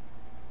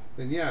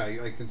 then yeah,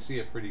 I can see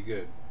it pretty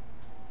good.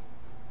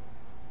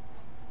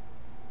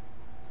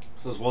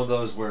 So it's one of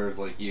those where it's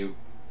like you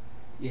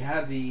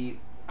have the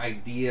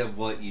idea of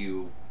what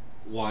you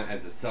want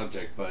as a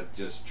subject, but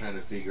just trying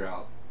to figure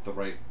out the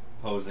right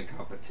pose and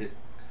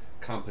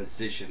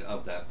composition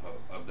of that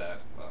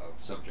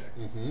subject.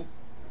 Mm-hmm.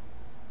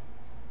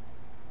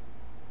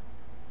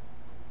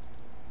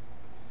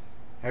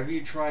 Have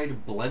you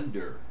tried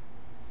Blender?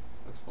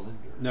 What's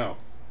Blender? No.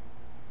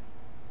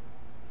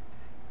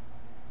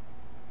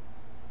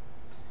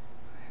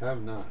 I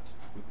have not.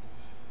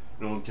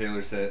 Nolan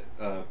Taylor said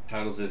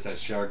titles this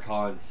as Shah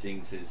Khan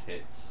sings his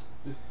hits.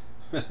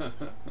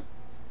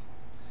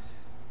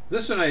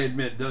 This one, I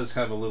admit, does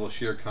have a little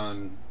Shere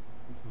Khan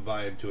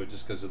vibe to it,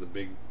 just because of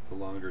the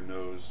longer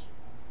nose.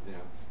 Yeah.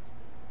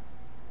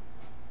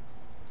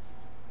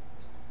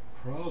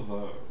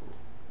 Bravo.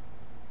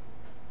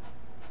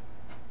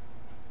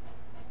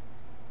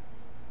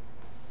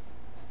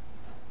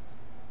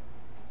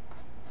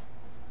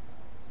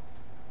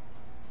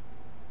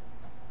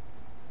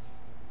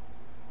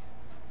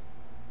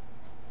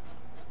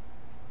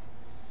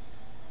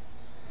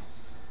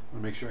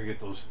 Make sure I get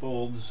those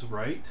folds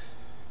right.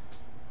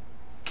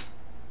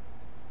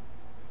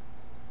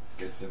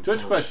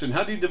 Twitch question: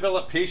 how do you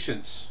develop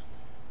patience?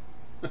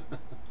 I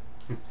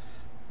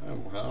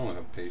don't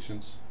have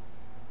patience.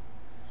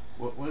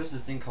 What is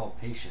this thing called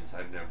patience?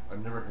 I've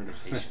never heard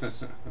of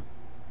patience.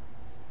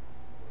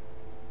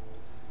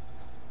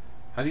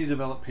 How do you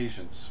develop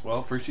patience?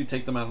 Well, first you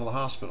take them out of the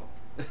hospital.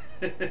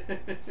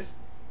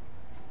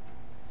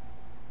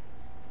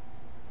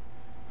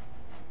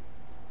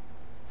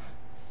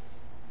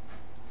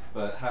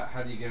 But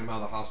how do you get them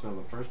out of the hospital in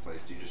the first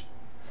place? Do you just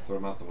throw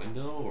them out the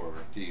window, or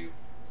do you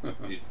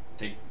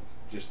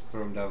just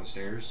throw them down the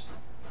stairs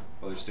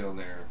while they're still in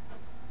their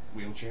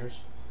wheelchairs?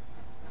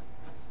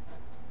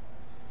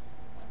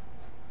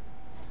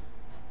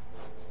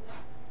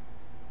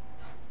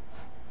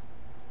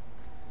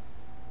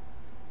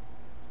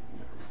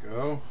 There we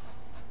go.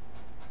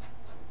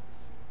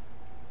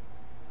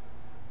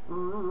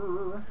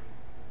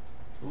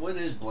 What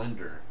is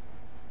Blender?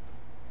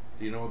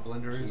 Do you know what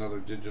Blender is? Another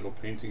digital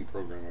painting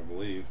program, I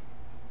believe.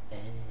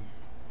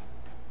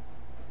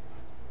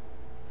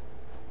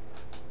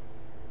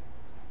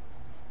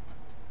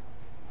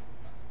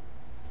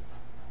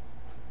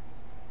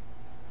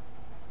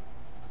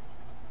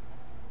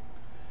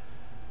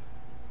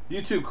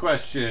 YouTube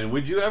question: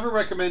 would you ever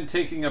recommend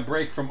taking a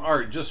break from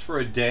art just for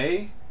a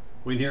day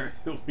when you're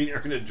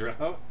in a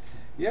drought?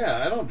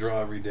 Yeah, I don't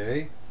draw every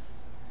day.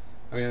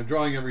 I mean, I'm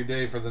drawing every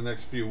day for the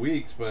next few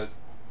weeks, but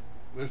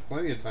there's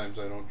plenty of times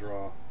I don't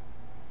draw.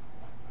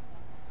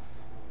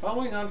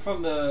 Following on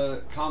from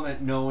the comment,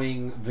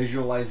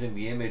 visualizing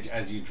the image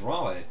as you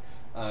draw it,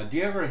 do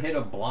you ever hit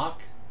a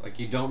block? Like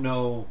you don't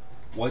know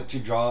what to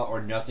draw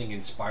or nothing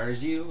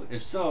inspires you?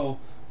 If so,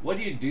 what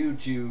do you do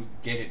to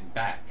get it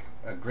back?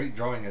 A great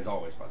drawing as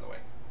always, by the way.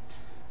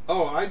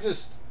 Oh, I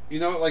just,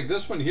 like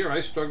this one here, I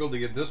struggled to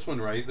get this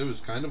one right. There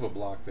was kind of a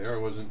block there. I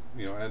wasn't,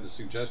 I had a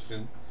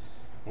suggestion.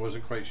 I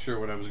wasn't quite sure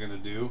what I was going to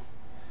do.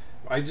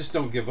 I just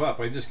don't give up.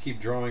 I just keep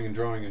drawing and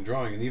drawing and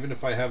drawing. And even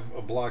if I have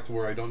a block to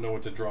where I don't know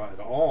what to draw at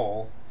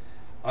all,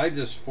 I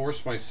just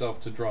force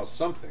myself to draw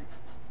something.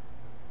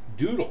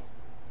 Doodle.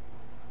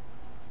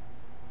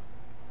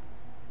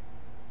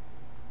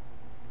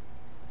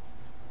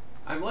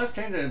 I'm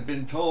left-handed and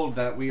been told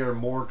that we are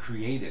more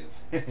creative.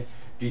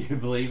 Do you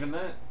believe in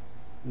that?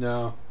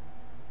 No.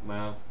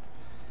 No.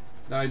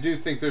 Now I do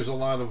think there's a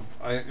lot of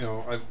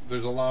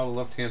there's a lot of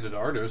left-handed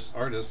artists.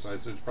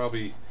 There's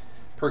probably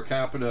per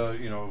capita,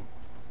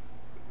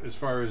 as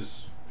far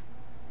as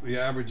the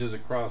averages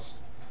across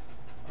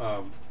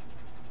all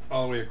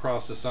the way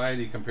across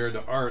society compared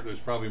to art, there's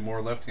probably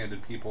more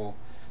left-handed people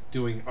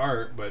doing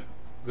art, but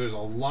there's a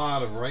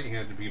lot of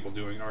right-handed people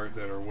doing art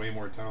that are way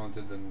more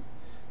talented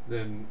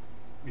than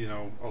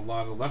a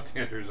lot of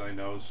left-handers I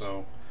know.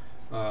 So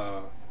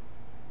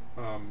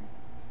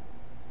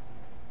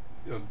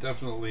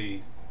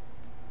definitely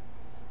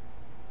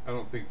I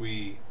don't think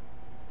we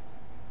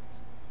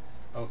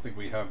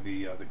have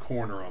the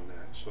corner on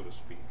that, so to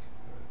speak.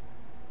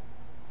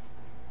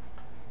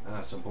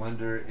 So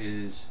Blender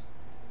is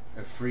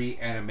a free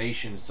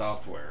animation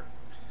software.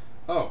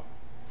 Oh.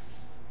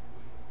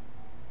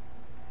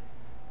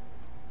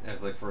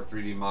 It's like for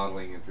 3D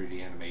modeling and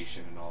 3D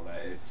animation and all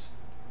that.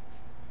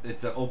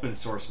 It's an open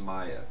source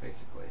Maya,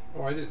 basically.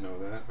 Oh, I didn't know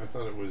that. I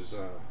thought it was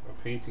a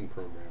painting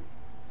program.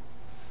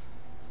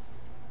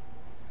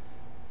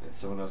 And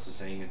someone else is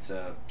saying it's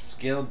a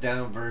scaled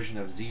down version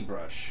of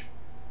ZBrush.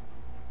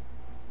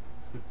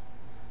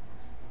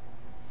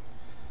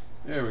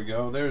 There we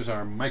go. There's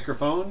our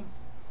microphone.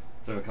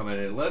 So coming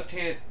in,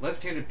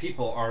 left-handed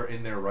people are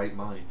in their right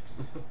mind.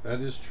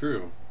 That is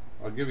true.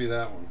 I'll give you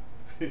that one.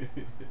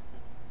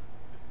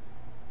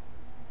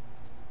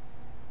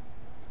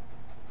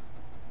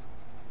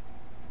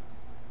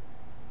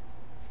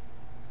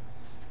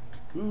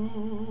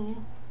 Ooh.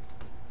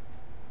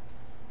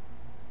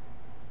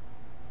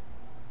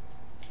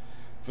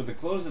 For the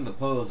clothes and the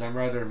pose, I'm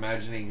rather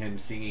imagining him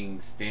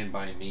singing "Stand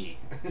By Me."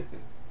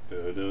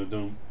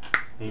 Da-da-dum,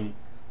 da-da-dum,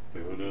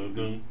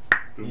 da-da-dum,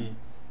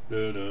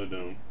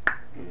 da-da-dum,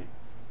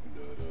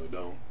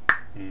 da-da-dum,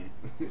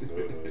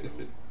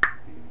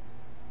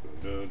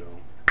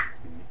 da-da-dum,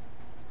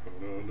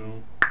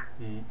 da-da-dum.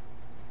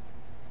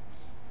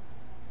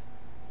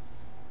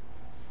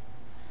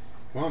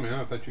 Come on, man!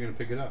 I thought you were gonna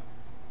pick it up.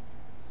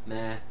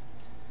 Nah.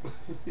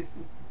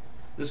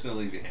 Just gonna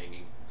leave you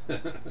hanging.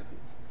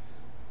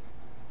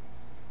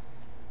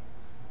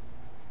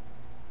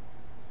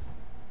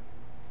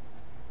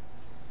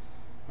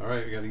 All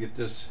right, we got to get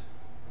this.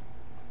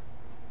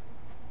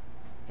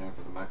 Time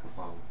for the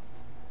microphone.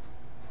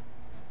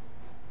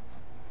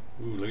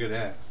 Ooh, look at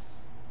that.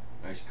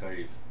 Nice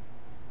curve.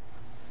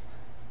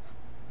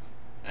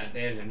 That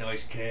there's a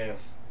nice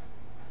curve.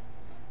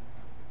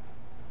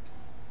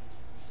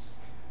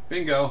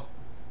 Bingo.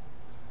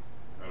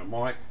 Got a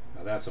mic.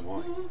 Now that's a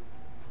mic.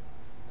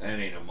 That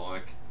ain't a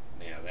mic.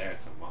 Now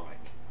that's a mic.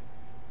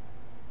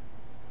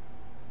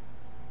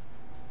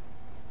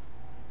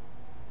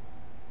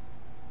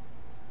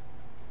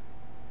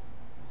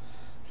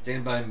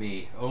 Stand By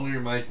Me only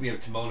reminds me of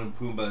Timon and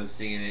Pumbaa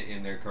singing it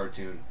in their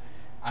cartoon.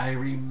 I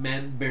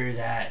remember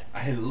that.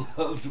 I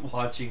loved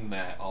watching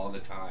that all the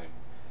time.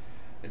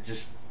 It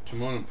just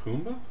Timon and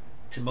Pumbaa?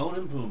 Timon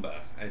and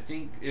Pumbaa. I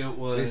think it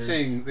was.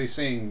 They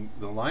sang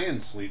The Lion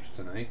Sleeps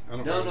Tonight. I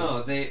don't No, know.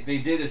 no, they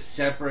did a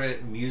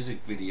separate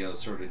music video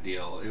sort of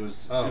deal. It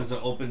was an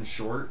open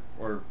short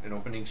or an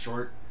opening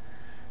short,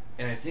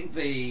 and I think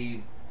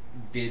they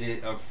did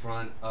it up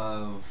front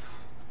of.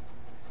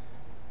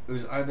 It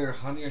was either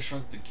Honey I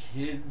Shrunk the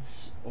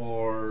Kids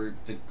or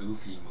the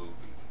Goofy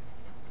movie.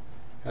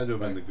 Had to have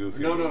been the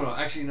Goofy. No.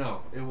 Actually,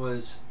 no. It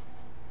was.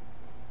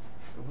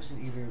 It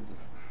wasn't either of the.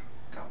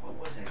 God, what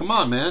was it? Come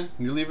on, man!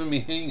 You're leaving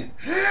me hanging.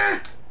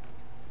 Can't.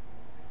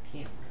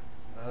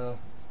 I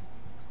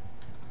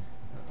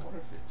wonder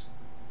if it's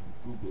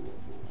Googleable.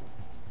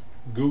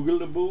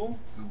 Googleable?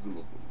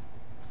 Googleable.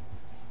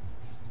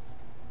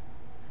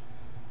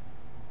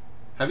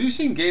 Have you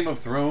seen Game of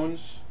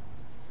Thrones?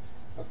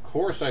 Of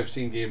course I've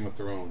seen Game of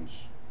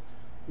Thrones.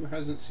 Who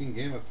hasn't seen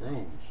Game of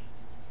Thrones?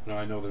 No,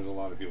 I know there's a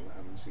lot of people that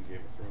haven't seen Game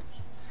of Thrones.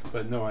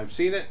 But no, I've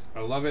seen it. I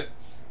love it.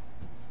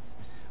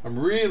 I'm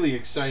really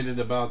excited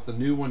about the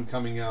new one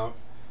coming out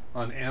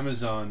on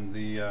Amazon.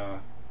 The,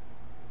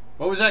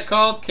 what was that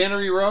called?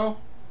 Cannery Row?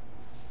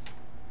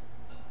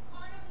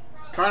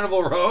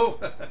 Carnival Row?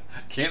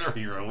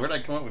 Cannery Row. Where'd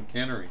I come up with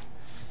Cannery?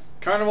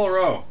 Carnival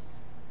Row.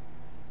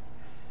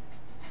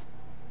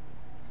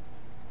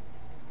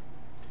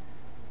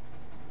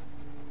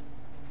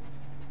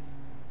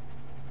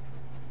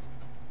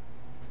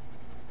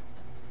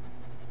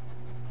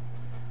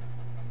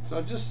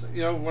 So just,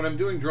 you know, when I'm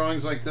doing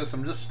drawings like this,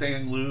 I'm just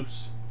staying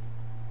loose.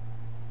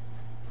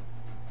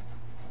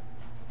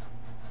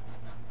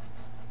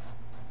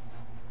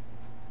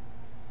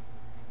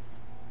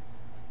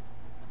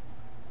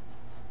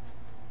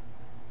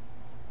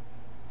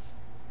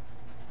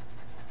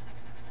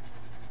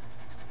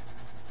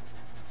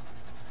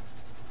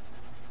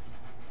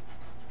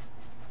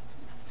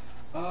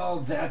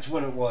 Oh, that's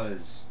what it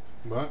was.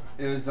 What?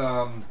 It was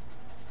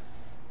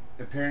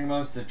appearing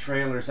amongst the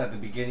trailers at the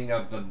beginning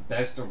of the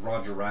Best of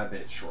Roger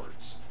Rabbit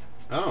shorts.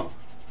 Oh.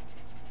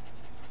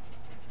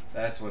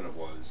 That's what it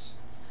was.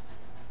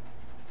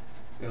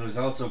 It was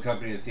also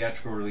accompanying the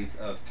theatrical release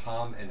of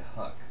Tom and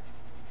Huck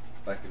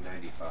back in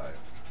 '95.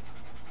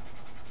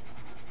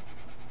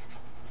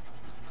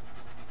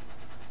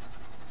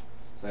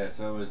 So yeah,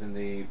 so it was in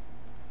the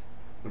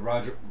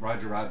Roger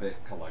Rabbit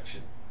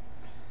collection.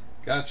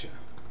 Gotcha.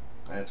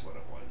 That's what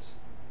it was.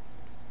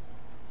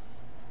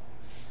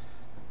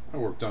 I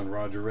worked on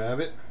Roger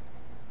Rabbit.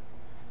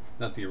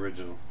 Not the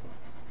original.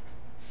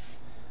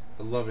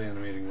 I loved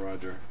animating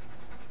Roger.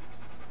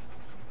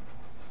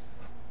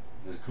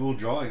 This cool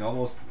drawing.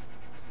 Almost,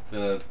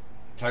 the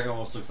tiger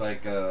almost looks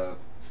like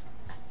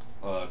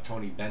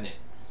Tony Bennett.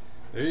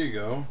 There you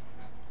go.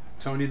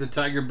 Tony the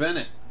Tiger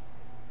Bennett.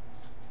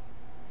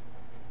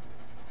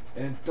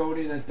 And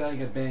Tony the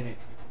Tiger Bennett.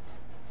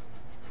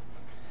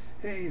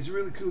 Hey, he's a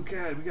really cool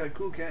cat. We got a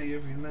cool cat here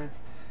for you tonight.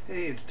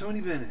 Hey, it's Tony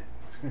Bennett.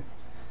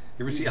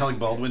 You ever see Alec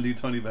Baldwin do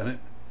Tony Bennett?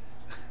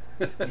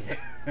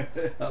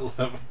 I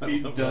love it.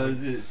 He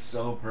does it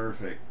so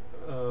perfect.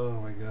 Oh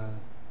my god.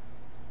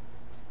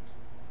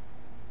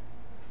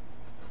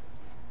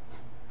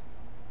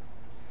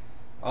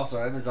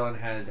 Also, Amazon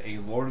has a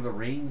Lord of the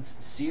Rings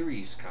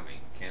series coming.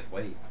 Can't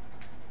wait.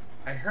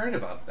 I heard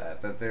about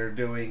that. That they're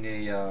doing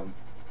a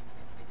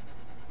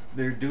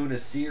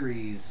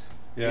series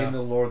in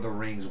the Lord of the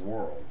Rings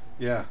world.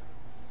 Yeah.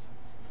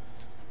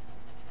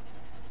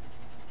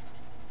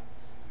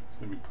 It's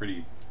gonna be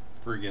pretty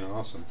friggin'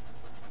 awesome.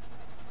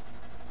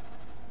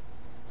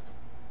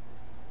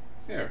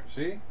 There,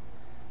 see?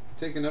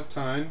 Take enough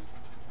time,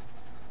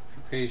 if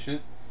you're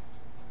patient,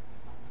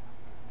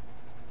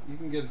 you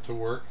can get it to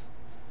work.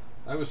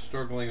 I was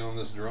struggling on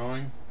this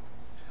drawing.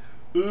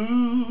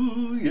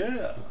 Ooh,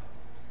 yeah.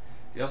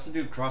 You also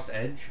do cross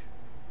edge?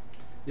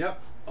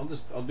 Yep.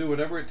 I'll do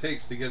whatever it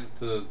takes to get it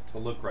to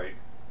look right.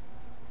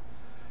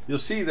 You'll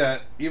see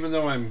that even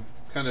though I'm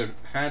kind of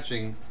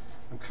hatching,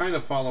 I'm kind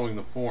of following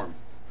the form.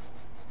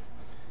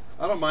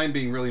 I don't mind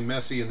being really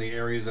messy in the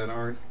areas that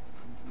aren't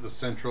the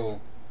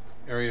central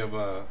area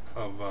of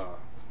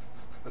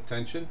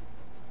attention.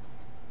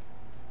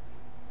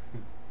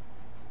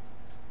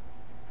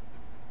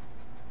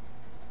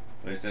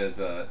 He says,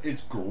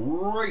 it's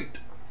great.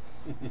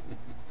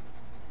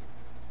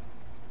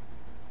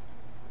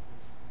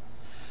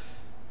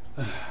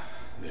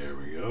 There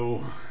we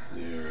go.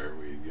 There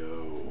we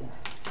go.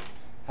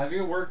 Have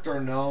you worked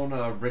or known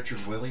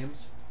Richard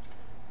Williams?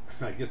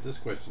 I get this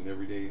question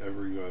every day,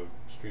 every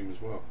stream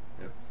as well.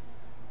 Yep.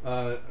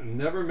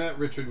 Never met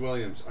Richard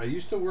Williams. I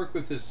used to work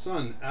with his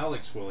son,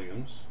 Alex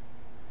Williams,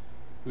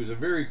 who's a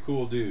very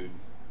cool dude.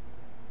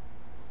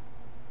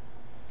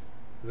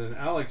 Then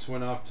Alex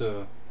went off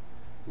to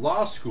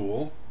law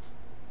school,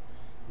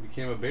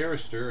 became a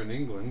barrister in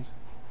England,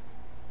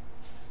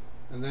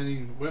 and then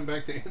he went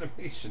back to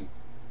animation.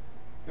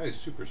 Guy's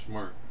super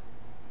smart.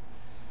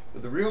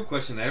 But the real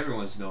question that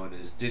everyone's knowing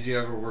is, did you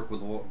ever work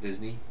with Walt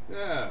Disney?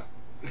 Yeah.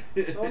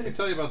 Well, let me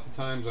tell you about the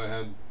times I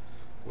had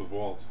with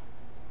Walt.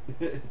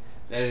 That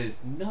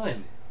is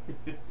none.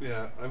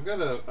 Yeah, I've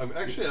got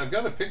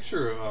a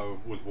picture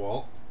with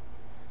Walt.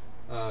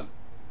 I'd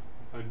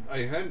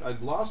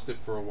lost it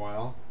for a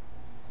while,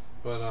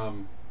 but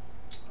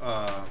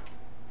where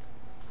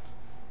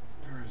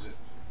is it?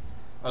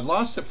 I'd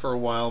lost it for a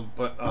while,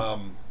 but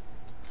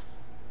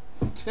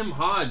Tim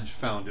Hodge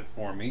found it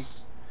for me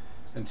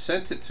and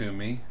sent it to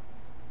me.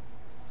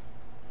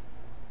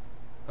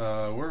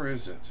 Where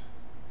is it?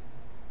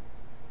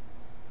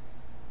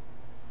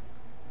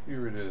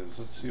 Here it is.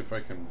 Let's see if I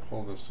can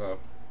pull this up.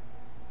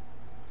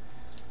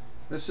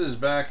 This is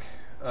back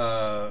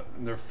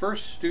in their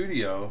first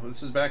studio.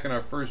 This is back in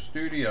our first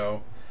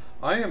studio.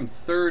 I am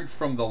third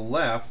from the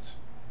left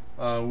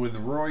with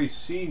Roy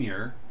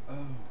Sr.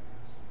 Oh.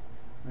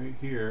 Right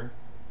here.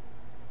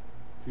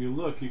 If you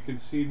look, you can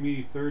see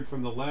me third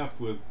from the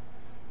left with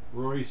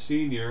Roy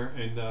Sr.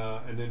 and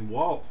then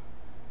Walt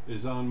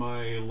is on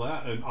my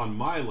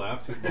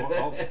left.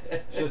 Walt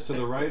just to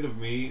the right of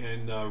me,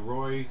 and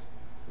Roy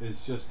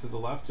is just to the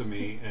left of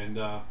me. And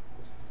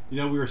you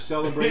know, we were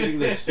celebrating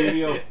the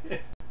studio.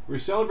 We were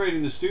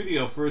celebrating the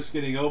studio first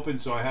getting open,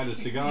 so I had a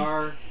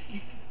cigar,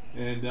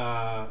 and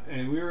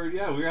we were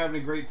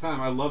having a great time.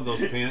 I love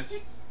those pants.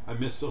 I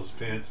miss those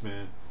pants,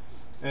 man.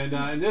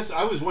 And this,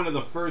 I was one of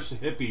the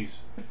first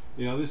hippies.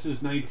 You know, this is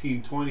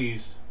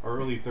 1920s or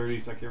early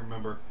 30s. I can't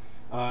remember.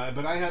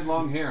 But I had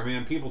long hair,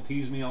 man. People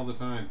tease me all the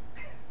time.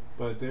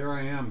 But there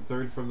I am,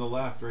 third from the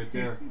left, right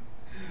there.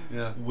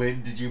 Yeah.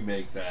 When did you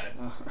make that?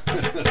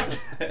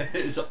 That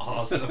is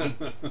awesome.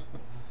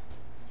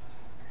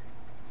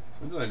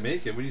 When did I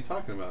make it? What are you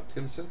talking about?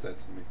 Tim sent that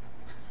to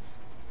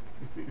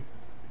me.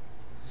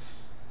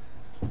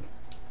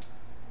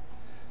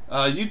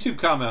 YouTube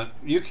comment.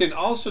 You can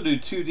also do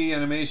 2D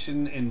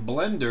animation in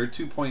Blender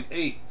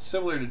 2.8,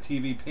 similar to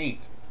TV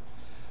Paint.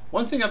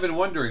 One thing I've been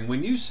wondering,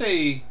 when you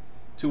say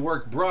to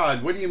work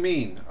broad, what do you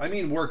mean? I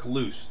mean work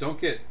loose. Don't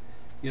get,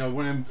 you know,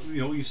 when I'm,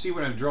 you know, you see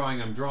when I'm drawing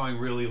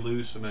really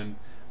loose, and then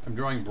I'm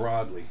drawing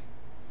broadly.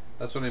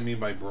 That's what I mean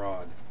by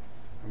broad.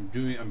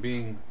 I'm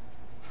being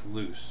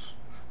loose.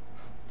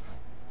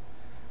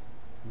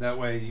 That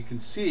way you can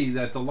see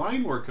that the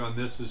line work on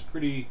this is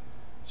pretty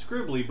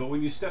scribbly, but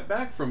when you step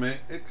back from it,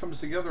 it comes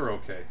together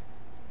okay.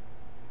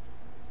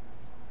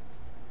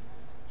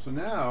 So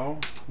now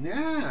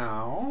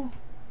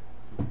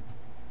I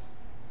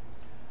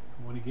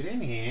want to get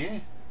in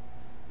here.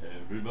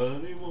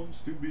 Everybody wants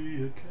to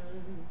be a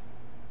cat,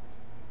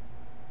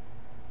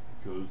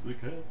 'cause the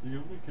cat's the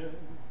only cat.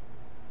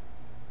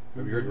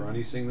 Have you heard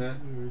Ronnie sing that?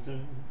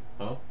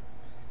 Huh?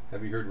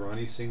 Have you heard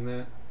Ronnie sing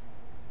that?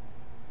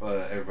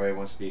 Everybody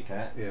wants to be a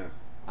cat? Yeah.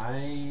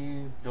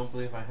 I don't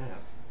believe I have.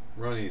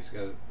 Ronnie's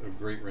got a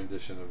great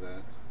rendition of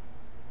that.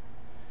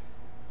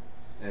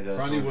 And,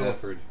 Ronnie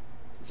Williford.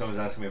 Someone's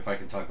asking me if I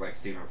can talk like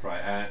Stephen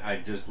Fry. I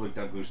just looked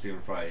up who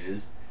Stephen Fry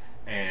is,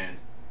 and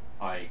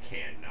I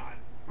cannot.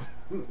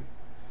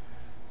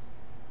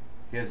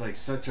 He has like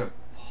such a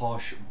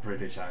posh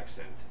British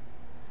accent.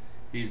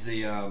 He's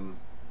the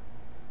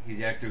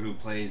actor who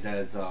plays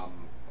as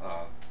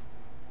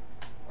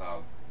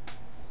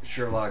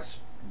Sherlock's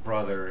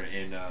brother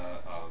in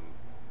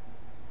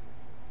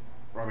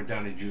Robert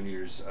Downey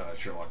Jr.'s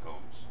Sherlock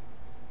Holmes.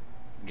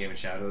 Game of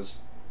Shadows.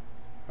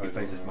 He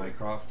plays as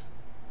Mycroft.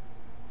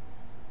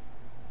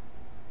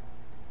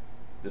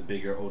 The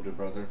bigger, older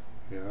brother.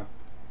 Yeah.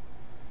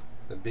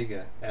 The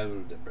bigger,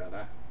 older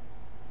brother.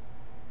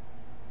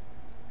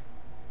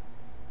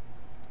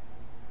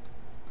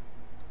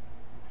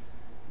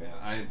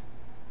 Yeah,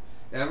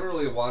 I haven't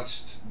really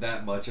watched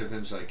that much of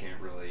him, so I can't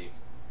really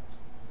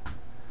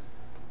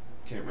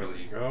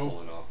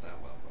pull it off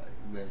that well.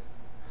 But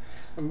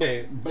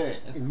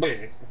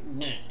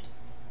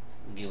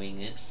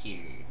going up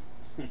here.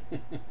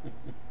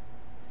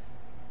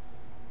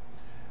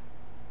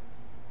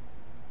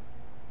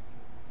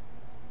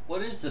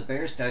 What is the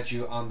bear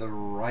statue on the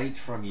right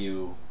from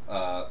you,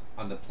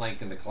 on the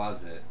plank in the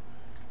closet?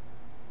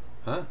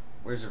 Huh?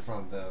 Where's it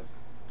from? The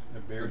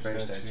bear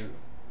statue.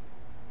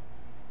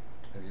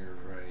 And you're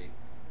right.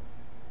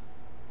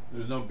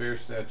 There's no bear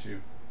statue.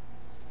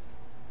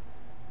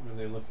 What are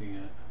they looking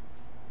at?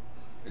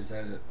 Is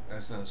that it?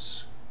 That's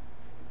not.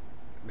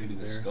 Maybe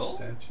the skull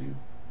statue.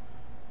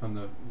 On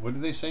the. What are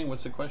they saying?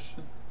 What's the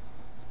question?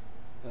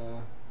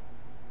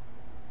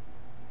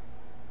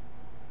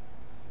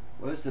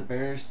 What is the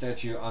bear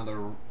statue on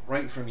the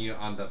right from you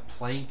on the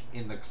plank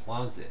in the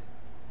closet?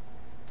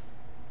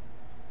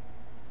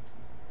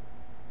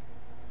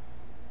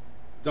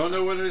 Don't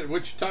know what you're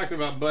talking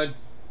about, bud.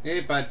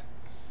 Hey, bud.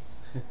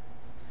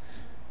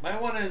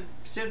 Might want to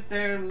sit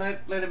there and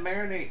let it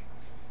marinate.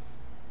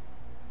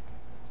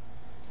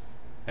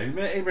 Have you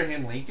met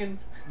Abraham Lincoln?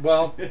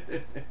 Well,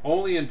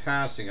 only in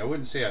passing. I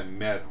wouldn't say I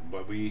met him,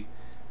 but we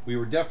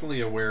were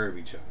definitely aware of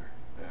each other.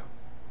 Yeah.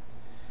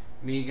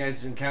 I mean, you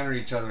guys encountered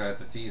each other at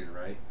the theater,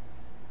 right?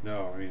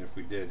 No, I mean, if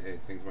we did, hey,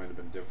 things might have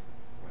been different.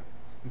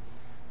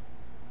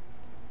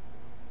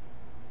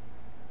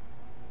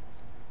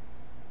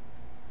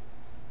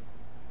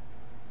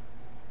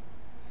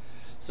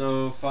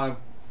 So if I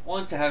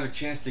want to have a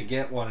chance to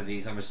get one of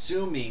these, I'm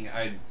assuming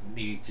I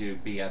need to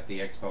be at the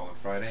expo on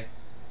Friday.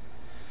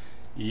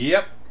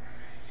 Yep.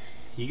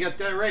 You got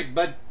that right,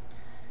 bud.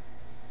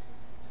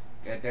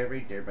 Got that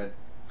right there, bud.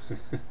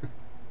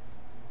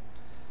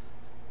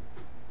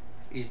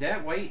 Is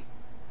that white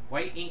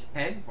ink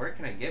pen? Where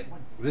can I get one?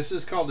 This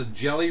is called a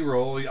jelly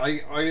roll.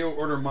 I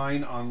order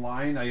mine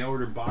online. I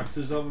order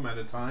boxes of them at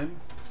a time.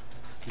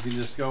 You can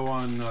just go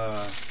on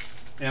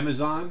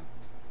Amazon.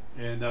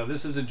 And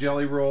this is a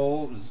jelly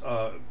roll,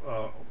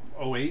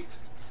 08.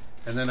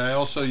 And then I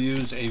also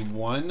use a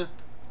 1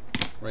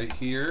 right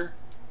here.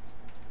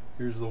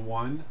 Here's the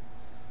 1.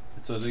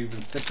 It's an even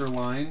thicker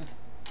line.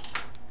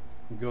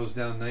 It goes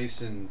down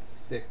nice and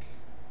thick.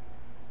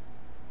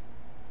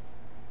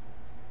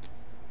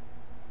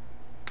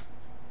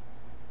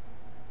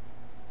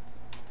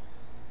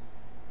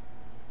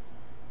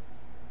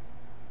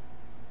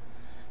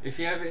 If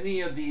you have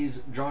any of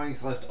these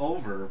drawings left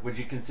over, would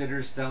you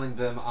consider selling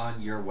them on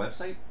your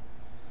website?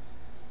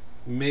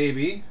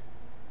 Maybe.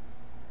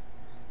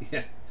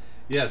 Yeah.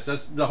 Yes,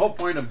 that's the whole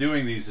point of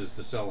doing these, is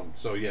to sell them.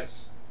 So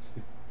yes.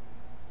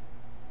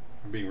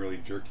 I'm being really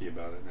jerky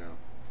about it now.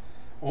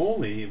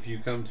 Only if you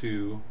come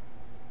to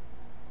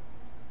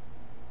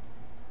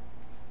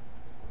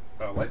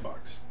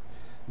Lightbox.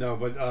 No,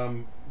 but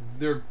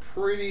they're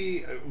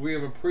pretty. We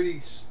have a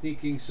pretty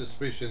sneaking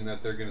suspicion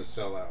that they're going to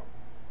sell out.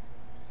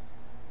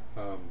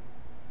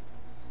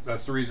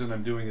 That's the reason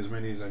I'm doing as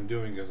many as I'm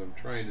doing, because I'm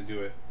trying to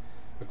do it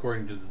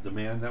according to the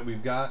demand that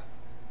we've got.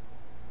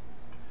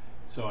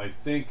 So I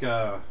think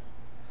I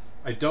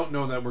don't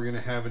know that we're going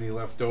to have any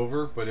left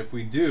over, but if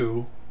we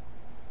do,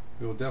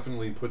 we will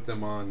definitely put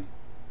them on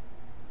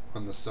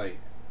the site.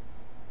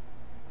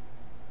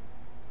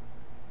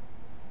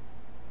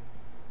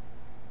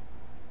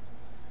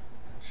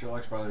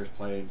 Sherlock's brother is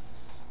played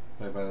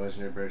by the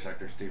legendary British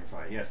actor Stephen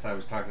Fry. Yes, I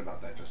was talking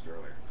about that just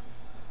earlier.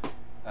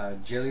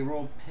 Jelly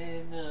roll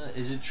pen.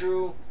 Is it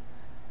true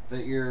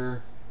that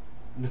you're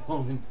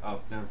Nolan? Oh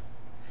no,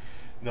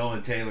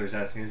 Nolan Taylor's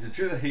asking. Is it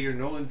true that you're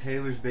Nolan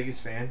Taylor's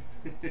biggest fan?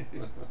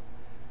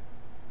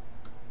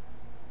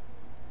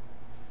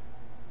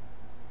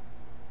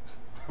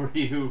 Were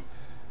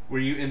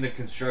you in the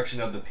construction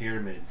of the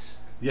pyramids?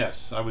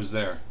 Yes, I was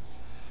there.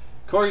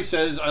 Corey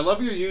says, "I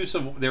love your use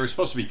of." They were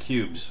supposed to be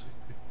cubes.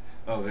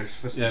 Oh, they're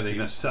supposed to. Yeah, be they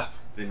cubes. messed up.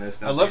 They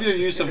messed up. I love your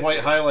use of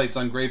white highlights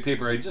on gray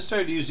paper. I just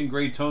started using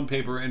gray tone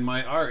paper in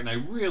my art, and I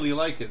really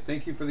like it.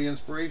 Thank you for the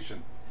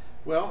inspiration.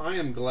 Well, I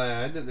am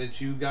glad that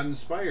you got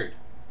inspired.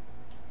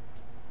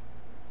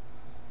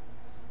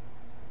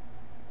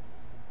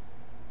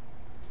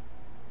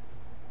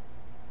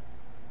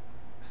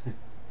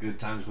 Good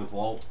times with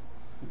Walt.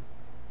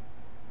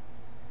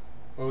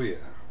 Oh yeah.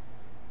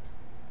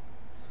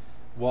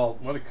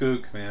 Walt, what a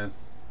kook, man.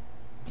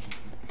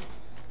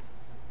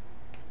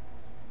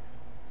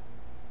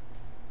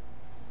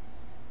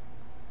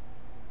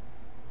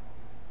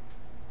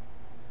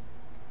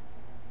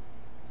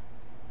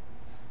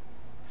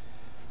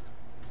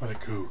 What a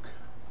kook.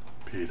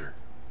 Peter.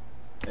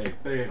 Hey,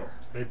 Peter.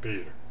 Hey,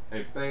 Peter.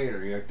 Hey,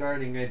 Peter, you're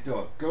turning into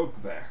a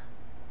kook there.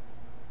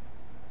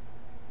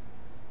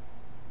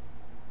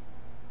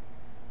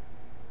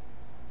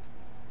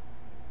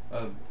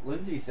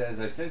 Lindsay says,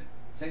 I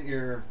sent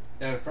your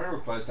friend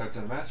request out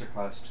to the master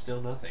class, still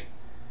nothing.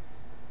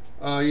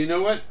 You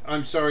know what?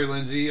 I'm sorry,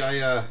 Lindsay.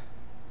 I'll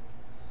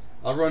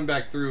run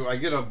back through. I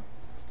get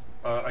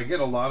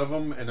a lot of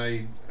them,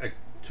 and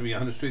to be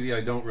honest with you,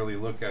 I don't really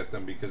look at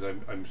them because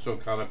I'm so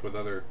caught up with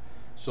other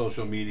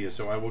social media,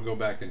 so I will go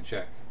back and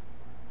check.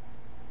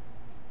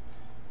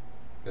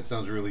 That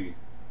sounds really,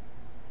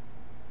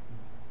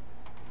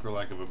 for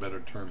lack of a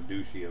better term,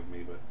 douchey of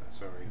me, but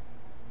sorry.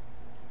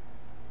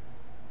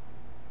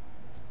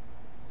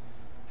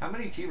 How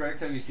many T-Rex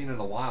have you seen in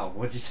the wild?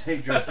 Would you say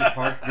Jurassic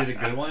Park did a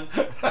good one?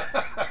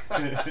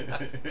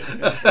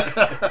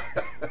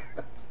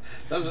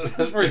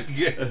 That's pretty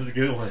good. That's a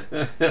good one.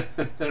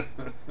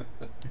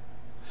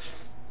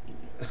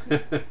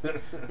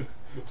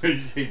 Would you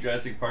say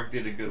Jurassic Park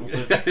did a good one?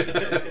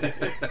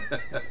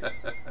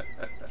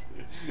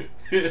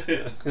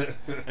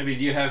 I mean,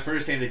 you have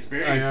first-hand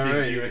experience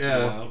seeing T-Rex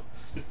in the wild.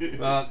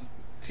 Well,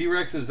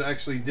 T-Rexes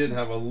actually did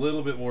have a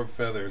little bit more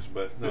feathers,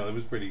 but no, it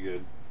was pretty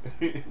good.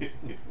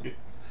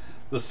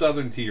 The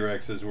southern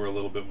T-Rexes were a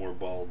little bit more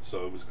bald,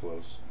 so it was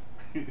close.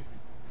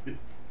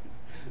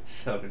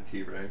 Southern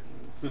T-Rex.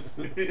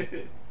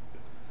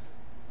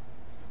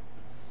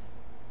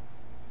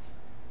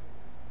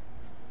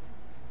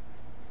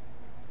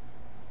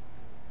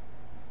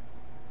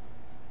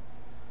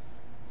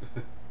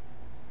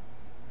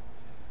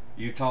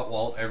 You taught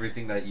Walt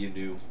everything that you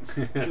knew.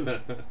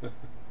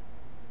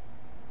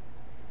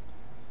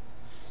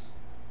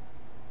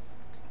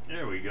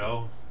 There we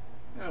go.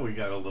 Now we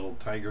got a little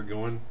tiger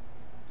going.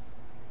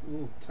 A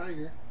little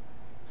tiger.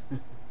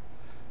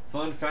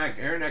 Fun fact,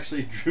 Aaron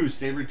actually drew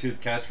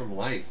saber-toothed cats from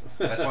life.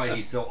 That's why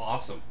he's so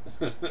awesome.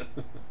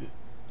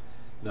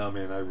 No,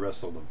 man, I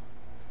wrestled them.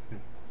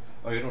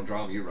 Oh, you don't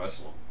draw them, you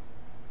wrestle them.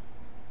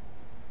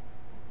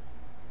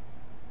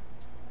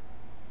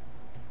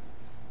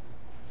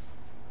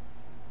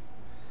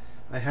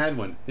 I had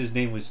one. His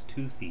name was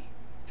Toothy.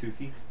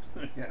 Toothy?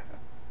 Yeah.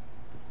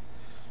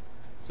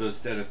 So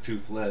instead of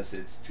toothless,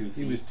 it's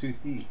Toothy. He was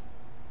Toothy.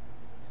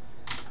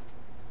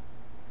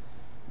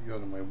 Go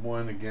to my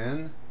one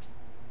again.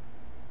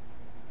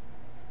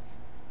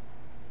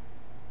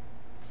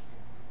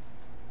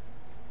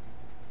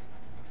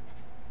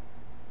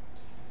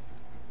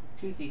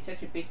 Toothy,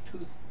 such a big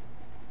tooth.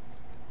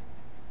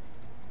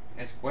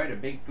 That's quite a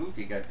big tooth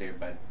you got there,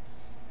 bud.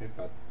 Hey,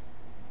 bud.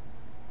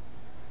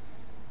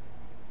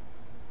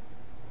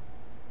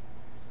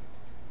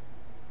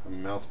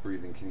 I'm mouth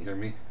breathing. Can you hear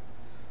me?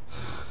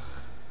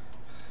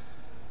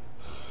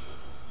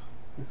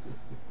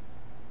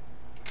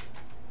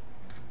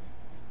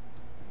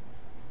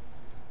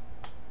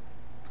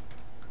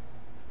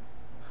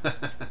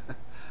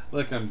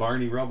 Look, I'm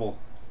Barney Rubble.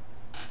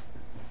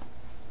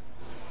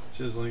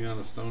 Chiseling on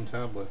a stone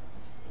tablet.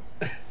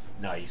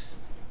 Nice.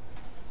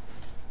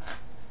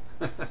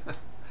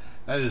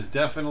 That is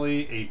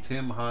definitely a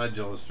Tim Hodge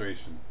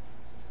illustration.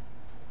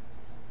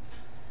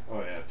 Oh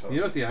yeah, totally.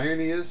 You know what the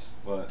irony is?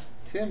 What?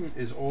 Tim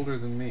is older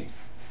than me.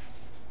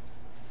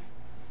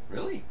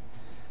 Really?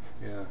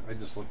 Yeah, I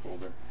just look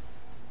older.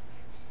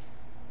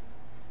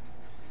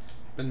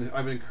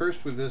 I've been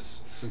cursed with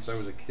this since I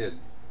was a kid.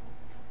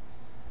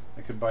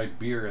 I could buy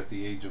beer at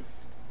the age of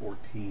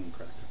 14,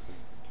 practically.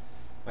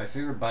 My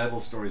favorite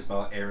Bible story is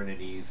about Aaron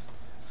and Eve.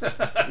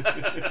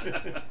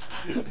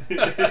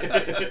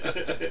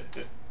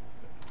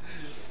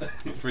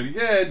 It's pretty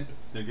good.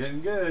 They're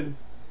getting good.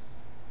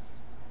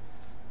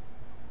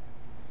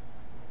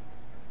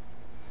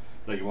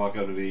 Like you walk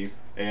up to Eve,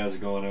 hey, how's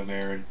it going? I'm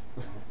Aaron.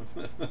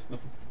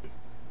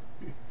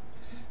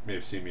 May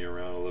have seen me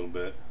around a little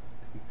bit.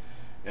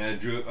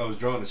 And I was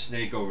drawing a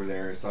snake over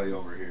there. I saw you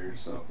over here,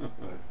 so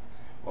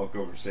I walk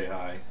over and say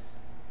hi.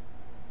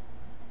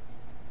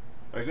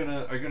 Are you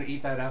gonna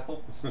eat that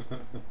apple?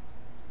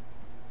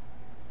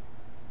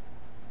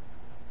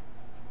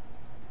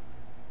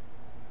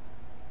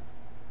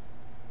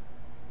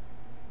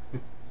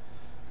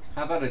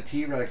 How about a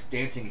T-Rex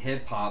dancing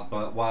hip-hop,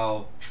 but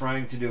while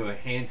trying to do a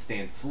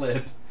handstand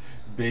flip?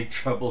 Big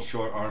trouble,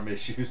 short arm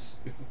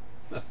issues.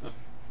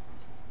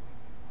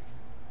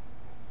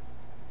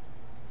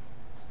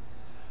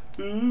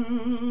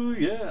 Ooh,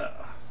 yeah.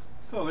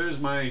 So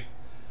there's my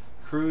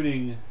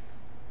crooning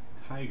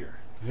tiger.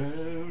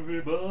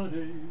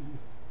 Everybody,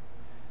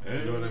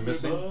 you know what I'm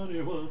missing?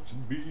 Everybody wants to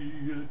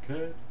be a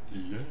cat,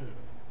 yeah.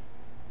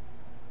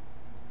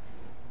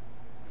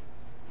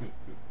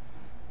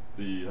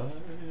 The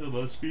eye of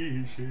a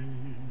species. You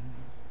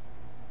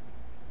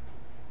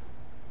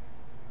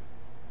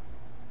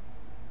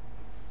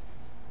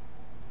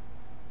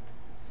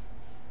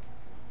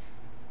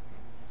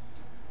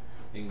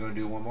gonna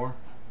do one more?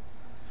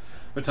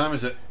 What time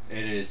is it?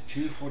 It is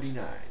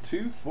 2:49.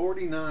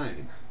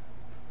 2:49.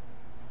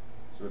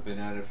 So we've been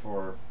at it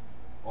for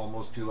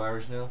almost 2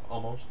 hours now.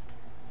 Almost.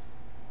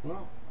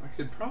 Well, I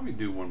could probably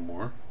do one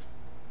more.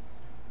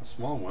 A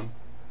small one.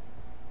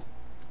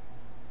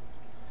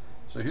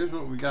 So here's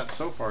what we got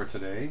so far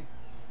today.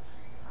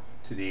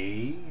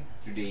 Today.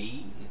 We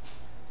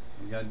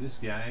We got this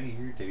guy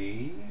here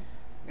today.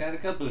 got a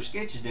couple of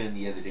sketches done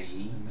the other day.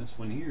 And this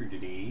one here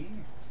today.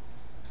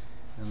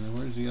 And then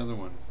where's the other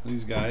one?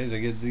 These guys, I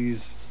get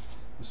these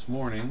this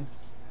morning.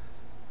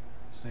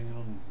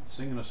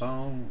 Singing a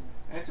song.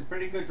 That's a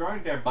pretty good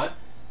drawing there, bud.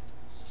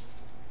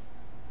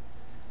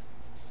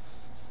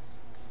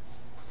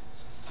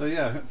 So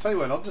yeah, tell you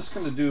what, I'm just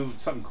gonna do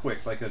something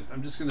quick.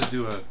 I'm just gonna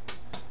do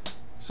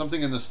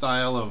something in the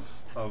style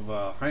of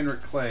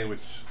Heinrich Clay,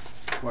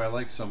 who I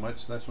like so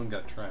much. This one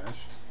got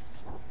trashed.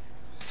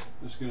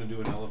 Just gonna do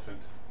an elephant,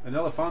 an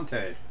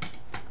elefante.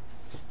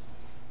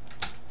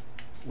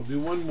 We'll do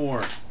one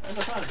more.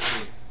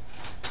 Elefante.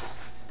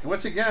 And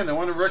once again, I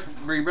want to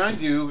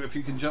remind you, if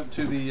you can jump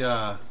to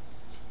the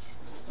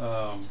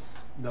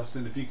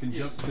Dustin, if you can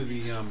jump to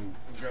the I'm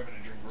grabbing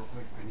a drink real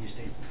quick, and you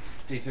stay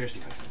thirsty,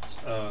 my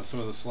friends. Some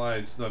of the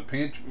slides,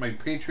 my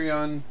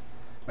Patreon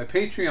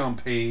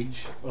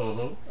page.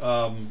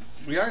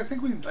 I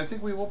think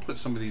we will put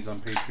some of these on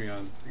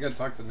Patreon. I got to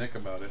talk to Nick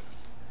about it.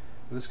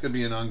 This could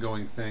be an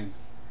ongoing thing,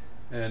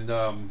 and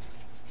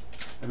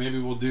maybe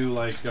we'll do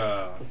like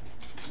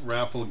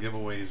raffle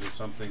giveaways or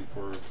something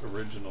for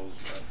originals,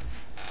 but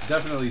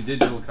definitely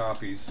digital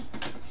copies.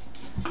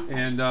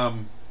 And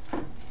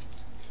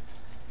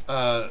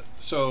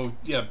so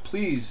yeah,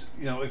 please,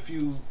 if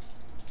you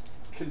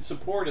can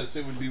support us,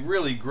 it would be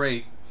really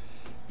great,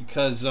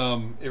 because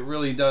it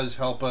really does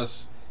help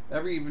us.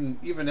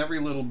 Even every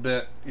little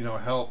bit,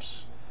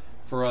 helps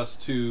for us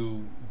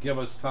to give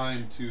us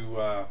time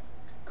to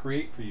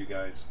create for you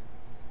guys.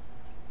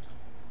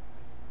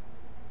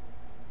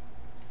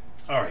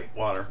 All right,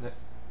 water.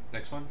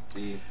 Next one.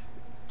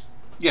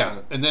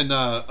 Yeah, and then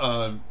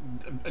Lightbox.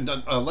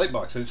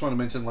 I just want to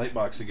mention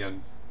Lightbox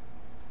again.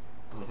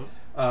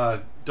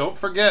 Don't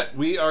forget,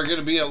 we are going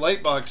to be at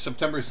Lightbox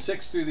September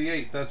 6th through the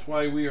 8th. That's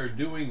why we are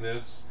doing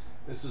this.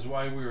 This is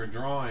why we are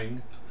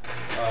drawing.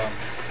 We're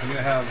going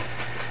to have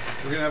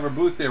our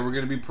booth there. We're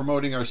going to be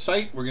promoting our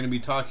site. We're going to be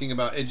talking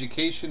about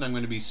education. I'm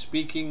going to be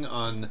speaking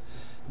on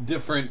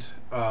different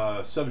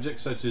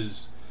subjects such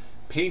as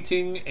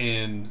painting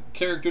and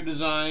character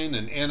design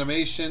and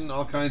animation,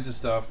 all kinds of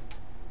stuff.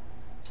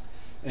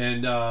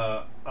 And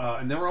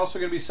then we're also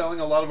going to be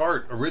selling a lot of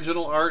art,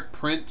 original art,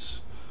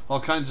 prints, all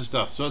kinds of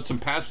stuff. So it's in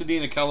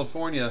Pasadena,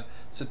 California,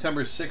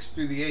 September 6th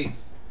through the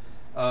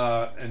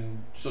 8th.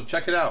 And so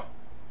check it out.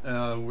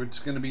 It's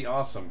going to be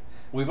awesome.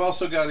 We've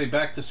also got a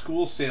back to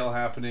school sale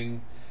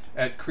happening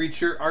at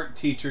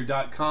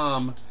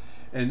creatureartteacher.com,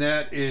 and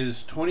that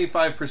is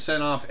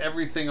 25% off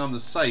everything on the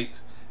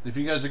site. And if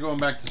you guys are going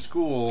back to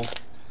school,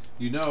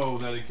 you know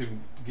that it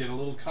can get a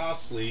little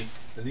costly,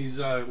 and these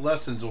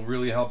lessons will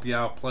really help you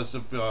out. Plus,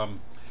 if you're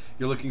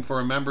looking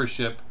for a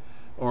membership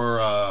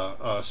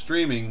or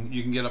streaming,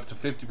 you can get up to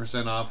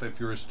 50% off if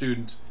you're a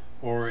student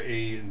or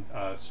a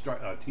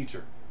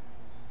teacher.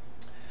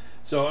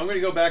 So I'm going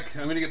to go back.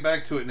 I'm going to get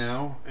back to it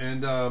now.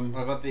 And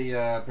what about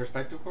the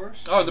perspective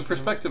course? Oh, the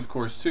perspective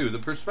course too. The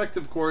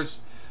perspective course.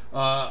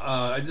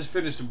 I just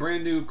finished a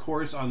brand new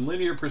course on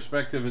linear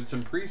perspective. It's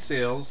in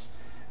pre-sales,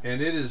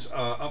 and it is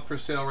up for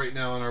sale right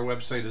now on our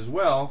website as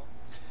well.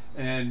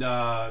 And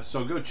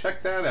so go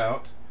check that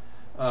out.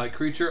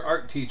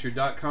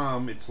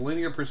 CreatureArtTeacher.com. It's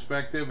linear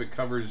perspective. It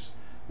covers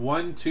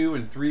 1, 2,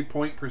 and 3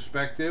 point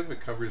perspective. It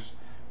covers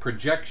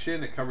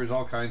projection. It covers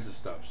all kinds of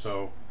stuff.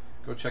 So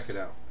go check it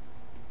out.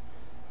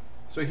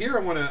 So here I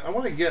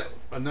want to get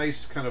a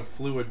nice kind of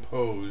fluid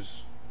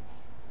pose,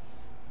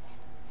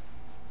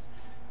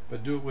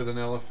 but do it with an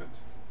elephant.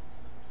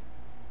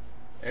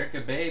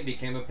 Erica Bay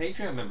became a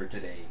Patreon member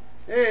today.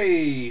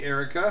 Hey,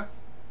 Erica.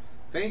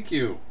 Thank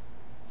you.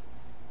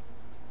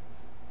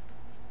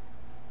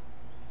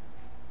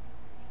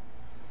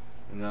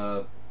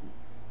 And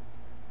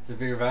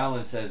Severe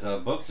Valen says a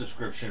book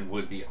subscription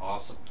would be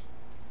awesome.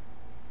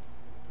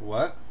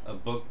 What? A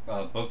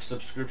book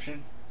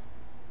subscription?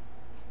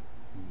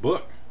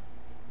 Book?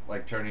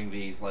 Like turning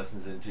these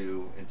lessons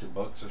into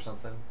books or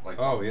something? Like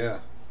oh, yeah.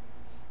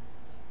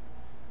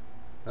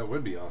 That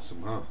would be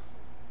awesome, huh?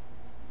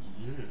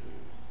 Yeah.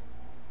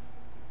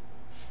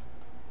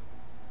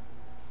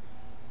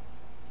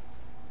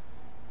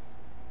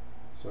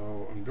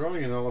 So I'm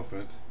drawing an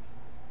elephant,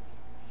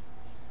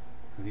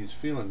 and he's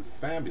feeling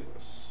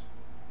fabulous.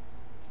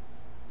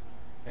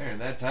 Aaron,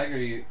 that tiger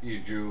you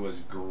drew was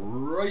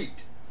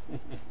great.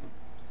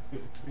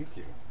 Thank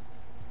you.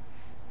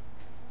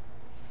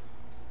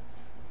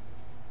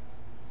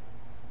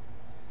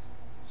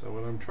 So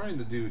what I'm trying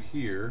to do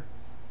here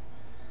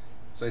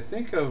is I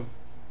think of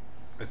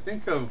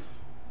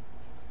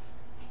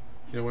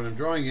when I'm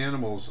drawing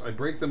animals, I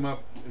break them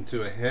up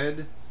into a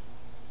head,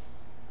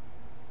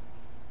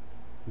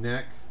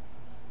 neck,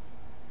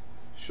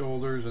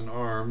 shoulders and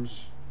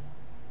arms,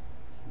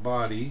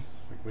 body,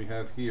 like we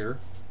have here,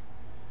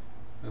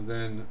 and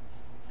then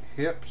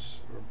hips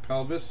or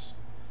pelvis,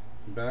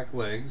 back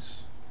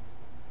legs,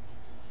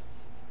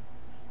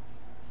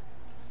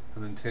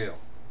 and then tail.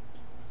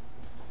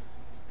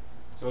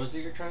 So what is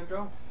it you're trying to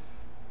draw?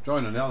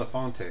 Drawing an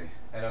elefante.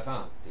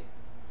 Elefante.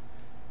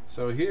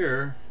 So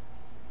here,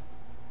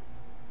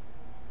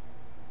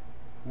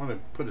 I want to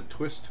put a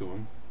twist to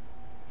him.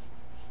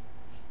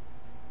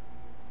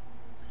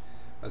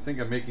 I think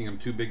I'm making him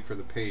too big for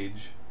the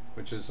page,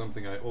 which is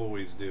something I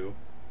always do.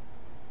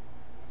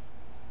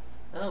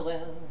 Oh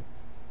well.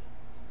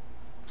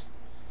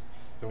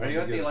 So are you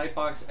at the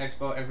Lightbox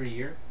Expo every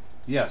year?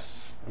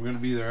 Yes, I'm going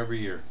to be there every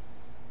year.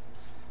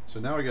 So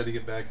now I got to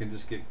get back and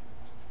just get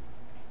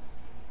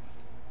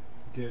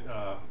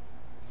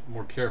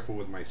more careful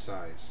with my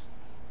size.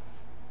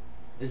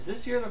 Is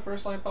this year the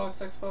first Lightbox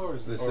Expo, or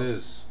is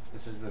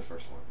This is the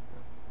first one?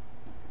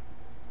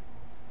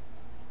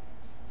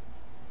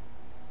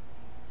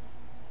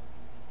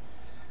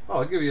 Oh,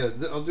 I'll give you.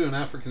 I'll do an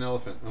African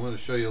elephant. I'm going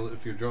to show you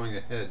if you're drawing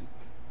a head.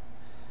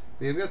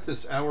 They've got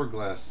this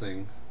hourglass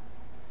thing.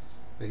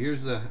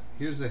 Here's the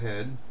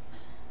head.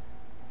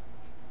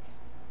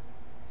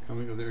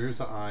 Coming. Here's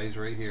the eyes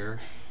right here,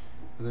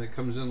 and then it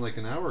comes in like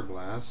an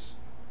hourglass.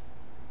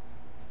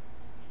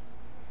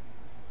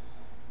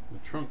 The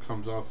trunk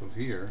comes off of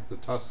here. The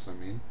tusks, I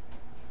mean.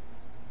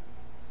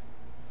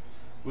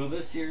 Will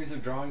this series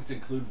of drawings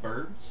include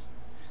birds?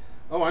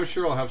 Oh, I'm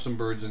sure I'll have some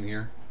birds in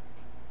here.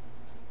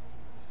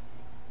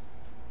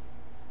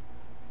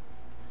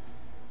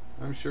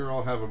 I'm sure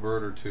I'll have a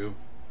bird or two.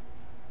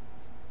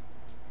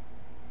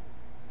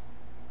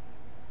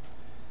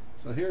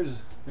 So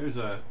here's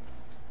a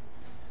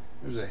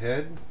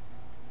head.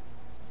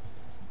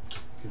 You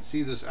can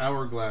see this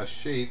hourglass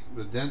shape,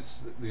 the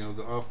dents, you know,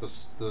 off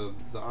the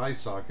eye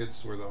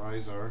sockets where the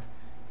eyes are.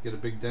 You get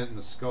a big dent in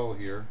the skull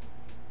here.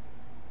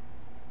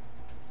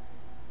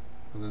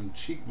 And then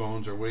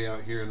cheekbones are way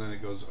out here, and then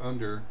it goes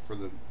under for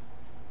the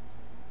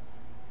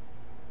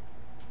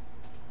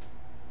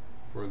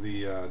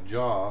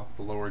jaw,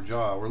 the lower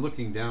jaw. We're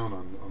looking down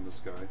on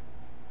this guy.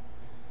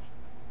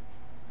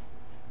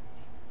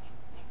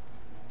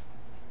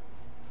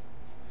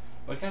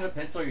 What kind of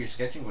pencil are you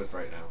sketching with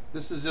right now?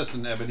 This is just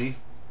an ebony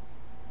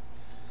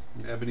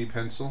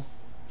pencil.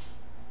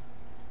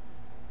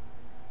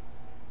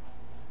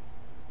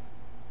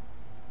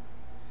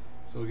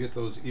 So we'll get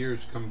those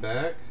ears come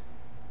back.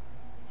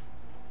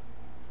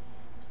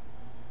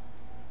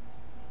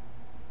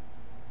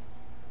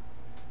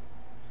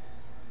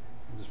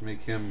 Just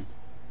make him,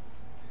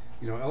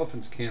 you know,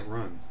 elephants can't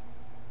run.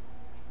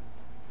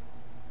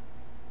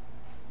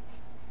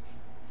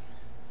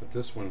 But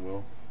this one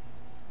will.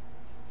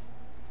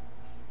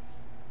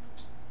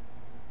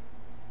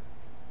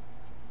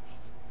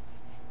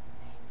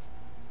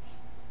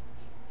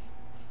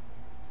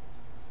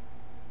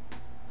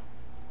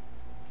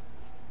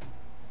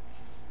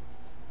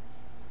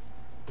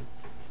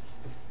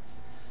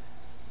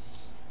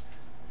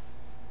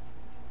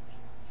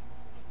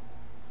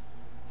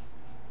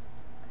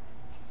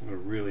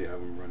 Really have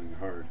them running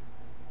hard.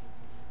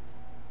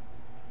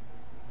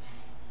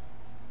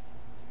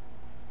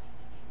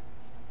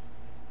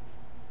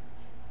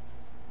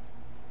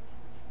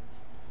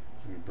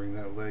 I'm going to bring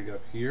that leg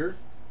up here.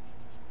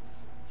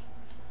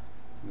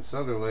 And this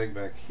other leg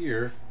back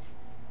here.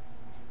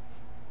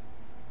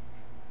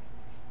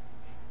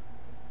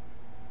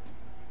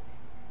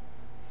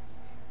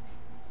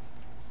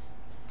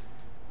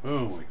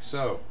 Boom, like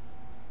so.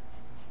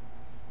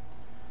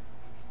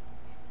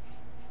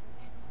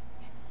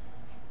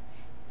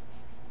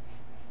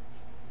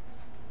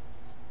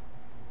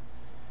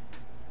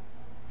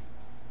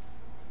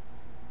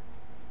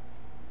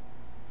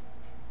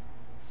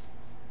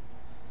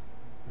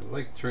 I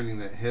like turning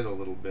that head a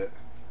little bit.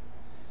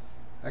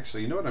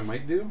 Actually, you know what I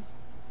might do?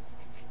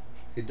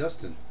 Hey,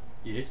 Dustin.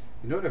 Yeah?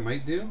 You know what I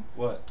might do?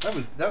 What?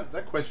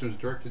 That question was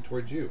directed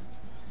towards you.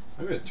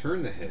 I'm going to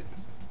turn the head.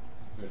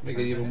 Make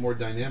it even more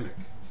dynamic.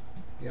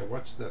 Yeah,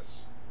 watch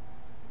this.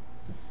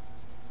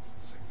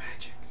 It's like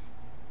magic.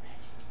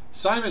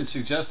 Simon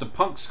suggests a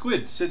punk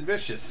squid, Sid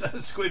Vicious.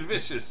 Squid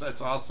Vicious,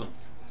 that's awesome.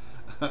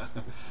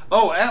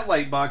 Oh, at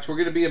Lightbox, we're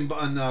going to be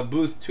on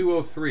booth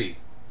 203.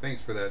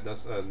 Thanks for that,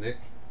 Nick.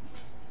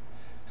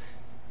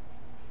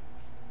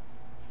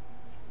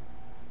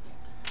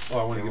 Oh,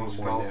 I want to give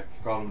him more neck.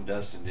 Called him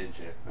Dustin, didn't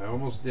you? I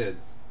almost did.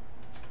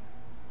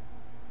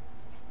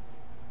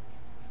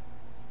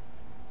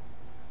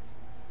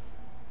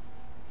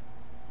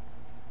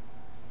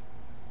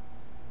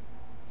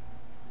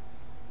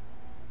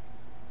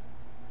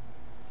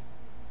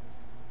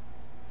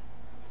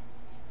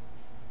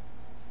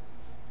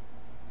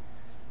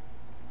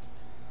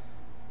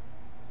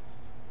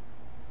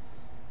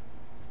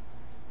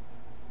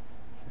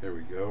 There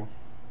we go.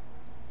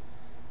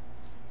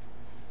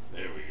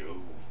 There we go.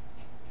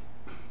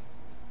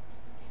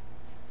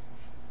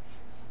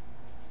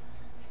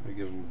 Let me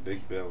give him a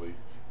big belly.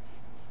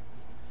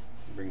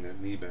 Bring that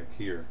knee back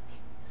here.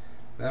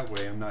 That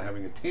way I'm not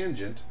having a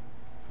tangent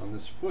on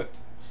this foot.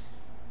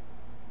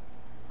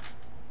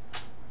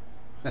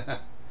 This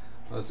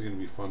is going to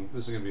be fun.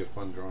 This is going to be a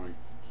fun drawing.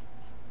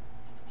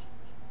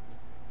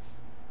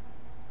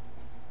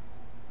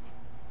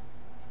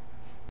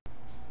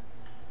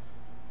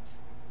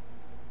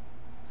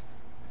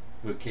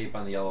 Put cape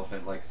on the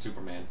elephant like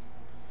Superman.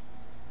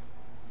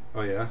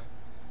 Oh yeah?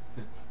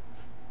 There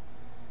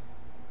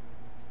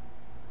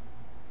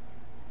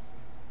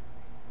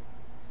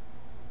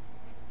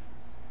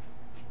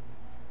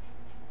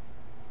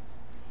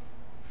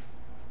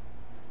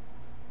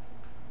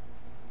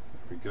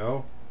we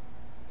go.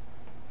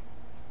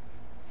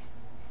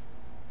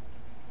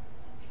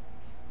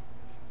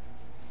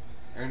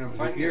 And I'm The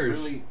finding it ears.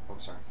 really... Oh,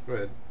 sorry. Go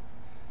ahead.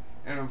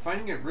 And I'm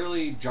finding it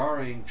really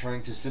jarring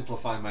trying to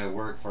simplify my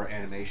work for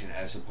animation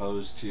as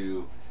opposed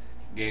to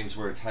games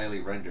where it's highly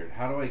rendered.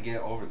 How do I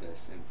get over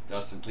this? And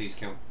Dustin, please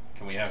can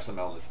we have some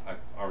Elvis? I've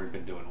already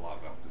been doing a lot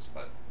of Elvis,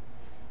 but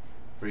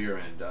for your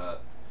end,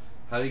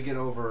 how do you get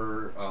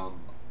over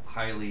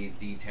highly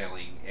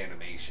detailing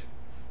animation?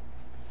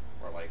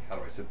 Or like, how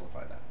do I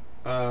simplify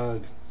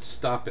that?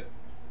 Stop it.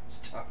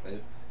 Stop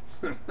it.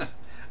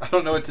 I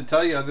don't know what to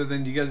tell you other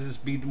than you got to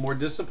just be more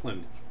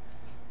disciplined.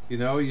 You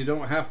know, you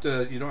don't have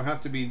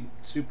to be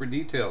super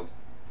detailed.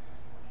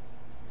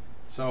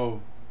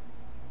 So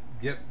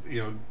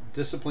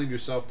discipline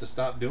yourself to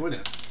stop doing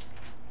it.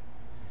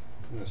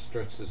 I'm going to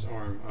stretch this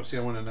arm. Oh, see,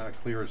 I want to not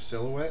clear a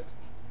silhouette.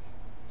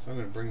 So I'm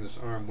going to bring this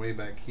arm way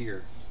back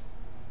here.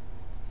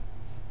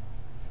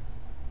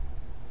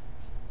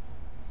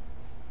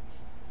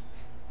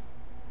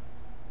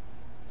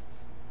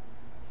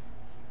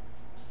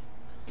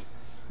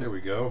 There we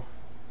go.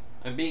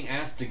 I'm being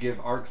asked to give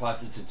art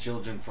classes to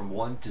children from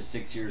 1 to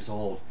 6 years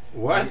old.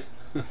 What?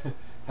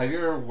 Have you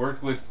ever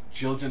worked with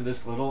children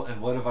this little,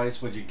 and what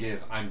advice would you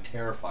give? I'm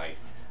terrified.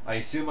 I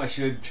assume I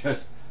should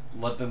just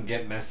let them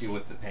get messy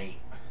with the paint.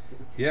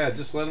 Yeah,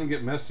 just let them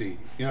get messy.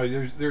 You know,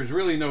 there's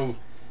really no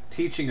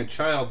teaching a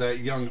child that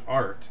young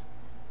art.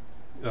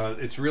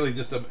 It's really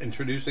just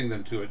introducing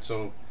them to it.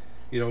 So,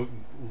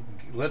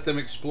 let them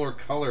explore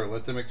color.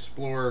 Let them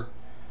explore,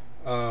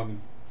 all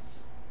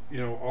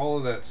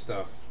of that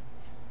stuff.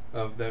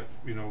 That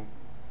I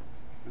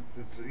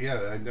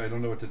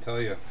don't know what to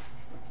tell you.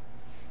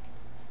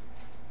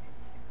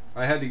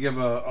 I had to give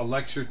a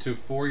lecture to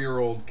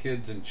 4-year-old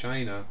kids in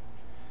China.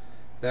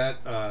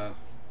 That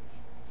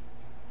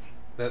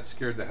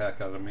scared the heck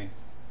out of me.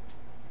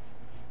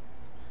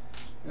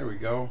 There we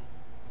go.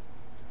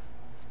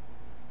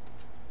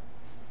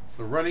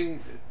 The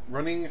running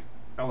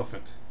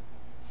elephant.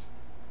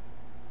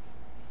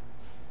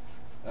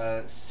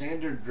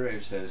 Sander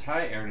Drave says,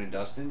 "Hi, Aaron and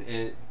Dustin.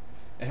 It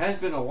has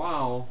been a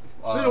while.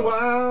 It's been a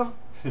while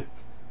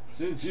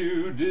since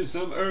you did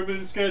some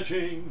urban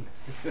sketching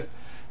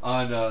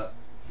on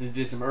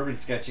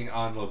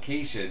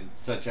location,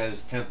 such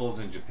as temples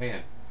in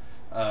Japan.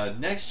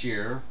 Next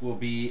year will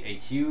be a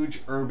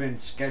huge urban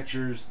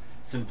sketchers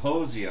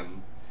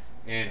symposium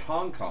in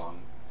Hong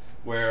Kong,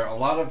 where a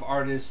lot of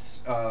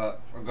artists are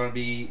going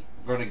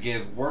to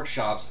give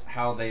workshops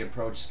how they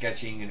approach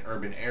sketching in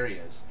urban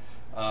areas.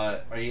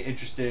 Are you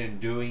interested in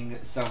doing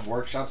some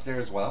workshops there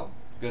as well?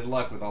 Good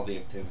luck with all the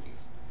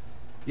activities."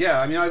 Yeah,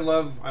 I mean, I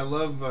love.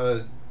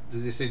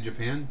 Did they say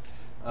Japan?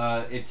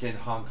 It's in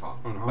Hong Kong.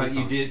 Hong Kong.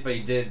 You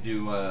did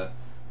do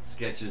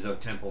sketches of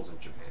temples in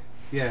Japan.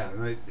 Yeah,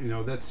 and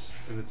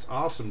it's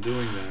awesome doing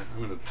that.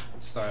 I'm going to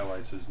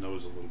stylize his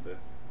nose a little bit.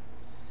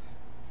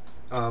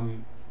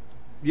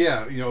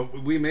 Yeah,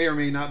 we may or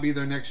may not be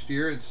there next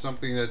year. It's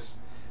something that's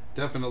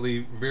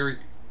definitely very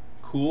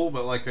cool,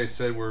 but like I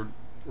said, we're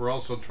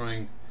also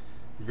trying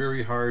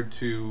very hard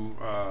to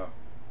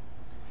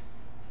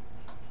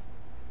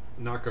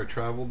knock our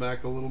travel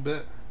back a little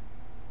bit.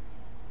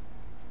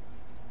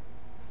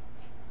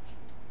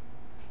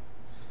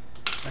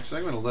 Actually,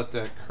 I'm going to let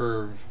that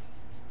curve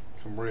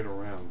come right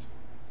around.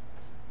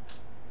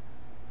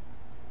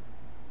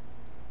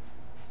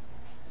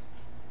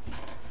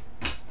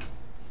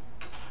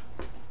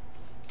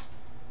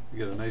 You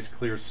get a nice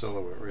clear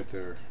silhouette right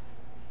there.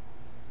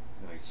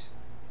 Nice.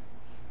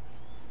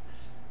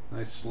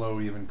 Nice slow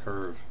even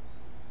curve.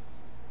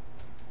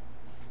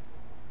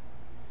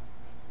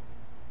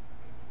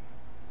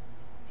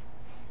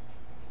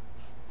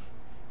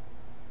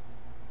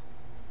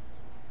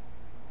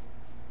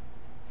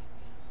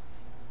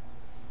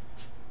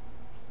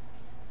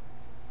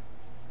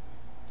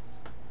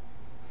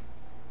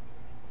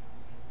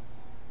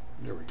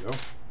 There we go.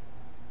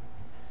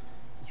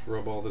 Let's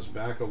rub all this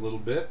back a little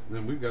bit, and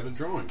then we've got a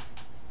drawing.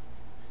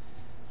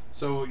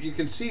 So you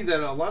can see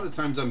that a lot of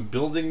times I'm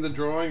building the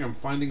drawing, I'm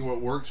finding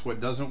what works, what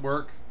doesn't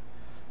work.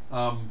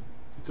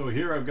 So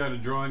here I've got a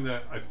drawing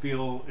that I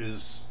feel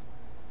is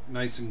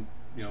nice and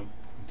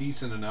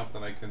decent enough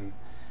that I can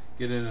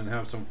get in and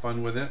have some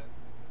fun with it.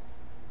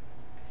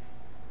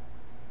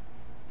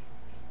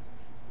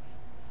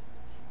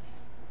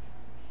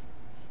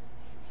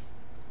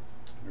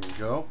 There we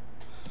go.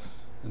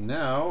 And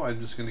now I'm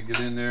just going to get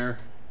in there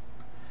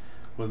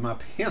with my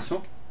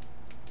pencil.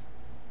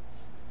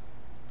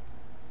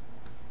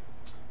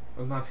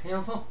 With my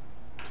pencil?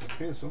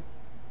 Pencil.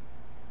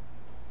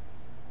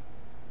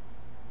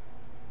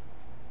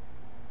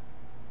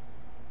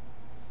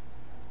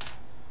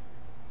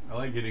 I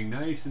like getting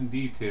nice and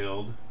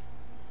detailed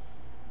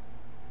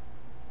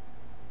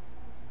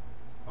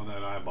on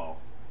that eyeball.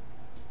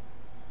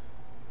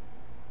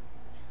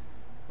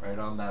 Right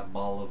on that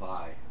ball of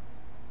eye.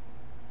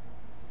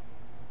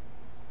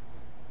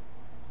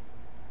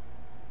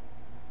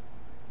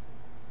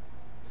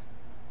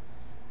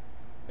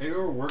 Have you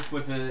ever worked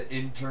with an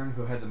intern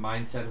who had the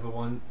mindset of a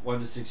 1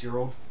 to 6 year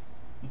old?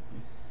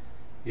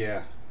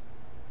 Yeah.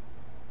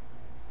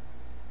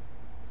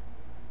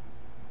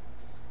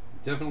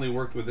 Definitely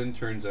worked with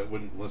interns that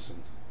wouldn't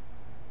listen.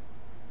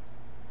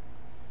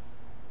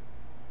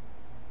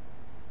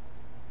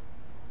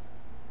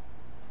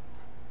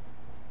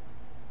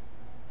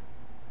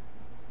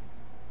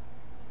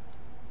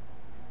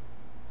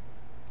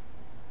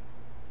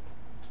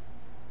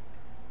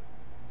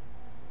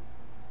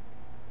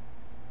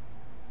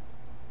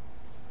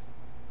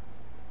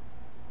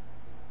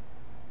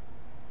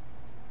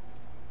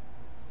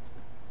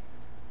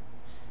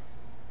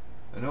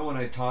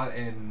 I taught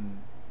in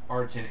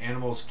arts and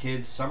animals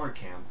kids summer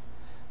camp,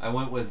 I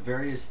went with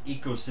various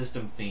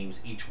ecosystem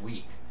themes each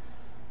week.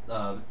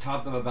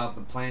 Taught them about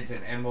the plants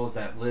and animals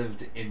that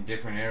lived in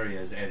different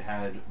areas, and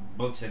had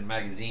books and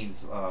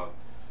magazines out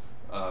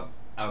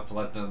to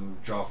let them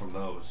draw from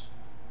those.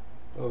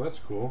 Oh, that's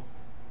cool.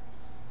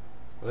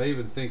 But I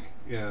even think,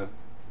 yeah,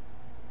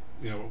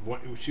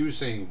 she was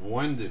saying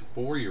 1 to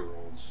 4 year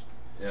olds.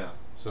 Yeah.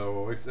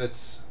 So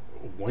that's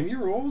 1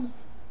 year old.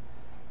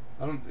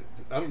 I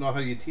don't know how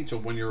you teach a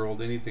 1 year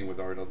old anything with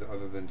art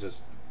other than just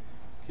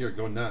here,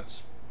 go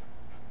nuts.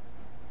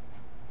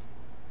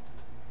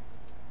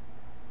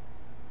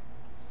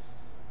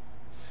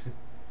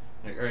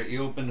 All right,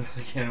 you opened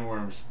a can of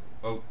worms.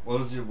 Oh, what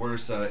was your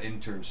worst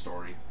intern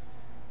story?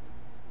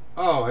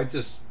 Oh,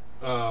 it's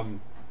not.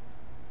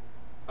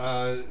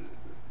 I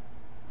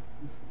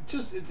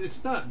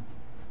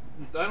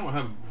don't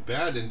have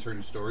bad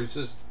intern stories.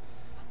 Just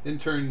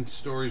intern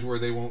stories where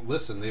they won't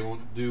listen. They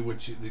won't do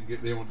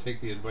they won't take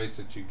the advice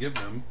that you give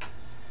them,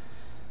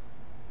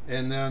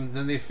 and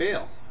then they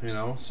fail.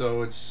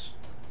 So it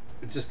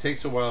just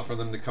takes a while for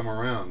them to come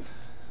around,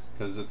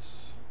 because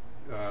it's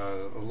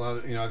a lot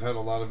of I've had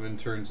a lot of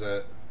interns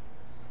that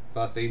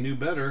thought they knew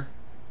better,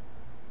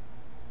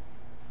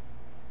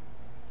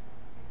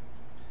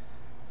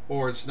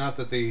 or it's not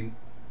that they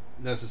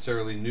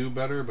necessarily knew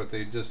better, but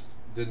they just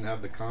didn't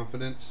have the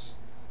confidence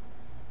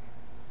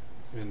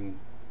in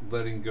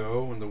letting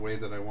go in the way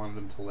that I wanted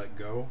them to let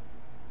go.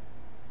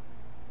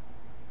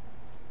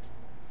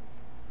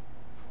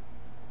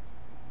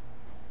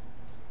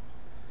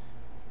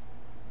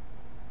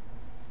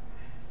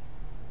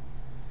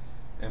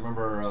 I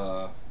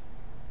remember,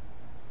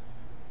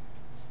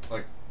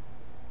 like,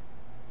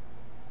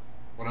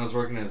 when I was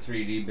working in the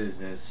 3D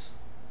business,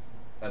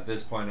 at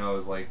this point I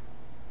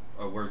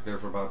worked there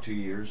for about 2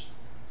 years,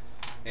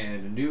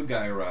 and a new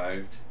guy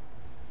arrived,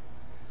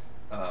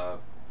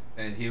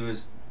 and he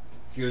was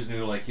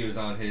new, like he was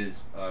on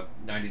his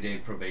 90-day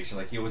probation.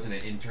 Like, he wasn't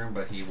an intern,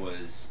 but he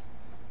was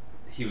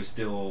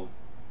still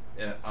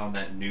on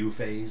that new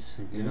phase,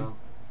 Mm-hmm.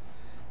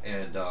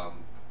 And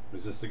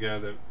is this the guy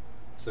that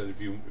said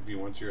if you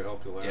want your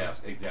help, you'll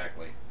ask? Yeah,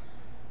 exactly.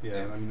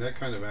 Yeah, I mean, that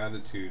kind of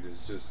attitude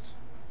is just,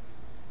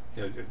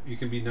 if you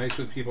can be nice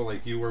with people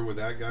like you were with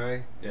that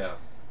guy. Yeah.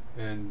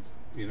 And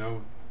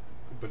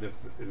but if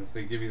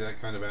they give you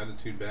that kind of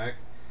attitude back,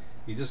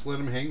 you just let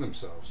them hang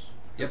themselves,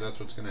 because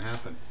that's what's going to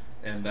happen.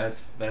 And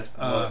that's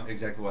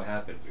exactly what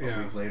happened. A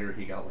week later,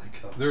 he got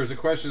let go. There's a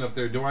question up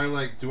there. Do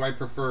I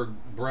prefer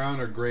brown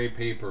or gray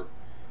paper?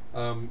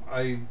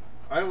 I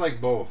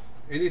like both.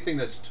 Anything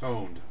that's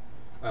toned,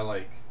 I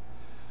like.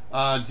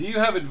 Do you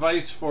have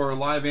advice for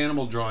live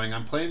animal drawing?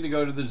 I'm planning to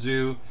go to the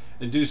zoo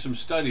and do some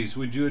studies.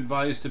 Would you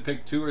advise to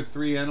pick 2 or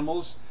 3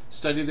 animals,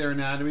 study their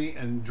anatomy,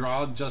 and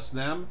draw just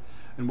them?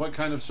 And what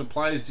kind of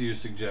supplies do you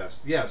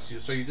suggest? Yes,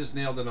 so you just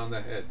nailed it on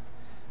the head.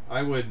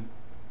 I would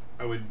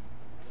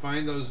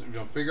find those,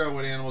 figure out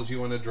what animals you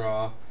want to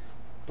draw,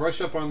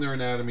 brush up on their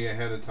anatomy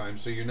ahead of time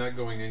so you're not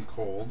going in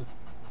cold,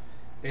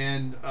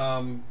 and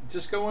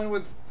just go in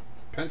with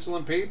pencil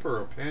and paper,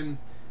 or pen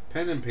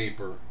and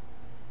paper.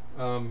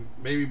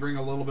 Maybe bring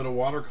a little bit of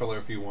watercolor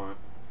if you want,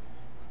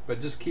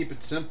 but just keep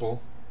it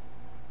simple.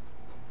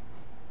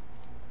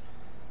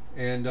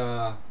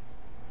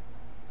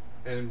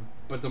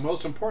 But the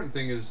most important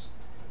thing is,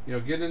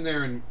 get in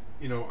there and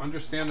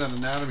understand that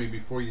anatomy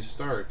before you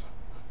start,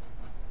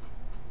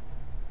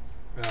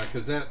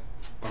 because that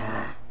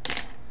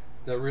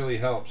really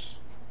helps,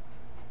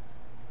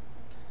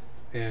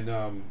 and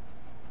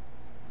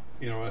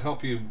it'll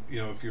help you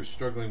if you're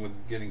struggling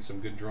with getting some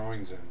good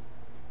drawings in.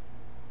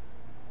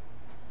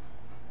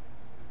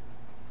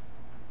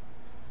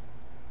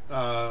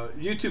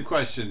 YouTube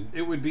question.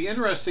 It would be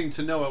interesting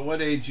to know at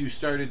what age you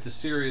started to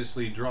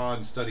seriously draw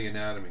and study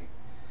anatomy.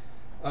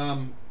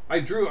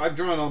 I've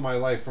drawn all my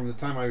life. From the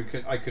time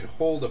I could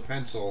hold a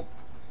pencil,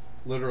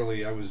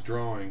 literally I was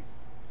drawing.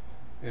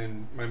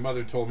 And my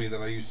mother told me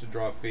that I used to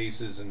draw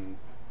faces and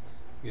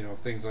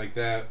things like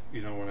that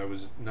when I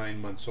was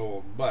 9 months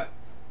old. But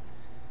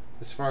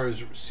as far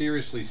as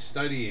seriously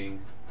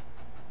studying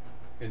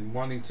and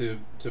wanting to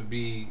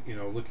be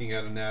looking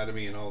at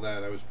anatomy and all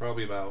that, I was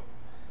probably about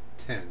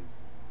 10.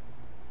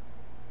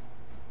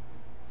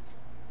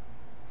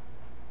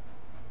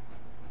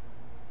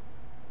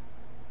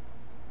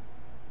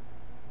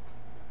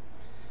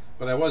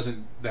 But I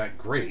wasn't that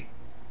great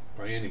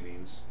by any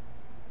means.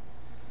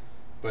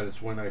 But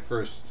it's when I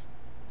first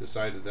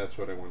decided that's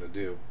what I want to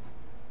do.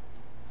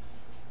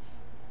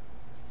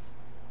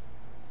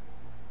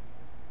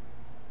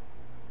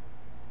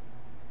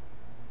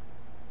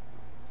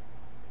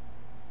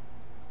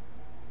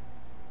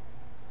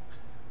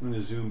 I'm going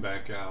to zoom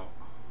back out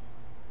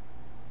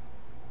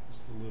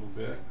just a little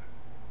bit.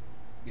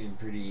 Getting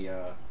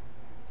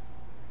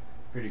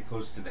pretty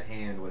close to the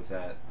hand with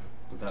that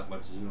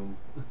much zoom.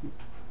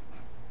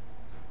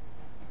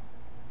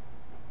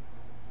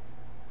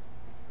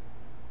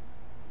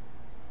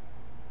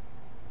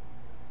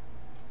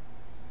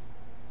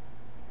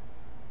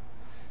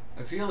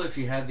 feel if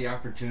you had the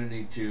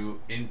opportunity to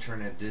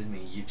intern at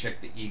Disney, you check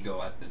the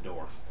ego at the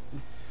door.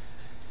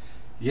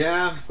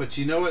 Yeah, but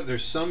you know what?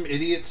 There's some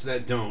idiots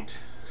that don't.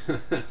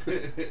 And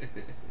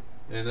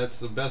that's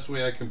the best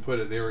way I can put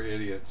it. They were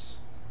idiots.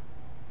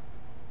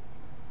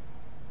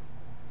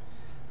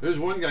 There's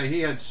one guy,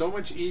 he had so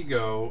much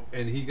ego,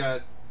 and he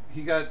got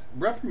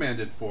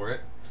reprimanded for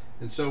it.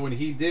 And so when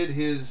he did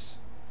his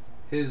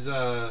thesis,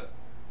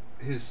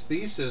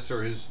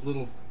 or his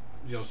little,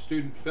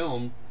 student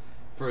film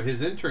for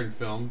his intern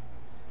film,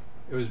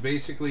 it was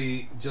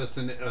basically just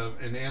an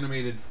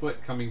animated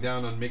foot coming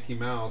down on Mickey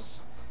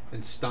Mouse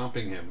and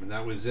stomping him, and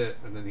that was it.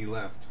 And then he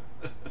left.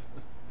 Of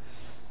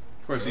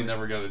course, he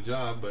never got a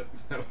job, but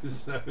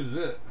that was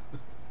it.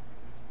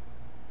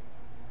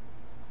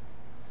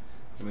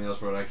 Somebody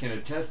else wrote, I can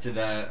attest to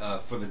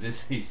that for the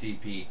Disney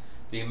CP.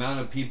 The amount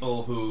of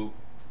people who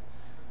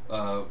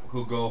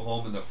go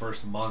home in the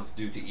first month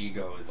due to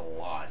ego is a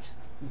lot.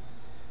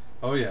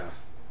 Oh yeah.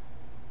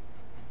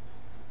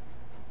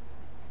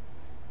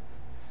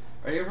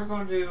 Are you ever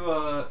going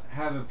to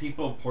have a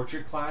people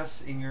portrait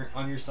class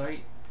on your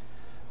site?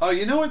 Oh,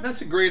 you know what?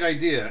 That's a great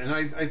idea, and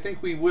I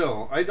think we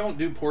will. I don't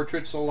do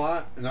portraits a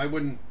lot, and I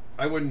wouldn't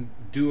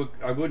do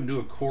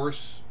a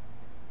course,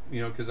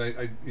 because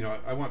I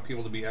want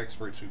people to be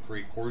experts who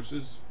create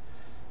courses.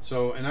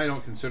 So, and I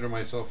don't consider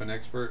myself an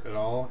expert at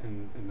all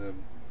in the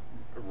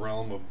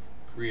realm of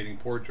creating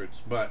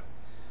portraits, but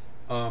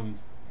I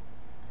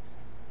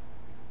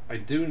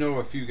do know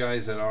a few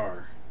guys that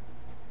are,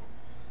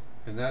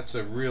 and that's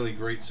a really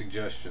great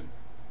suggestion.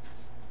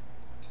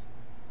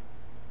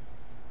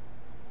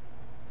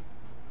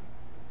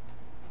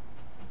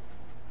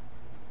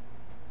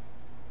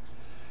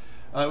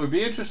 It would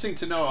be interesting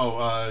to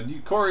know.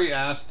 Corey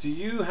asked, do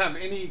you have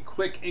any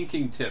quick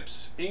inking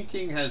tips?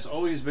 Inking has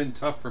always been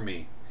tough for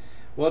me.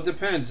 Well, it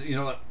depends.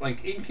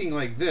 Like inking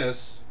like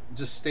this,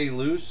 just stay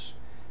loose,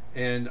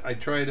 and I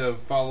try to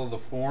follow the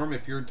form.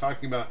 If you're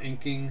talking about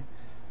inking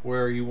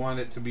where you want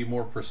it to be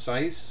more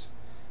precise,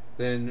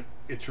 then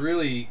it's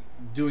really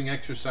doing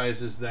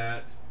exercises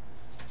that,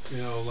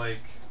 like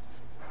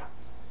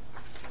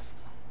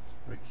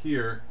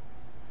here.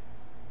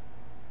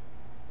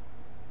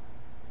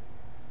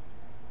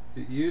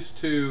 Get used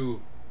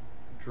to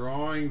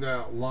drawing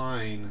that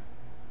line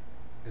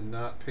and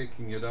not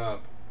picking it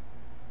up.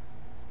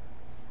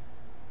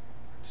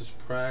 Just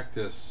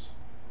practice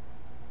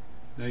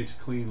nice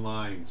clean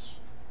lines.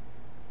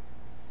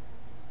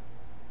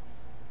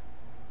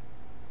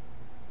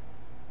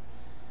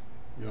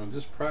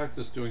 Just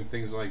practice doing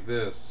things like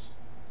this.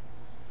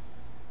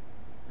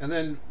 And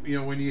then,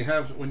 when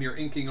you're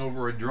inking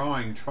over a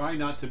drawing, try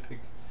not to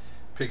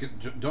pick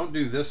it. Don't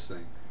do this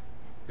thing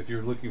if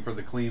you're looking for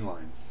the clean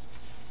line.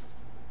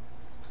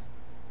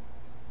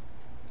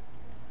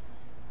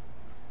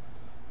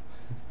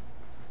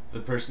 The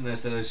person that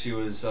said that she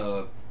was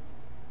going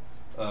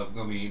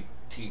to be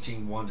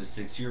teaching 1 to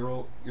 6 year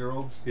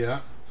olds. Yeah.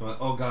 So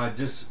oh God,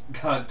 just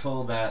got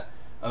told that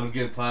I would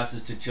give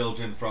classes to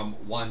children from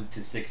 1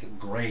 to 6th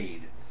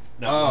grade,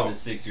 not 1 to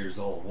 6 years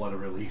old. What a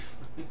relief.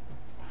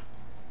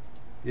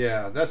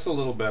 Yeah, that's a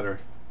little better.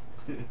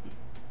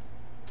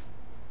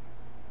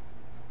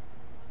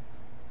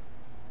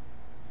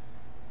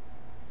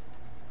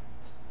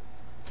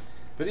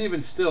 But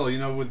even still,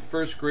 with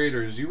first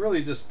graders, you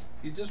really just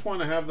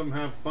want to have them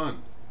have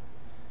fun.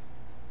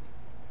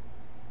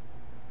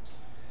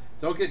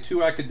 Don't get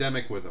too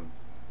academic with them.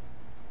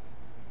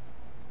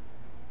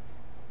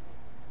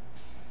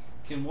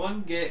 Can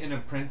one get an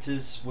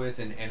apprentice with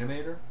an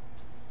animator?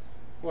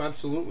 Oh,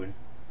 absolutely.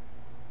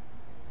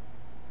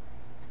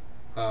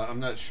 I'm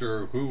not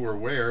sure who or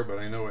where, but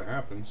I know it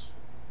happens.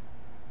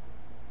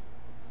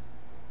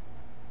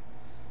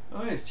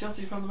 Oh, hey, it's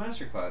Chelsea from the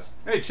Masterclass.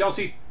 Hey,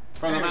 Chelsea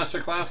from the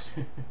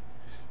Masterclass.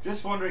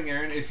 Just wondering,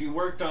 Aaron, if you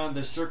worked on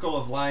the Circle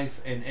of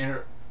Life and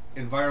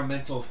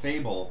environmental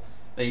fable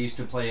they used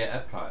to play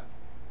at Epcot.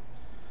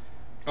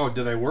 Oh,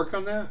 did I work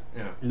on that?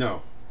 Yeah.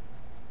 No.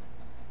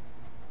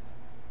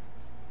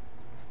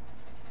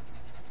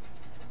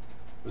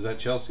 Was that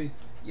Chelsea?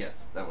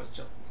 Yes, that was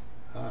Chelsea.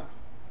 Ah.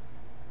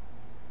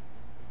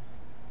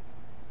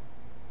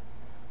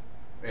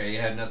 Yeah,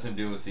 it had nothing to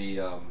do with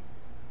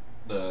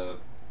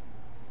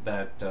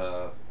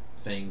that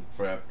thing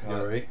for Epcot. You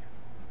all right?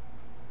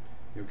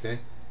 You okay?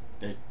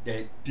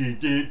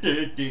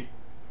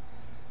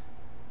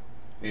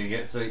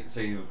 Yeah,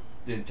 so you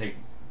didn't take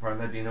part in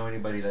that. Do you know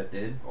anybody that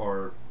did,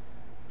 or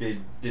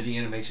did the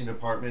animation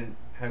department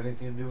have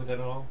anything to do with that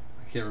at all?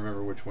 I can't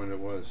remember which one it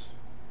was.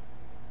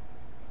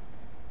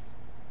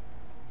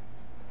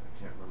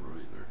 I can't remember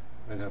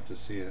either. I'd have to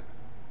see it.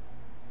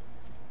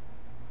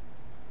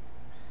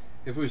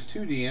 If it was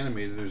 2D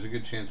animated, there's a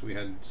good chance we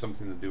had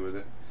something to do with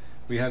it.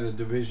 We had a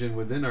division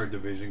within our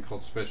division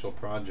called Special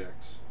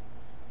Projects.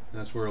 And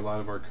that's where a lot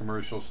of our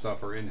commercial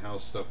stuff or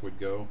in-house stuff would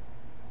go.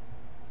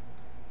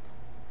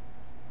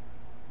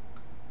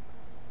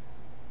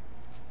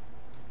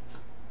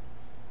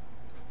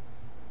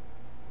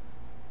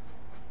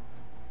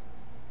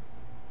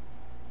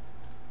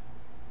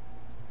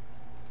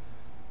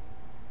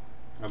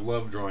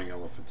 love drawing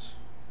elephants.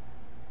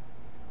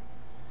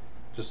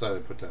 Just thought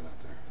I'd put that out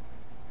there.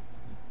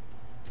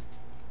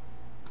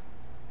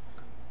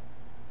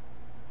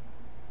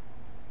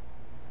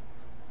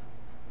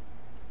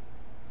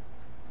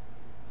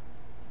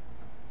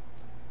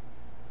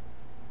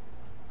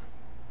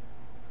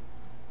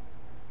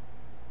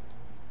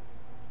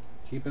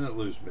 Keeping it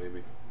loose,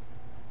 baby.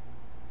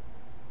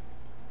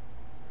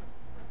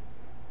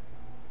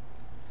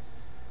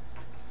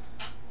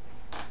 As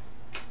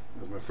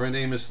my friend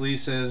Amos Lee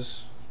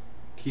says,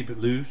 keep it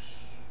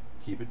loose,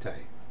 keep it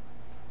tight.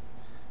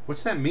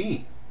 What's that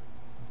mean?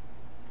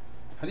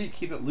 How do you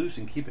keep it loose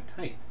and keep it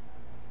tight?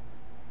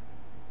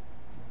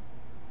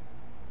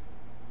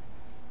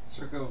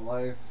 Circle of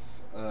Life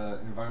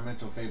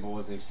environmental fable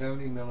was a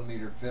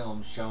 70mm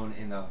film shown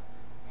in a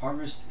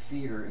Harvest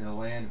Theater in the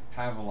land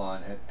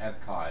Pavilion at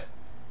Epcot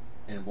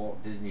in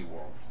Walt Disney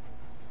World.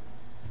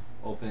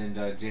 Opened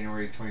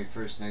January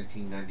 21st,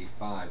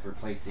 1995,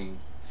 replacing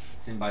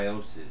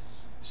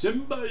Symbiosis.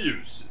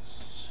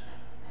 Symbiosis.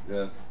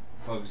 The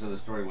focus of the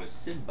story was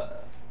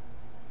Simba.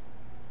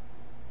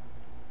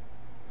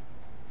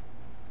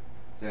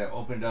 So it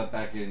opened up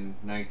back in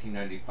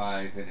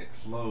 1995 and it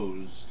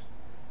closed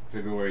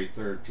February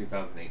 3rd,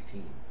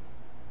 2018.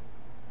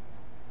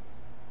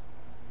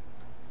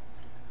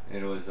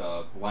 And it was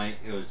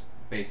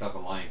based off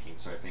of Lion King,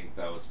 so I think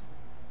that was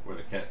where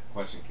the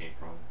question came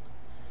from.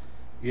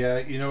 Yeah,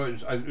 you know,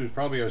 it was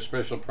probably our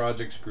special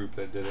projects group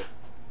that did it.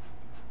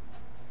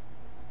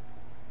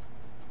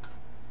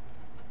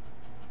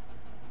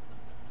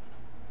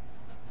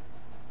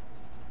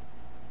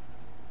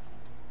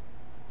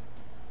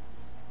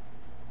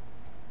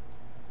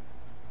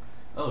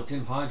 Oh,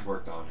 Tim Hodge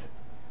worked on it.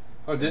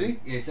 Oh, did he?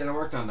 Yeah, he said I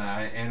worked on that.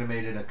 I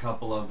animated a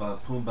couple of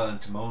Pumbaa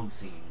and Timon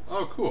scenes.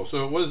 Oh, cool.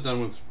 So it was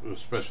done with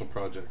special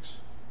projects.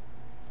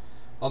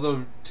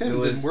 Although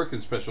Tim didn't work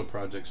in special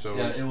projects, so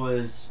yeah, it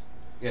was.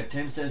 Yeah,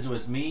 Tim says it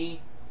was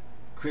me,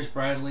 Chris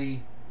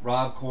Bradley,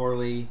 Rob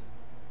Corley,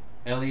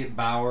 Elliot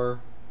Bauer,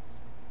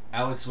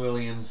 Alex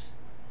Williams,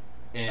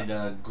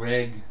 and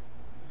Greg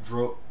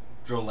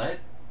Drolet.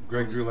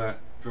 Greg Drolet.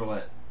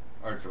 Drolet,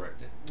 art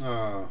directed.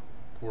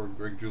 Poor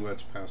Greg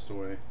Droulet's passed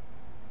away.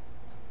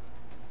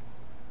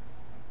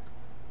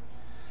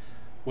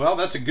 Well,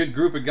 that's a good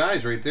group of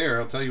guys right there,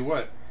 I'll tell you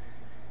what.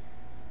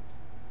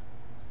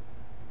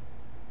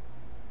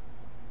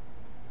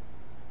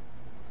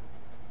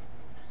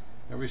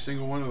 Every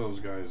single one of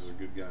those guys are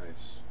good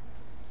guys.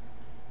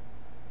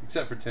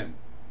 Except for Tim.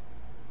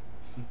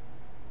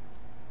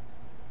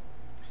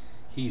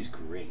 He's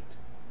great.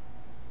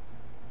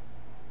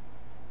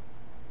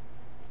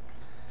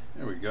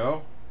 There we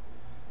go.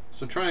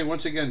 So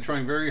once again,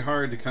 trying very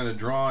hard to kind of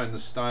draw in the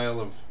style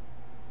of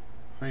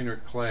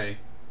Heinrich Clay.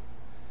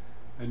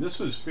 And this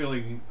was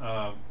feeling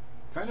kind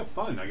of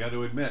fun, I got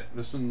to admit.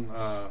 This one,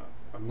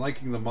 I'm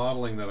liking the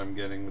modeling that I'm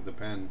getting with the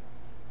pen.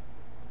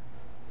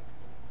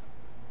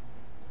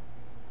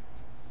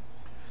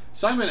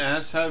 Simon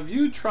asks, have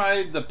you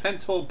tried the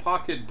Pentel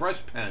Pocket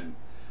Brush Pen?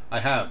 I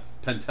have.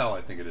 Pentel,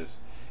 I think it is.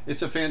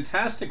 It's a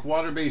fantastic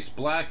water-based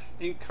black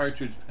ink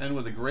cartridge pen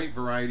with a great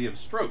variety of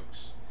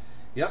strokes.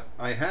 Yep,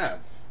 I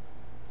have.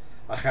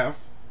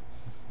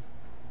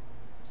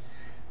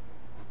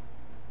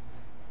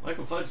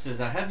 Michael Fudge says,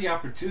 I had the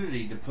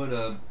opportunity to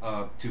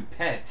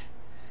pet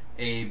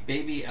a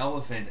baby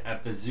elephant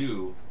at the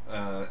zoo,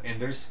 and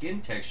their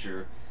skin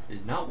texture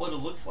is not what it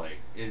looks like.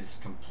 It's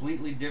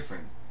completely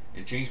different.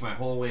 It changed my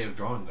whole way of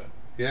drawing them.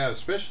 Yeah,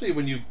 especially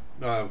when you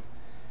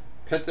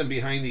pet them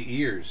behind the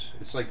ears.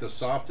 It's like the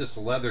softest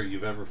leather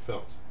you've ever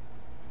felt.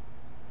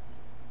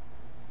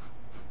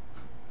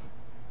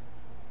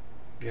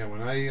 Yeah,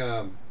 when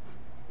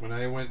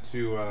I went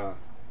to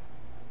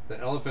the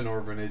elephant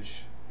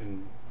orphanage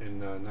in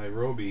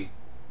Nairobi,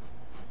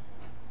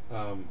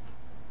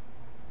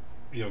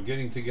 you know,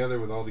 getting together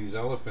with all these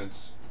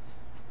elephants,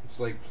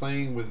 it's like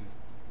playing with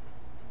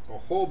a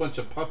whole bunch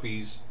of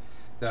puppies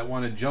that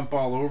want to jump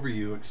all over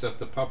you, except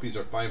the puppies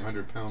are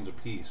 500 pounds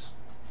apiece.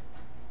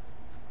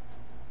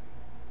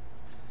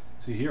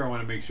 See here, I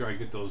want to make sure I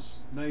get those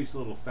nice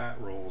little fat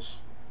rolls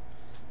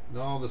and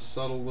all the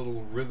subtle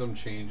little rhythm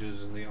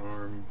changes in the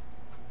arm.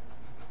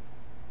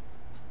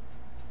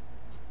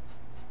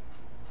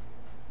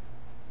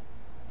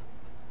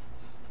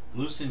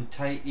 Loose and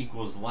tight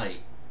equals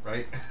light,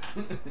 right?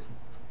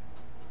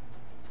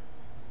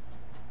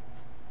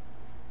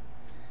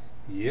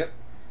 Yep.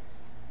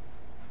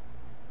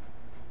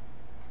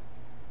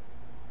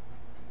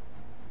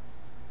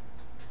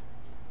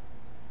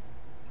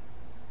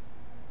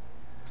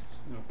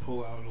 I'm going to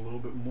pull out a little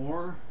bit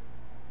more.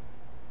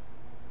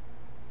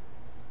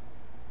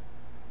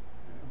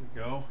 There we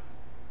go.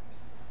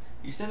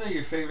 You said that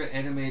your favorite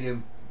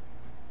animated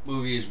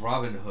movie is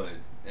Robin Hood,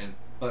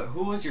 but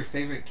who was your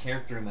favorite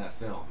character in that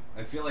film?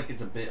 I feel like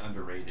it's a bit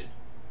underrated.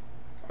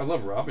 I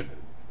love Robin Hood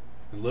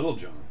and Little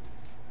John.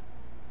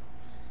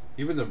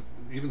 Even the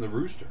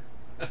rooster.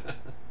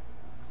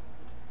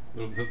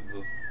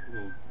 the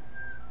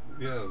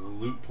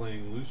lute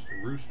playing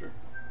rooster,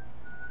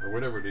 or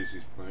whatever it is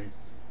he's playing.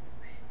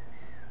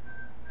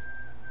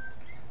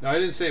 No, I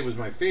didn't say it was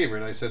my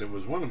favorite. I said it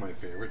was one of my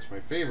favorites.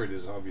 My favorite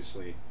is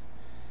obviously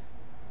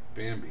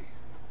Bambi.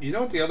 You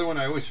know what? The other one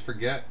I always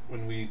forget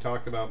when we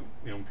talk about,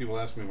 when people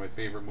ask me my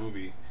favorite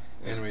movie,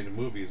 animated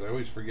movies, I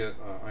always forget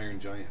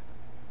Iron Giant.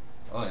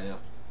 Oh yeah.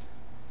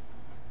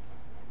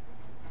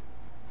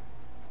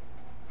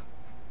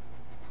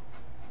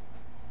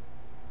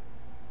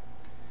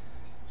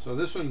 So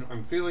this one,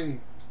 I'm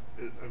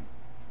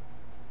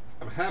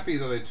happy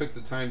that I took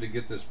the time to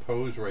get this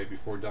pose right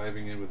before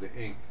diving in with the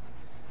ink,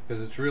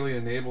 because it's really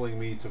enabling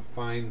me to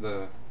find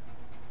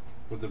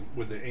with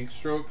the ink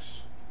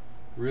strokes,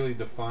 really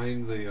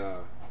define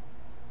the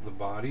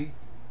body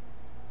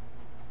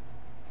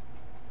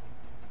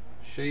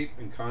shape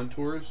and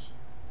contours.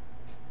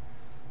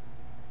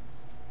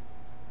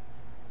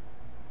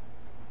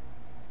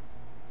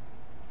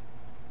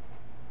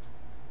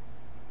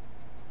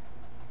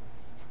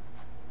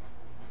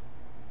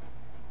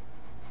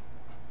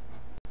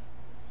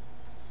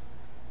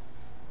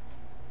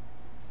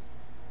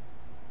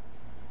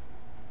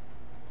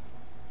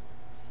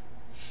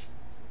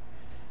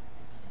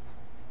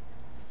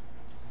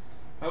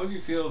 How would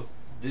you feel if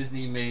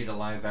Disney made a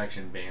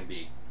live-action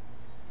Bambi?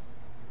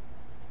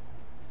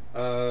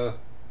 I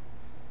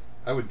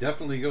would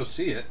definitely go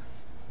see it.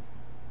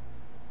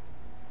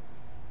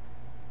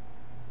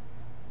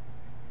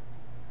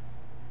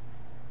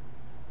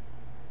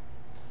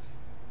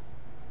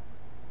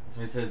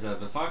 So it says the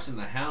Fox and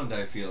the Hound,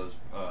 I feel, is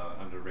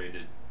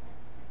underrated.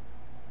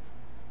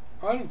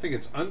 I don't think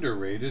it's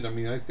underrated. I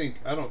mean,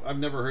 I've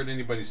never heard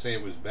anybody say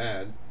it was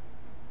bad.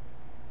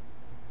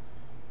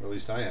 Or at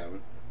least I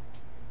haven't.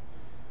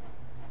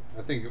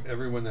 I think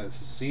everyone that's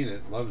seen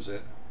it loves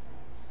it.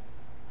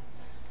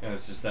 Yeah,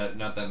 it's just that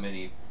not that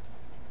many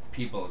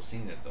people have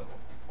seen it, though.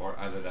 Or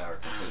either that or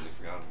completely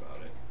forgot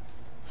about it.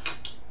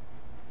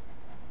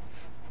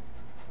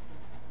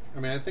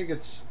 I mean, I think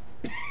it's...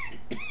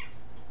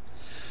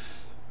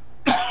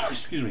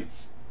 Excuse me.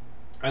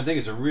 I think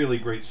it's a really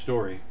great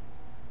story.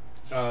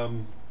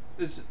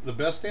 Is it the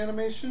best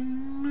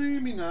animation?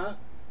 Maybe not.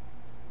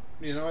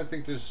 I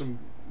think there's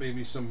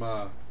maybe some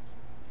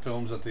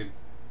films that they've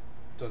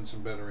done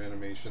some better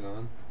animation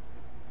on.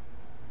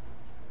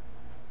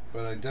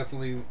 But I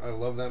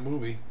love that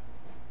movie.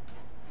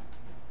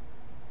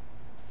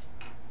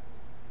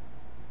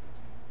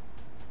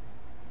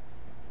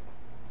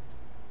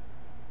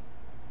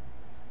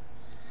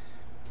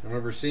 I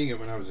remember seeing it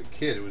when I was a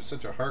kid. It was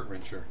such a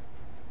heart-wrencher.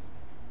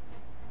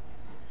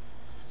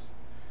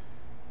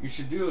 You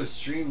should do a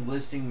stream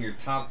listing your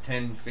top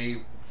 10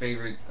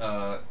 favorite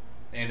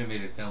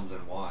animated films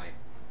and why.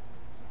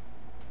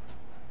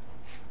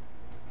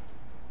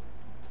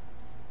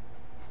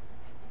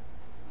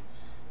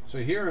 So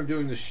here I'm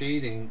doing the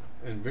shading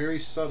and very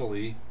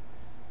subtly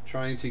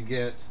trying to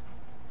get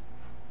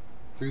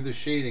through the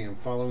shading. I'm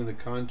following the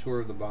contour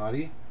of the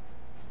body,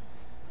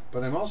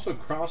 but I'm also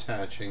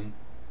cross-hatching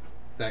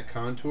that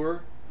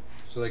contour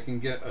so I can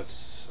get a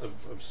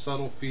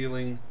subtle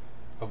feeling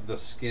of the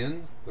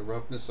skin, the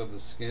roughness of the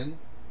skin.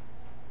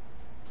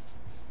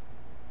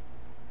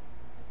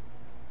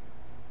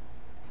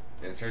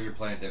 Yeah, Treasure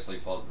Planet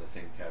definitely falls in the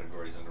same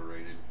category as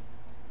underrated.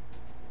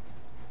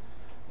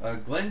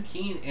 Glenn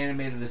Keane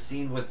animated the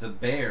scene with the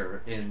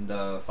bear in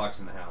The Fox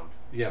and the Hound.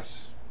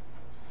 Yes.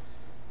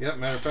 Yep,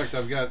 matter of fact,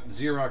 I've got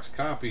Xerox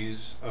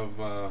copies of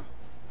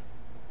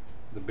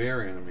the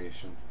bear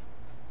animation.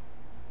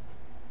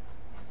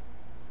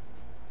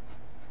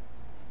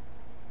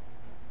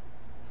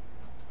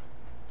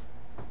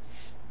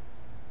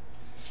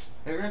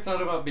 Have you ever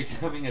thought about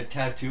becoming a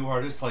tattoo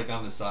artist, like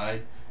on the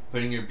side,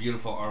 putting your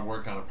beautiful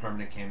artwork on a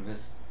permanent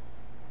canvas?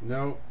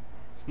 No.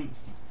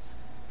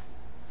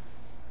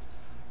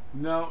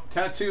 No,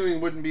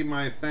 tattooing wouldn't be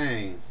my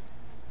thing.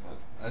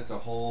 That's a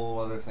whole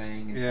other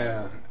thing.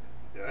 Yeah.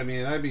 I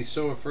mean, I'd be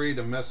so afraid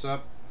to mess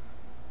up.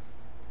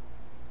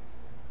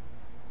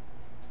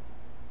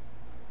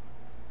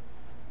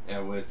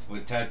 Yeah, with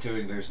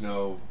tattooing, there's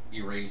no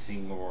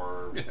erasing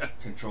or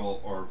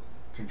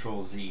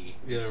control Z.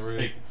 Yeah, It's right.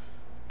 like,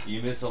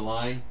 you miss a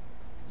line,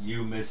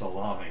 you miss a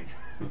line.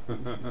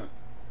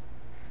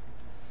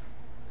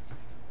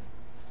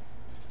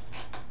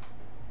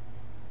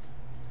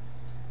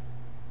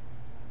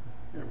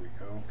 There we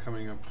go.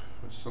 Coming up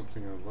with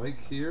something I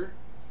like here.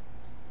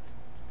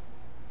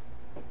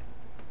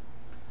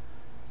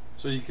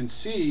 So you can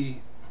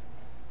see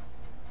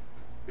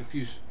if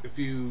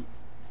you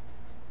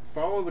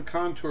follow the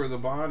contour of the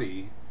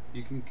body,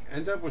 you can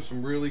end up with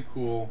some really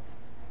cool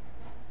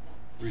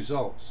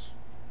results.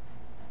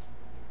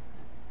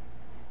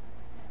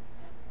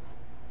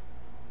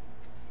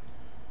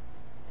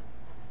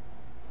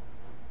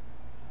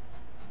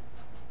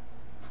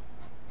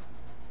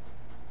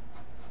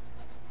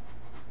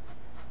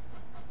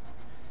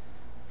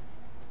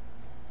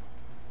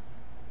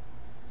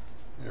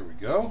 There we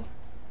go.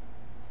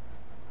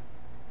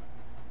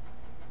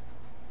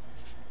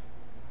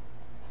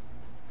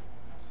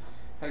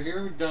 Have you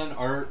ever done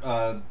art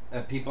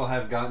that people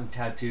have gotten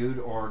tattooed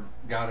or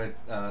gotten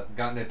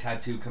a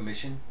tattoo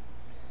commission?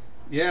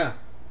 Yeah.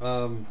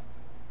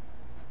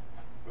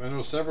 I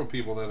know several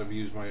people that have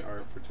used my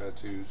art for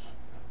tattoos.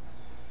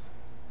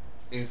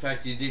 In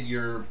fact, you did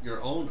your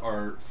own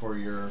art for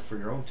your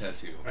own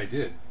tattoo. I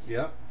did.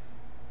 Yep.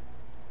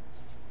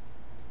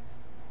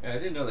 Yeah, I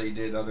didn't know that you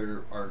did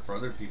other art for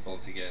other people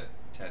to get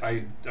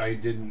tattooed. I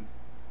didn't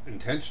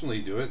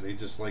intentionally do it. They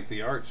just liked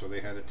the art, so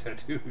they had it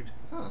tattooed.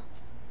 Huh.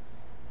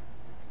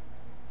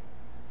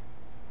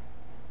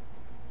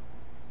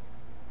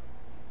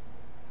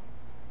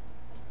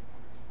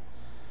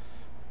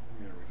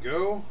 There we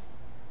go.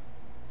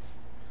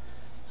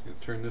 Just gonna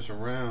turn this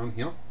around.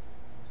 Yeah.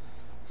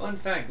 Fun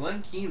fact,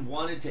 Glenn Keane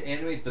wanted to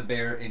animate the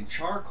bear in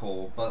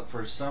charcoal, but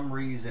for some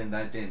reason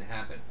that didn't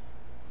happen.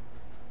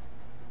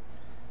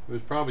 It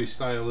was probably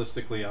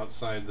stylistically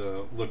outside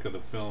the look of the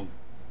film.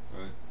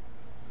 Right.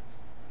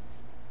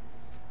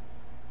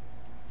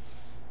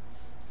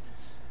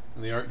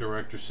 And the art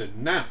director said,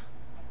 nah.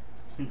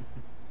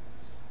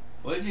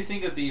 What did you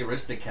think of the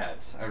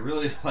Aristocats? I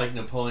really like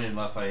Napoleon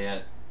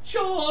Lafayette.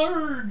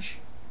 Charge!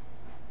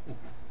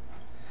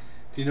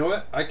 Do you know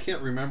what? I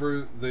can't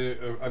remember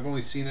the. I've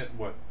only seen it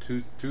what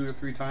two or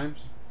three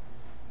times.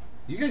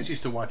 You guys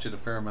used to watch it a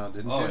fair amount,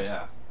 didn't you? Oh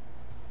yeah.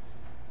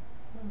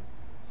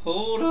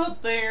 Hold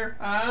up there!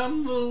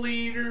 I'm the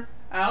leader.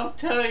 I'll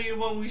tell you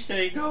when we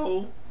say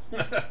go.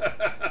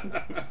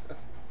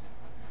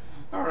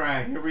 All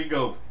right, here we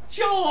go.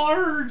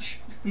 Charge!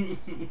 There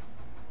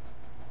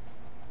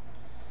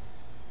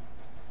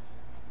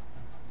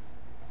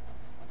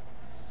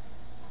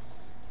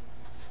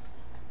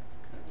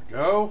we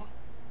go.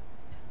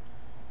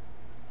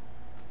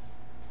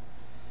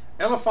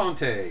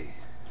 Elefante.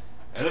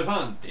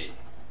 Elefante.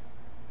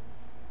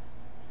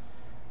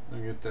 I'll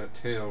get that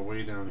tail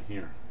way down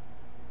here.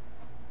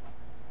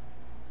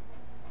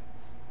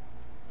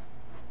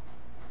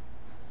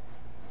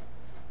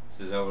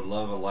 Says I would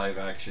love a live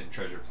action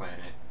Treasure Planet.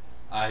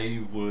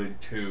 I would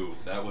too.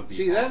 That would be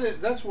See,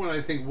 awesome. that's one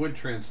I think would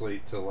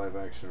translate to live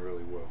action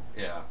really well.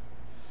 Yeah.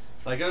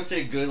 Like I would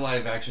say good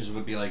live actions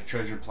would be like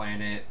Treasure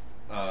Planet,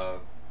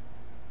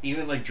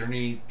 even like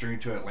Journey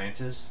to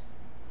Atlantis.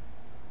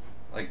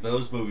 Like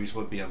those movies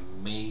would be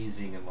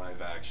amazing in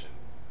live action.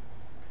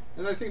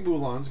 And I think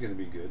Mulan's going to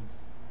be good.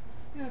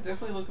 Yeah,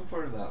 definitely looking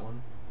forward to that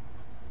one.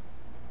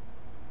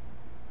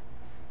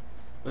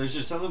 But there's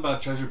just something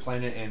about Treasure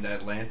Planet and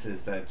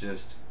Atlantis that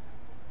just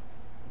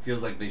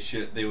feels like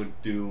they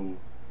would do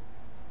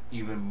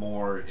even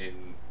more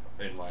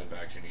in live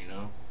action, you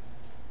know?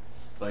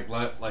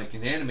 Like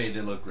in anime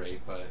they look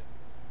great, but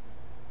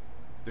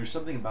there's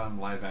something about in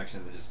live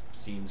action that just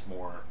seems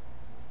more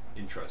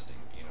interesting,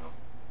 you know?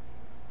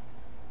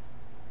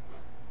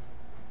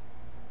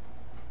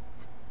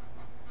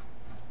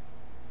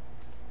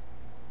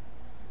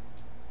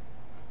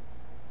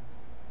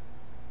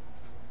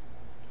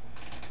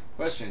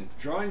 Question: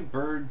 drawing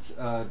birds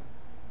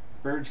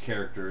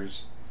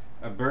characters,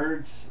 a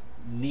bird's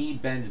knee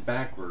bends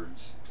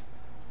backwards.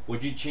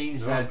 Would you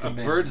change that to a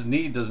bend? bird's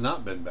knee does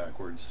not bend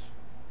backwards.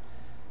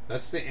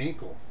 That's the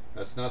ankle.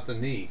 That's not the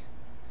knee.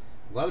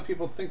 A lot of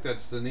people think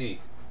that's the knee.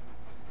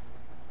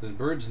 The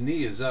bird's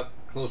knee is up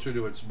closer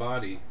to its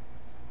body,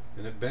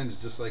 and it bends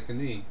just like a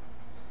knee.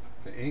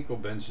 The ankle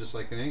bends just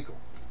like an ankle.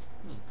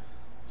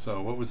 So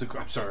what was the?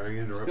 I'm sorry,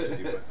 I interrupted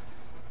you.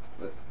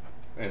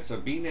 But so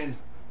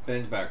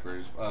bends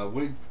backwards.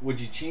 Would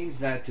you change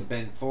that to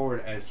bend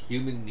forward as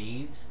human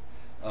knees?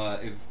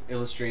 If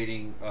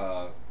illustrating,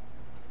 for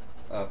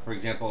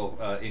example,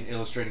 in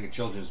illustrating a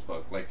children's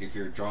book, like if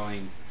you're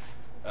drawing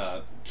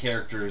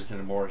characters in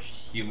a more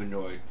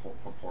humanoid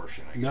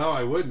proportion. I guess. No,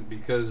 I wouldn't,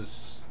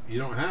 because you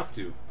don't have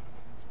to.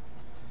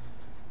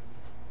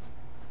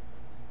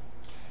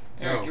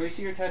 Eric, No. can we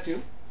see your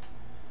tattoo?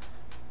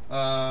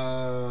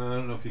 I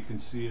don't know if you can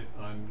see it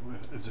on.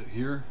 Is it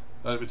here?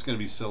 It's going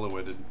to be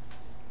silhouetted.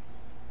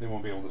 They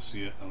won't be able to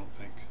see it, I don't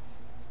think.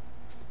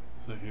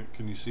 Is that here?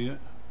 Can you see it?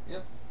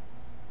 Yep.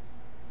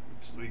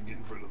 Let's get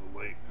in front of the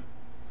light.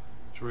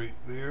 It's right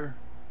there.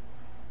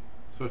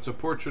 So it's a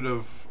portrait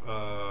of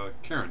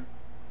Karen,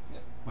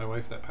 Yep. my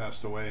wife that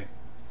passed away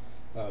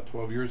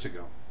 12 years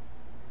ago.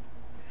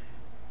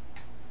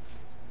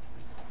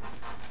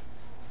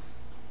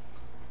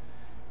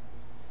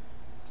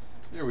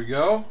 There we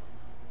go.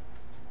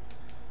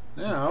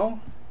 Now,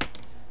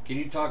 Can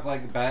you talk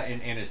like the bat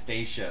in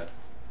Anastasia?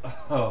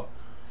 Oh,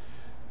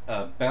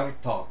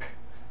 Bartok.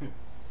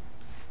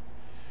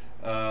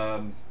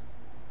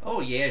 Oh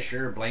yeah,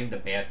 sure. Blame the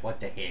bat. What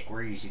the heck?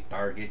 We're easy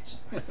targets.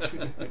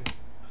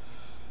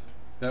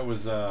 that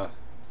was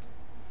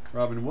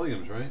Robin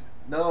Williams, right?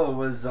 No, it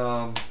was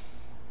Oh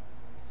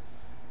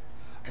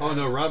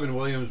no, Robin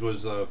Williams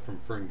was from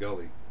Fern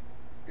Gully.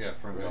 yeah,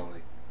 from Right.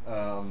 Gully.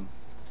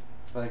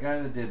 But the guy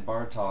that did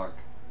Bartok,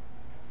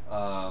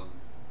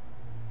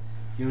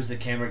 he was the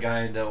camera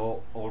guy in the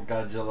old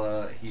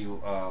Godzilla.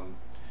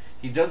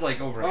 He does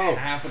like over Oh.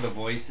 half of the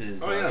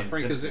voices. Oh yeah, in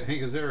Hank Simpsons.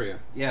 Azaria.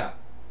 Yeah.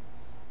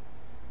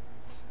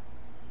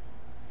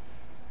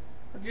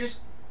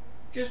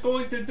 Just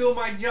going to do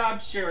my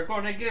job, sir.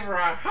 Going to give her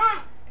a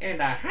ha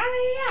and a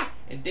hi,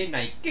 and then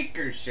I kick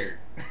her, sir.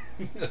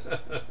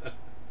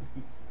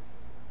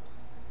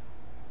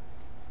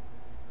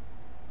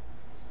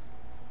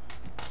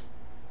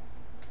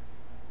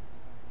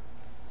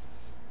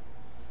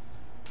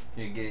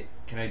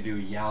 Can I do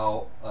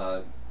Yao?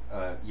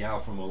 Yao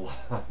from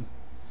Mulan.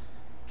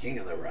 King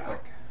of the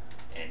Rock.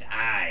 And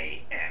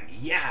I am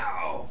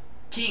Yao,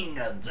 King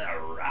of the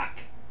Rock,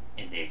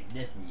 and there's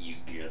nothing you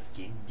girls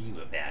can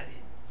do about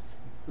it.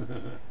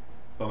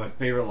 But my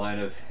favorite line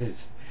of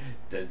his,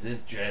 does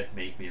this dress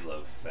make me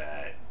look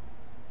fat?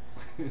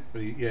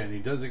 But and he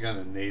does it kind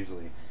of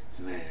nasally.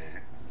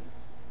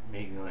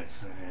 Make me look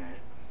fat.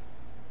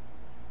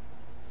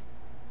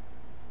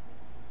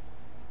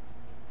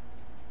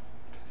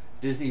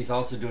 Disney's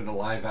also doing a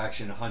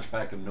live-action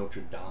Hunchback of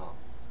Notre Dame.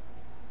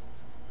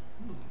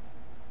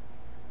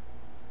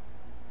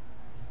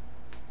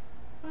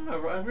 I don't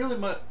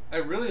know, I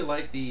really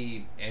like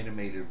the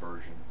animated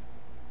version,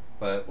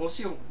 but we'll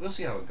see. We'll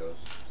see how it goes.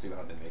 See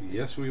how they make it.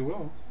 Yes, we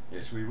will.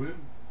 Yes, we will.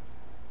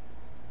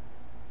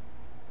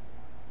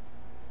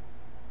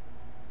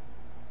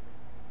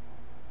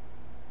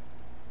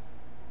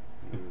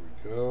 There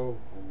we go.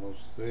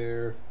 Almost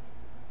there.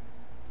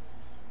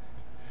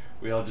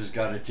 We all just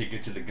got a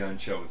ticket to the gun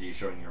show with you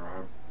showing your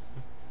arm.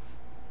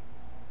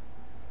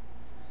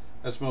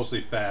 That's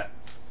mostly fat.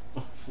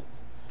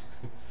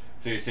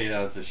 So you say that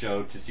was the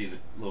show to see the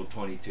little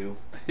 22?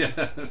 Yeah,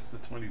 that's the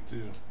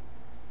 22.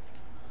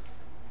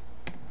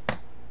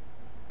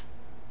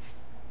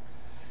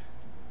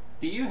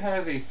 Do you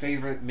have a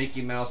favorite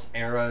Mickey Mouse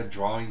era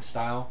drawing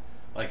style?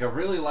 Like, I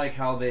really like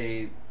how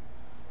he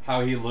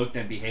looked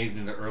and behaved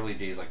in the early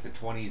days, like the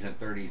 20s and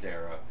 30s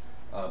era.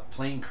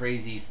 Plain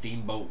Crazy,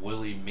 Steamboat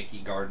Willie, Mickey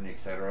Garden,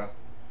 etc.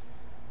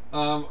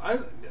 I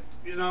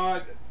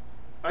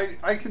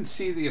can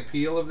see the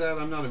appeal of that.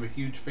 I'm not a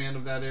huge fan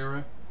of that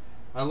era.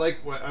 I like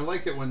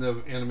it when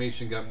the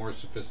animation got more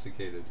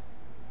sophisticated.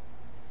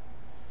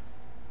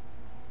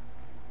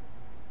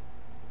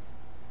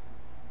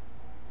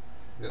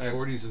 That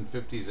 40s and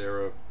 50s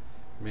era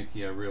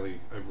Mickey, I've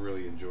really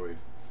enjoyed.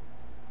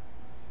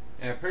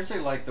 And I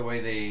personally like the way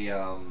they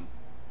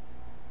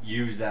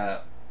use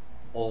that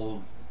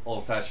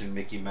old-fashioned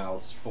Mickey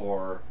Mouse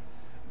for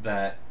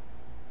that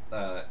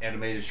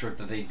animated short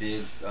that they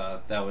did.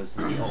 That was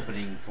the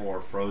opening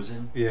for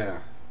Frozen. Yeah.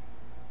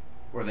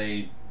 Where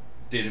they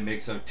did a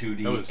mix of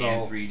 2D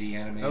and 3D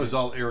animation. That was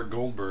all Eric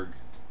Goldberg.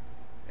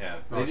 Yeah.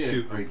 Oh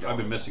shoot! I've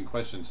been missing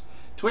questions.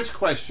 Twitch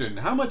question: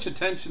 how much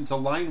attention to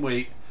line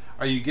weight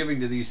are you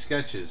giving to these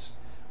sketches?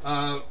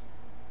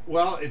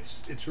 Well,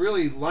 it's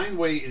really line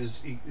weight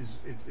is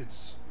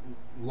it's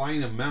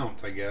line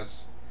amount, I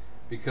guess,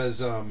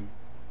 because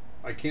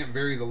I can't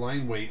vary the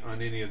line weight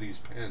on any of these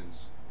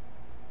pens.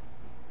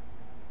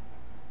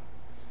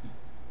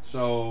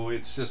 So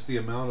it's just the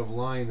amount of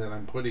line that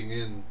I'm putting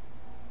in.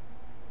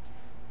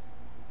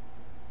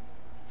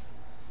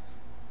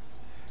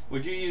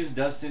 Would you use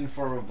Dustin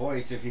for a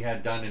voice if you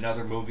had done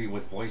another movie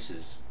with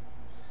voices?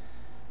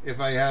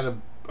 If I had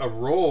a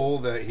role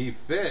that he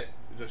fit,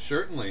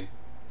 certainly.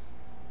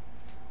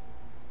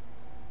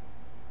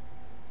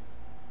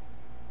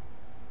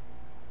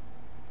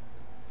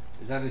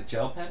 Is that a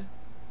gel pen?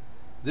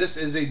 This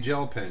is a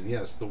gel pen.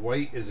 Yes, the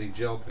white is a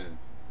gel pen.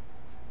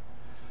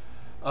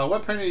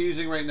 What pen are you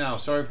using right now?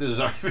 Sorry if this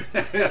is already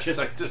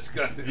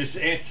just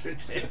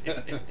answered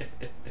it.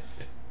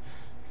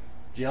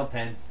 Gel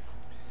pen.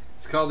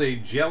 It's called a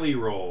jelly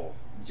roll.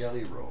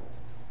 Jelly roll.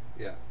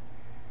 Yeah.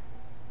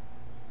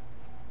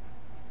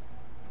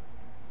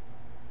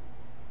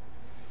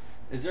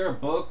 Is there a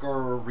book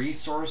or a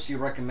resource you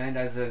recommend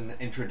as an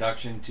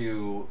introduction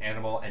to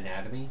animal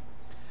anatomy?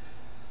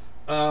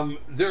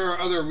 There are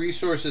other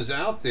resources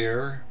out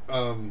there.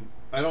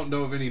 I don't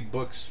know of any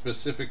books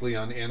specifically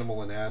on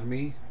animal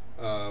anatomy,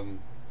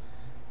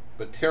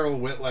 but Terrell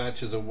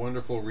Whitlatch is a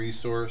wonderful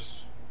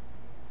resource.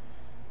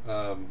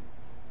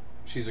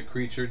 She's a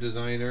creature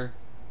designer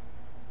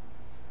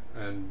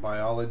and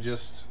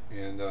biologist,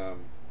 and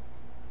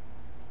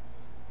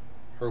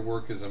her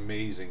work is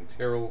amazing.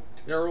 Terrell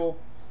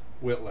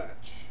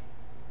Whitlatch.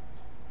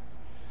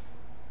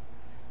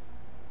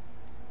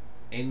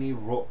 Amy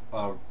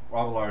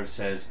Robillard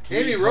says,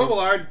 Amy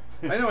Robillard.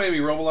 I know Amy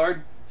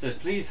Robillard. Says,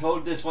 please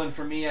hold this one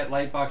for me at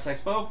Lightbox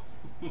Expo.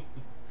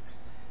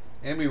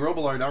 Amy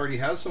Robillard already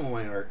has some of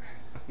my art.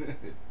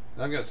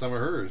 I've got some of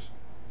hers.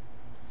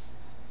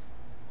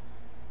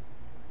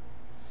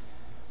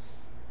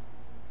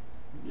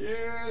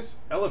 Yes,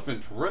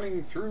 elephant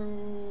running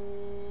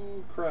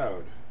through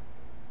crowd.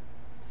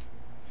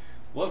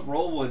 What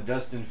role would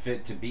Dustin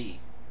fit to be?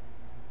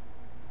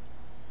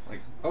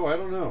 Like, oh, I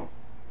don't know.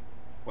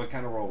 What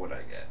kind of role would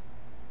I get?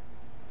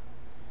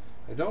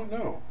 I don't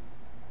know.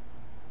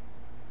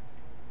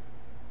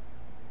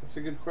 That's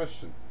a good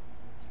question.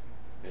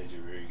 That's a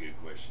very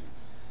good question.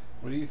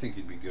 What do you think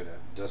you'd be good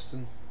at,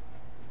 Dustin?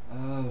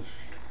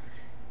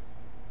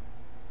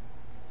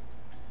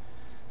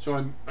 So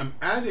I'm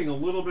adding a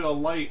little bit of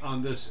light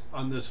on this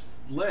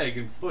leg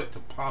and foot to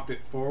pop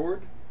it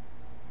forward.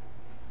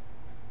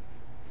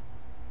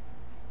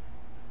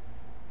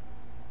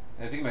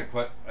 I think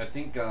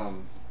the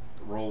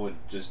role would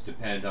just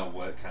depend on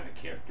what kind of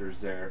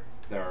characters there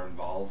are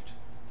involved.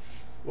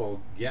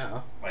 Well,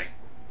 yeah. Like,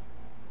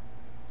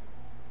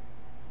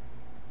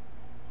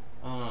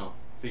 I don't know.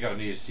 I think I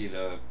need to see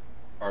the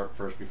art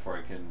first before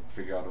I can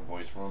figure out a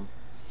voice for him.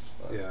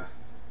 But Yeah.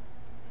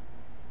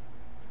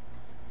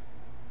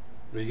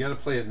 But you got to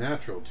play it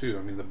natural too.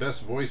 I mean, the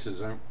best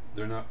voices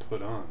they're not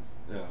put on.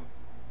 yeah.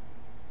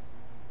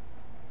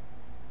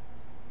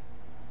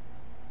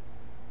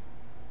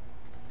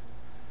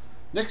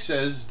 Nick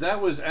says that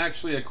was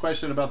actually a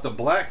question about the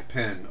black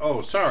pen.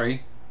 Oh,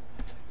 sorry.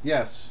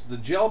 Yes, the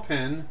gel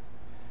pen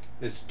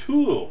is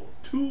tool.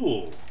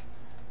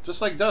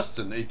 Just like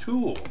Dustin, a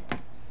tool.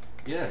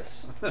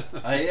 Yes,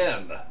 I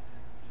am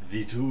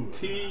the tool.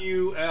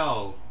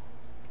 TUL.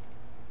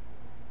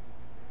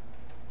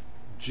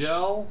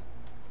 Gel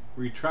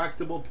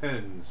retractable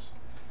pens.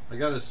 I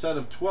got a set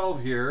of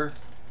 12 here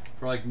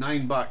for like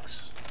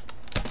 $9.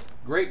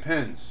 Great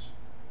pens.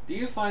 Do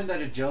you find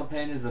that a gel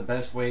pen is the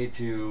best way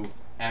to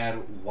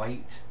add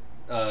white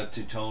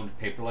to toned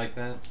paper like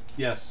that?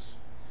 Yes.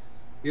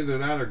 Either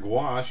that or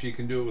gouache. You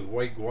can do it with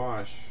white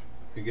gouache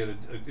and get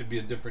it'd be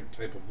a different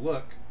type of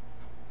look.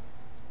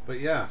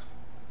 But yeah.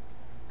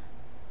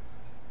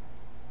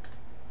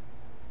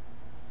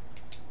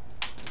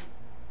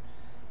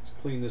 Let's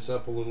clean this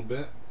up a little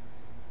bit.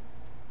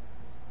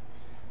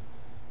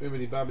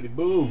 Bibbidi bobbidi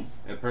boom.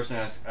 A person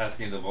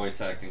asking the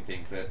voice acting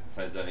thing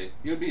says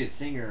you'd be a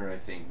singer, I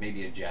think,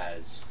 maybe a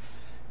jazz.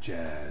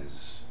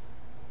 Jazz.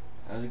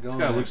 How's it going?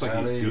 This guy looks like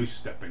Pally? he's goose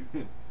stepping.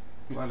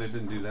 Glad I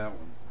didn't do that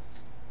one.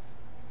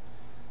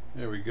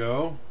 There we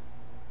go.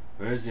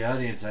 Where's the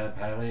audience at,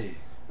 Pally?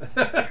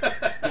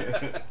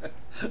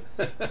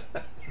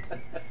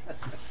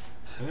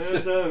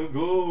 As I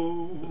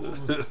go.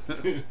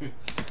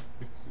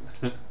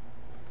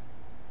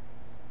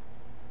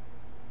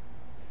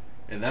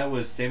 And that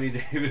was Sammy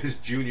Davis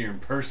Jr.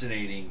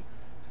 impersonating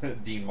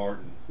Dean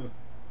Martin.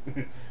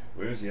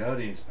 Where's the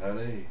audience,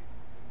 Pally?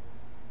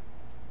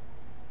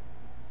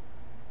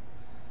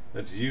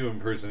 That's you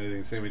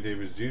impersonating Sammy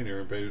Davis Jr.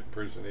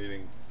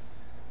 impersonating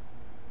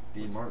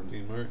Dean Martin.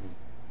 Dean Martin.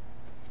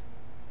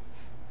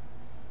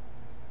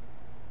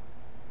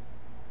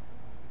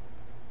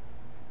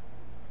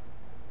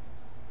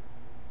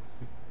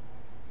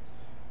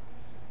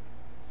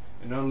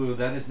 No, Lou,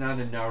 that is not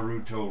a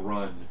Naruto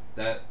run.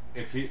 That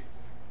if the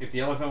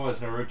elephant was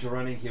Naruto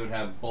running, he would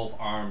have both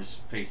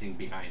arms facing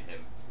behind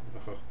him.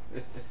 Oh.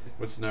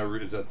 What's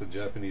Naruto? Is that the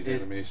Japanese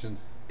animation?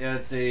 Yeah,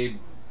 it's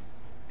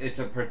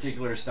a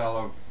particular style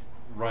of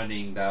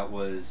running that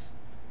was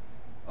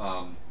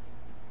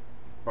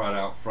brought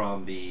out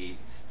from the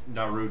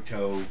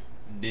Naruto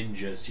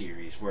ninja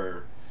series,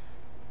 where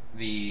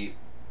the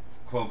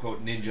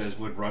quote-unquote ninjas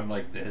would run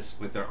like this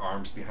with their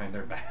arms behind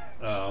their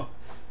backs. Oh.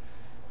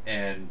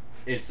 And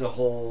it's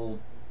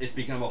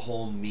become a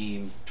whole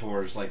meme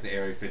towards like the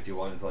Area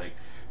 51. It's like,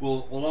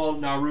 we'll all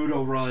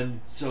Naruto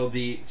run so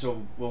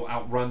we'll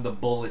outrun the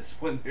bullets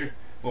when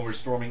we're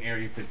storming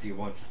Area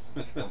 51.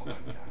 Come on,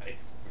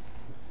 guys.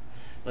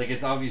 Like,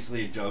 it's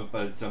obviously a joke,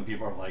 but some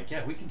people are like,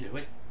 yeah, we can do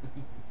it.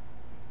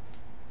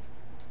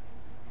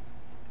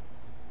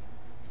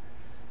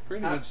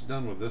 Pretty much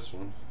done with this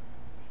one.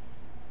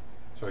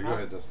 Sorry, go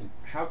ahead, Dustin.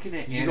 How can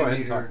an You animator... go ahead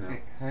and talk now.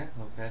 Huh?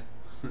 Okay.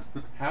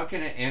 How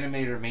can an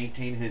animator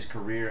maintain his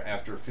career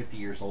after 50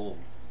 years old?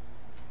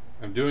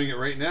 I'm doing it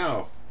right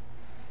now.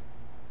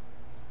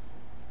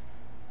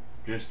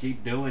 Just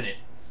keep doing it.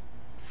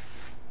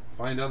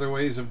 Find other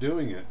ways of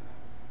doing it.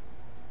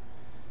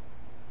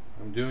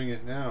 I'm doing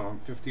it now. I'm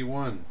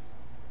 51.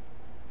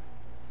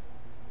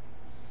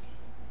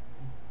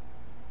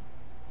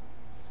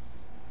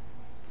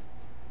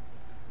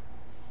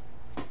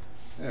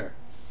 There.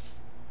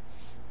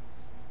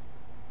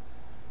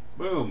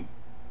 Boom.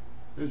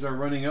 There's our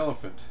running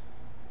elephant.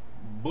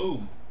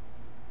 Boom.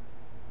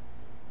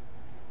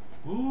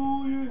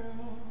 Oh yeah.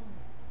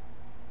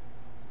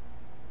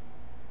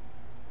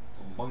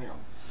 Bam.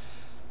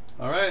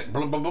 All right.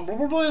 Blah, blah, blah, blah,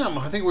 blah, blam.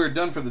 I think we're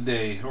done for the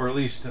day, or at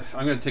least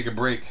I'm going to take a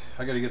break.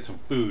 I got to get some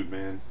food,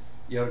 man.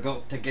 You gotta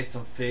go to get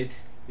some food.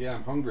 Yeah,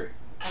 I'm hungry.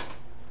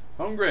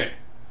 Hungry.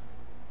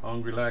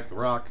 Hungry like a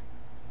rock.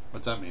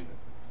 What's that mean?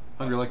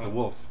 Hungry like the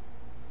wolf.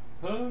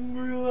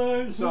 Hungry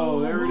like So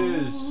there it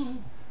is.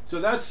 So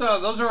that's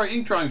those are our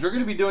ink drawings. We're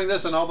going to be doing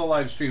this on all the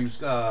live streams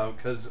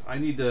because I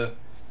need to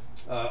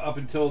up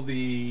until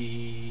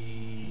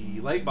the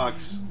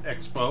Lightbox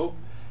Expo,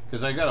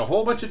 because I got a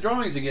whole bunch of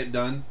drawings to get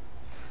done,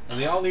 and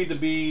they all need to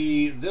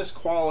be this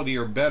quality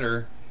or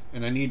better,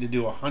 and I need to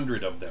do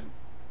 100 of them.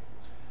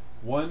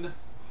 100.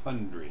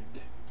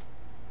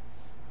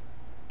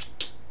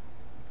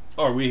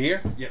 Oh, are we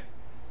here? Yep.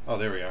 Oh,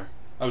 there we are.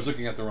 I was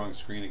looking at the wrong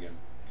screen again.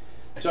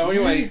 So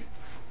anyway,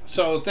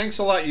 so thanks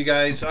a lot, you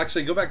guys.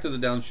 Actually, go back to the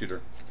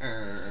downshooter.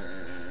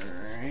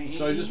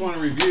 So I just want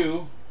to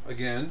review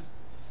again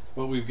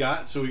what we've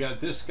got. So we got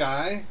this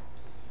guy.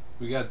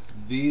 We got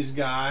these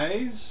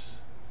guys.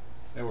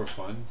 They were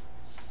fun.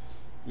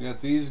 We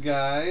got these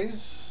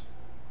guys.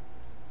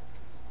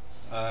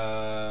 We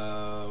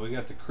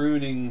got the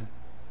crooning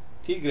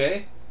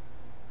tigre.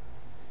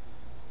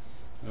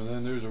 And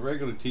then there's a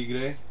regular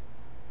tigre.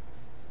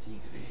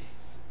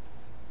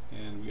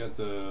 And we got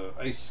the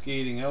ice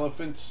skating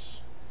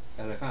elephants.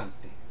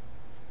 Elefante.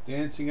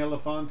 Dancing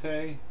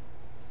Elefante.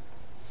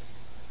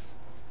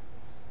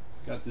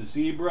 Got the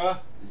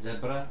zebra.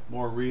 Zebra.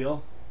 More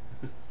real.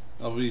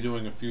 I'll be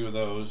doing a few of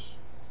those.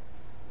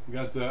 We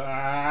got the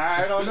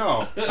I don't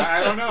know.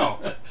 I don't know.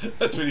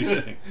 That's what he's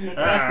saying.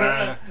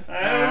 I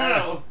don't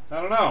know.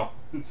 I don't know.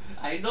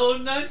 I know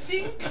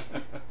nothing.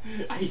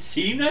 I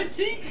see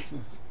nothing.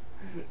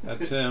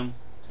 That's him.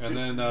 And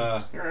then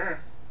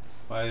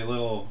my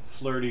little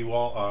flirty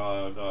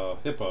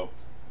hippo.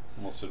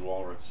 Almost said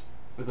walrus.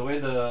 But the way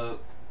the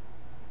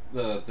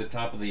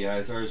top of the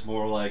eyes are is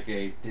more like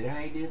a did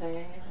I do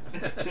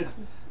that?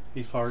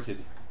 He farted.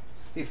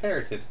 He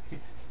farted.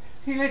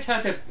 He let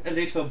out a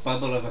little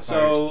bubble of a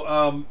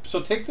fart.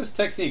 So take this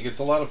technique. It's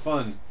a lot of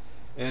fun,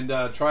 and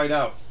try it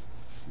out.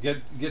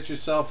 Get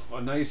yourself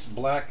a nice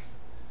black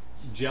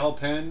gel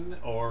pen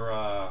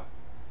or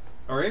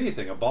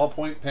anything, a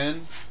ballpoint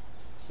pen,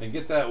 and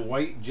get that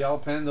white gel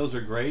pen. Those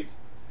are great,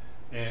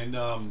 and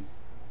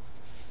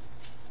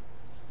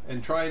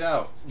try it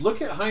out. Look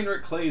at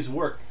Heinrich Kley's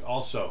work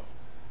also.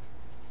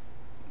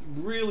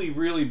 Really,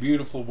 really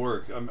beautiful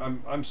work.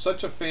 I'm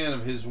such a fan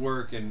of his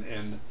work,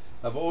 and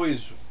I've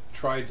always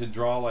tried to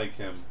draw like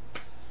him.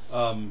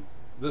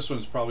 This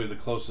one's probably the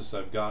closest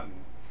I've gotten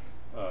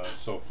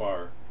so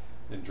far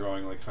in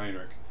drawing like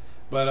Heinrich.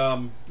 But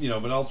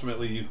but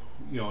ultimately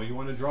you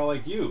want to draw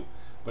like you.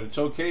 But it's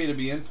okay to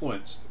be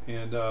influenced,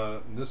 and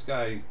this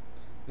guy,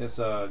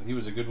 he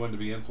was a good one to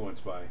be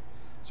influenced by.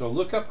 So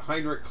look up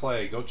Heinrich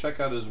Kley. Go check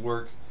out his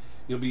work.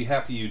 You'll be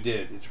happy you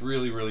did. It's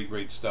really, really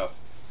great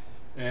stuff.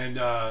 And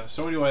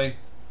so anyway,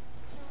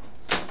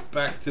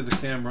 back to the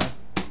camera.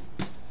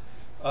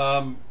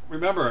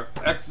 Remember,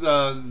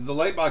 the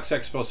Lightbox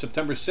Expo,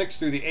 September 6th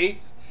through the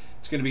 8th.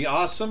 It's going to be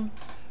awesome.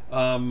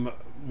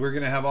 We're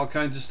going to have all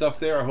kinds of stuff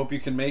there. I hope you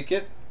can make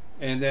it.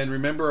 And then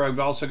remember, I've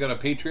also got a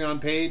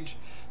Patreon page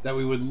that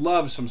we would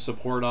love some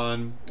support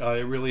on.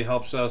 It really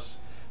helps us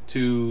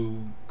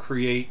to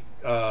create,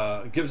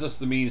 gives us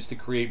the means to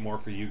create more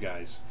for you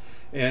guys.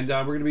 And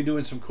we're going to be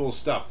doing some cool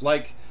stuff,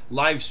 like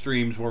live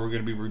streams where we're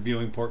going to be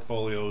reviewing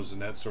portfolios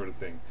and that sort of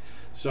thing.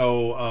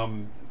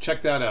 So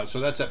check that out.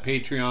 So that's at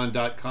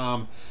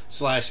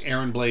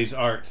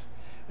patreon.com/AaronBlaiseArt.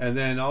 And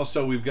then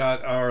also we've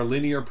got our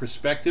linear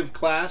perspective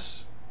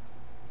class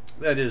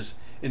that is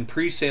in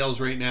pre-sales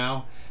right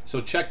now.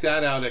 So check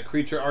that out at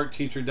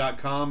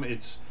creatureartteacher.com.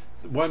 It's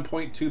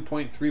 1-point,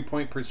 2-point,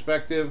 3-point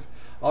perspective,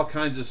 all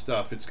kinds of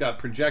stuff. It's got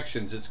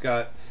projections. It's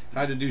got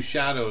how to do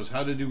shadows,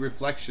 how to do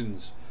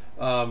reflections,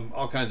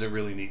 all kinds of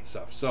really neat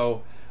stuff.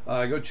 So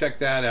go check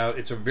that out.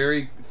 It's a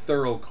very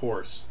thorough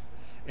course.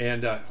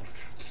 And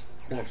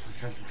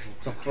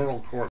it's a thorough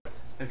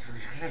course.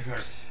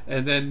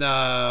 And then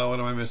what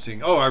am I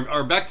missing? Oh,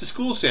 our back to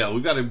school sale.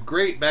 We've got a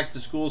great back to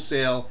school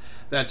sale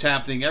that's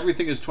happening.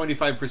 Everything is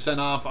 25%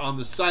 off on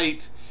the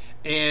site,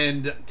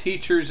 and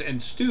teachers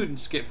and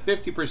students get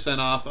 50%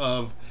 off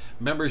of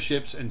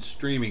memberships and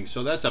streaming.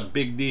 So that's a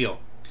big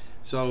deal.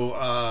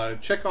 So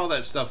check all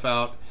that stuff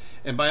out.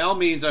 And by all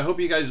means, I hope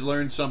you guys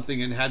learned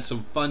something and had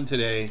some fun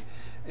today.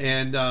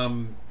 And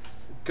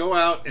go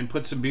out and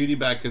put some beauty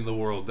back in the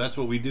world. That's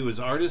what we do as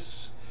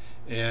artists,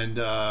 and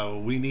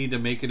we need to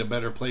make it a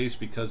better place,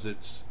 because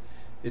it's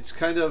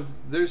kind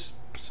of, there's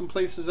some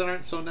places that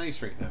aren't so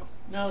nice right now.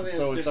 No,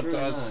 so it's up really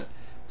to us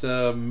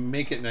to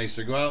make it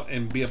nicer. Go out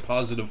and be a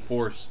positive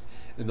force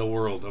in the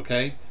world.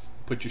 Okay,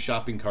 put your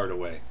shopping cart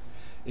away.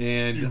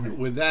 And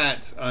with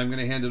that, I'm going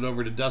to hand it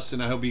over to Dustin.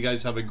 I hope you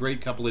guys have a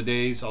great couple of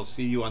days. I'll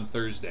see you on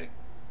Thursday.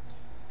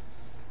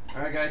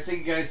 Alright guys,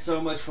 thank you guys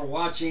so much for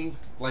watching.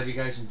 Glad you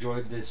guys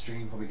enjoyed this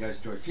stream. Hope you guys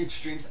enjoyed future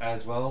streams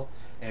as well.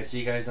 And see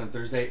you guys on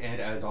Thursday.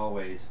 And as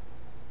always,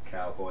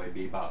 Cowboy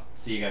Bebop.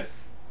 See you guys.